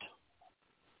corrupt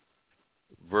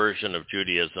version of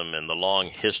Judaism in the long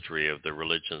history of the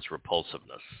religion's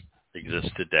repulsiveness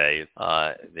exists today.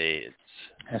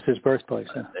 That's his birthplace.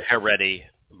 Huh? The Haredi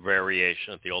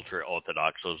variation of the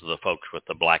ultra-Orthodox, those are the folks with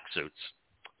the black suits,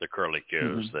 the curly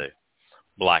cues, the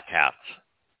black hats.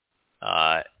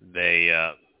 They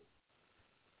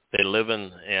live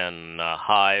in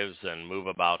hives and move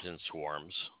about in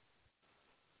swarms.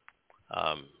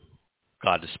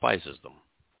 God despises them.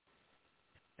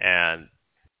 And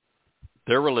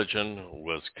their religion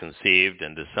was conceived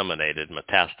and disseminated,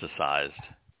 metastasized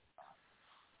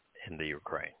in the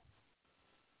Ukraine.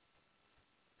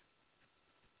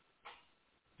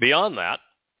 Beyond that,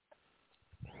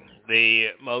 the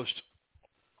most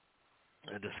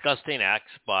disgusting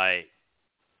acts by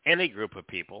any group of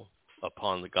people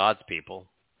upon the God's people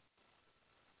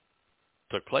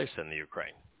took place in the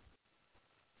Ukraine.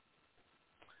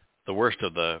 The worst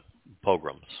of the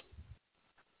pogroms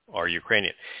are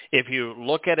Ukrainian. If you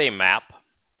look at a map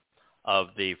of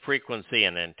the frequency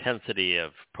and intensity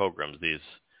of pogroms, these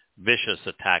vicious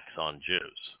attacks on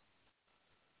Jews,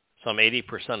 some 80%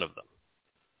 of them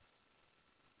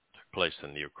took place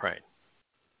in the Ukraine.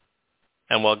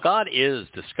 And while God is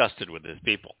disgusted with his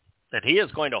people, that he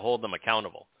is going to hold them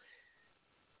accountable,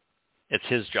 it's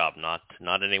his job, not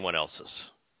anyone else's.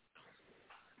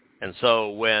 And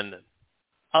so when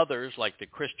others, like the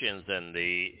Christians in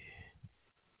the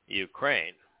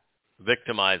Ukraine,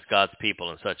 victimize God's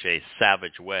people in such a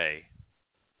savage way,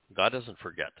 God doesn't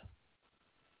forget.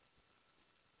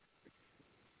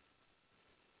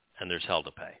 And there's hell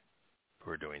to pay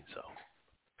for doing so.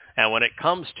 And when it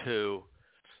comes to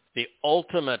the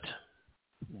ultimate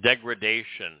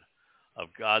degradation of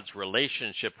God's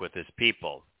relationship with his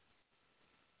people,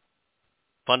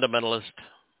 fundamentalist,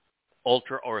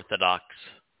 ultra-Orthodox,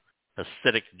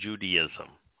 Hasidic Judaism,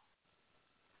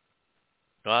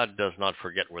 God does not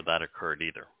forget where that occurred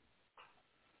either.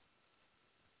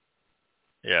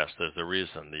 Yes, there's a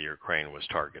reason the Ukraine was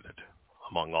targeted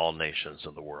among all nations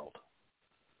of the world.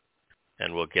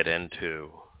 And we'll get into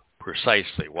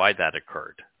precisely why that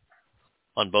occurred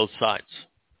on both sides,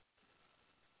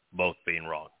 both being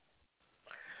wrong,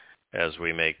 as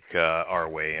we make our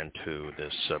way into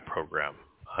this program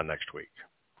next week.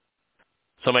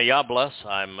 So may Yah bless.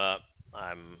 I'm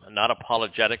not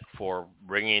apologetic for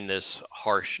bringing this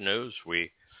harsh news. We've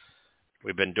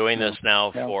been doing this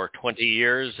now for 20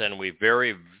 years, and we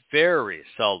very, very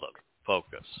seldom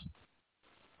focus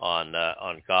on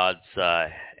God's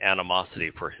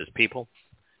animosity for his people.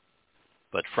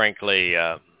 But frankly,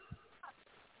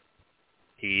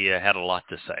 he had a lot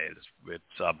to say. It's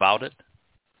about it,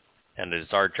 and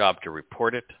it's our job to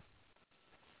report it,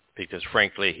 because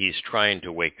frankly, he's trying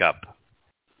to wake up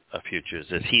futures.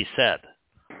 As he said,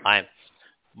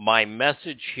 my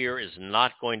message here is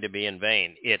not going to be in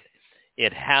vain.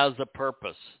 It has a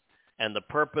purpose, and the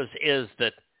purpose is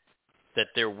that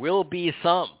there will be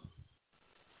some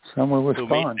will who meet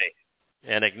respond me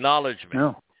and acknowledge me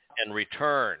and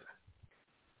return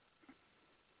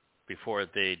before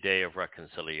the day of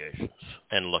reconciliations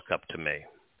and look up to me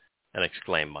and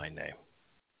exclaim my name.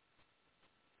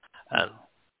 And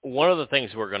one of the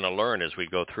things we're going to learn as we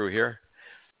go through here,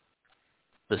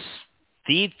 the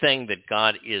thing that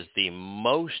God is the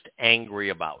most angry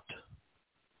about,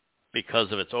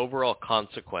 because of its overall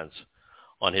consequence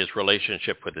on his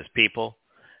relationship with his people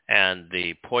and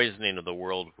the poisoning of the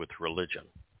world with religion,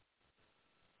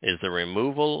 is the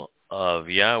removal of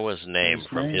Yahweh's name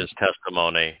from his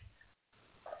testimony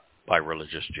by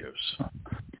religious Jews.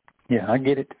 Yeah, I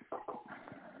get it.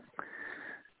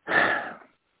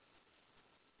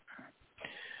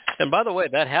 And by the way,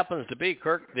 that happens to be,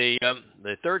 Kirk, the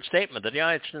third statement that Yah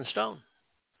etched in stone.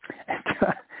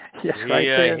 Yes, right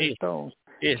there in stone.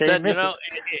 He said,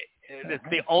 it's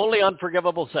the only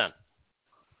unforgivable sin.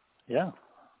 Yeah.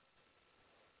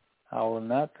 I will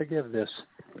not forgive this.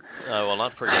 I will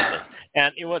not forgive this.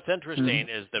 And what's interesting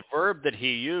is the verb that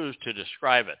he used to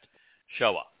describe it,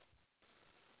 Shoah,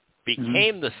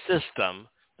 became the system,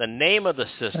 the name of the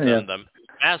system, the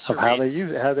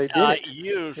Masoretes, how they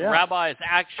did it. Rabbis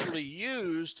actually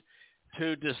used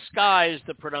to disguise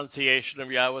the pronunciation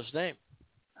of Yahweh's name.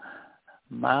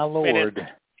 My Lord.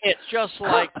 It's just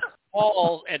like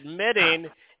Paul admitting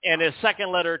in his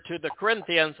second letter to the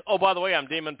Corinthians, oh, by the way, I'm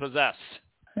demon-possessed.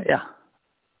 Yeah.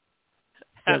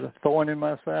 There's a thorn in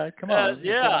my side. Come on.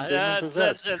 And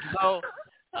so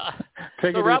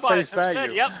take the it rabbis at face value.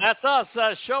 said, yep, that's us,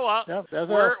 Shoah. Yep, that's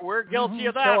we're guilty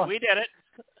of that. Shoah. We did it.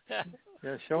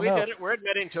 We did it. We're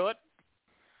admitting to it.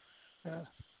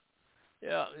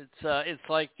 Yeah, it's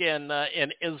like in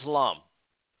Islam,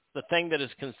 the thing that is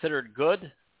considered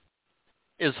good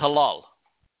is halal.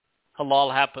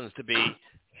 Halal happens to be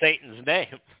Satan's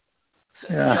name.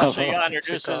 Yahshua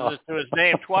introduces us to his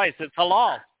name twice. It's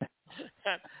halal.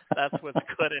 That's what's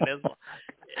good in Islam.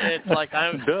 It's like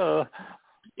I'm going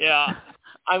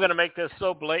to make this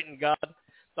so blatant, God,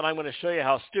 that I'm going to show you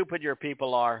how stupid your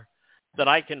people are, that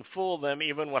I can fool them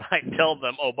even when I tell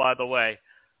them, oh, by the way,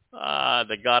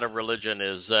 the God of religion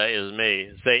is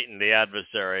me, Satan, the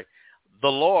adversary, the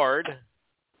Lord,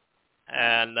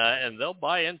 and they'll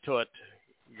buy into it.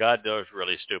 God is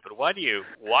really stupid. Why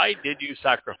did you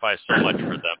sacrifice so much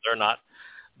for them?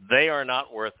 They are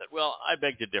not worth it. Well, I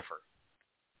beg to differ.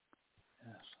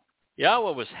 Yes.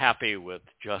 Yahweh was happy with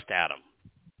just Adam.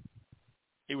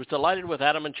 He was delighted with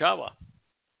Adam and Chava.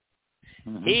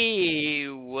 Mm-hmm. He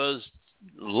was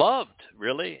loved,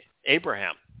 really,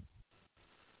 Abraham.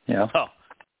 Yeah. Oh,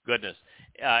 goodness.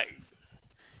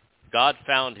 God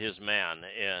found his man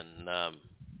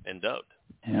in Dod.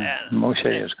 Yeah.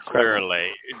 Moshe is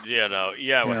clearly,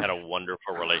 Yahweh had a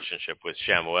wonderful relationship with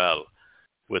Shamuel,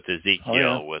 with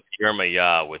Ezekiel, with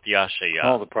Yirmiyah, with Yashaya.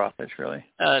 All the prophets, really.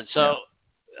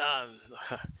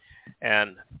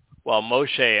 And while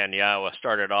Moshe and Yahweh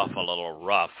started off a little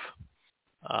rough,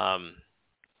 Moshe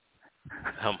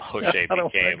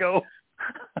became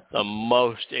the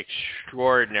most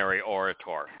extraordinary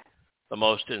orator, the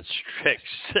most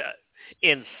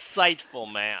insightful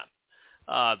man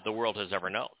the world has ever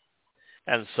known.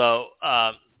 And so,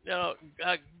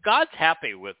 God's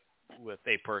happy with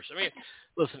a person. I mean,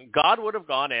 listen, God would have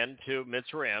gone into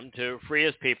Mitzrayim to free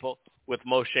his people with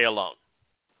Moshe alone.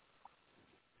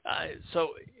 So,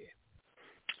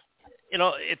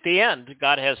 at the end,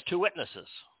 God has two witnesses,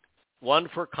 one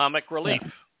for comic relief,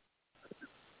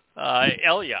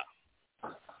 Elia.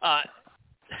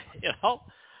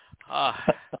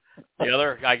 The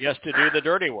other, I guess, to do the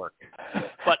dirty work.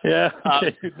 But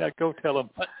go tell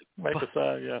him. Make a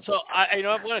sign. Yeah. So I'm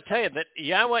going to tell you that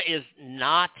Yahweh is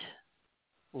not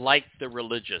like the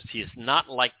religious. He is not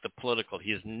like the political.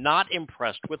 He is not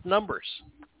impressed with numbers.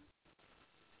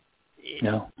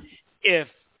 No. If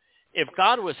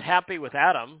God was happy with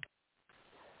Adam,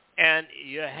 and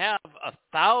you have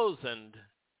 1,000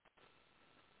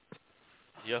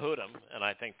 Yehudim, and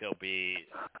I think there'll be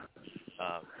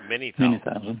many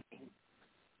thousand,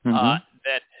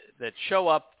 that show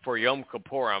up for Yom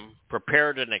Kippurim,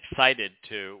 prepared and excited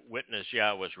to witness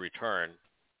Yahweh's return,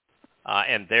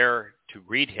 and there to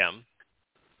greet Him.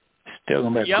 Still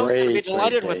going to be He's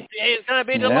going to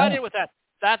be delighted with that.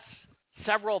 That's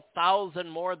several thousand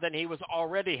more than he was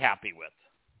already happy with.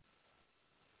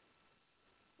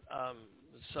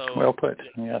 So well put.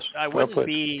 Yes, I wouldn't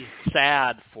be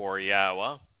sad for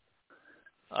Yahweh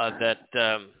that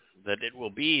it will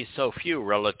be so few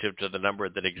relative to the number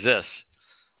that exists.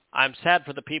 I'm sad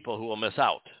for the people who will miss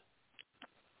out,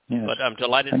 but I'm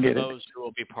delighted for those who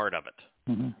will be part of it.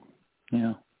 Mm-hmm.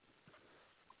 Yeah,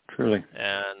 truly.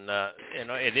 And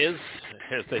it is,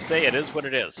 as they say, it is what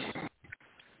it is.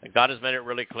 And God has made it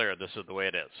really clear this is the way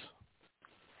it is.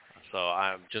 So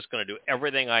I'm just going to do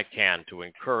everything I can to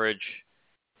encourage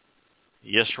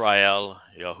Yisrael,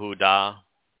 Yehudah,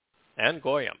 and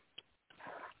Goyim.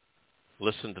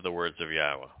 Listen to the words of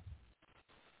Yahweh.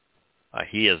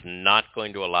 He is not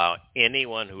going to allow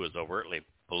anyone who is overtly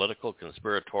political,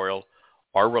 conspiratorial,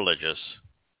 or religious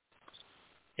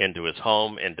into his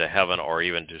home, into heaven, or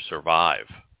even to survive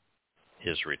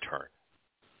his return.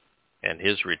 And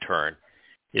his return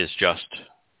is just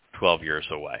 12 years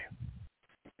away.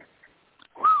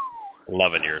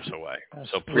 11 years away.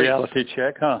 So please, reality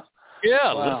check, huh?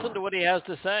 Yeah, wow. Listen to what he has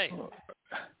to say.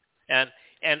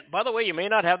 And by the way, you may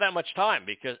not have that much time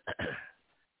because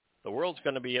the world's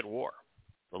going to be at war.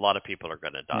 A lot of people are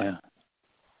going to die. Yeah.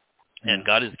 And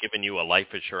God has given you a life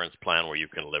assurance plan where you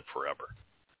can live forever.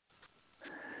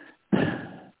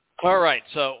 All right,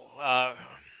 so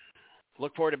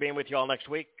look forward to being with you all next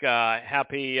week.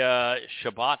 Happy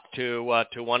Shabat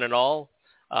to one and all.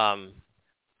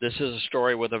 This is a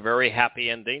story with a very happy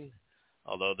ending,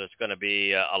 although there's going to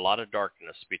be a lot of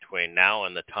darkness between now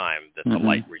and the time that the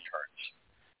light returns.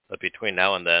 But between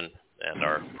now and then and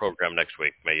our program next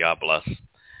week, may Yah bless,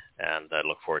 and I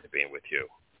look forward to being with you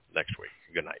next week.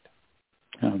 Good night.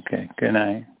 Okay, good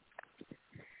night.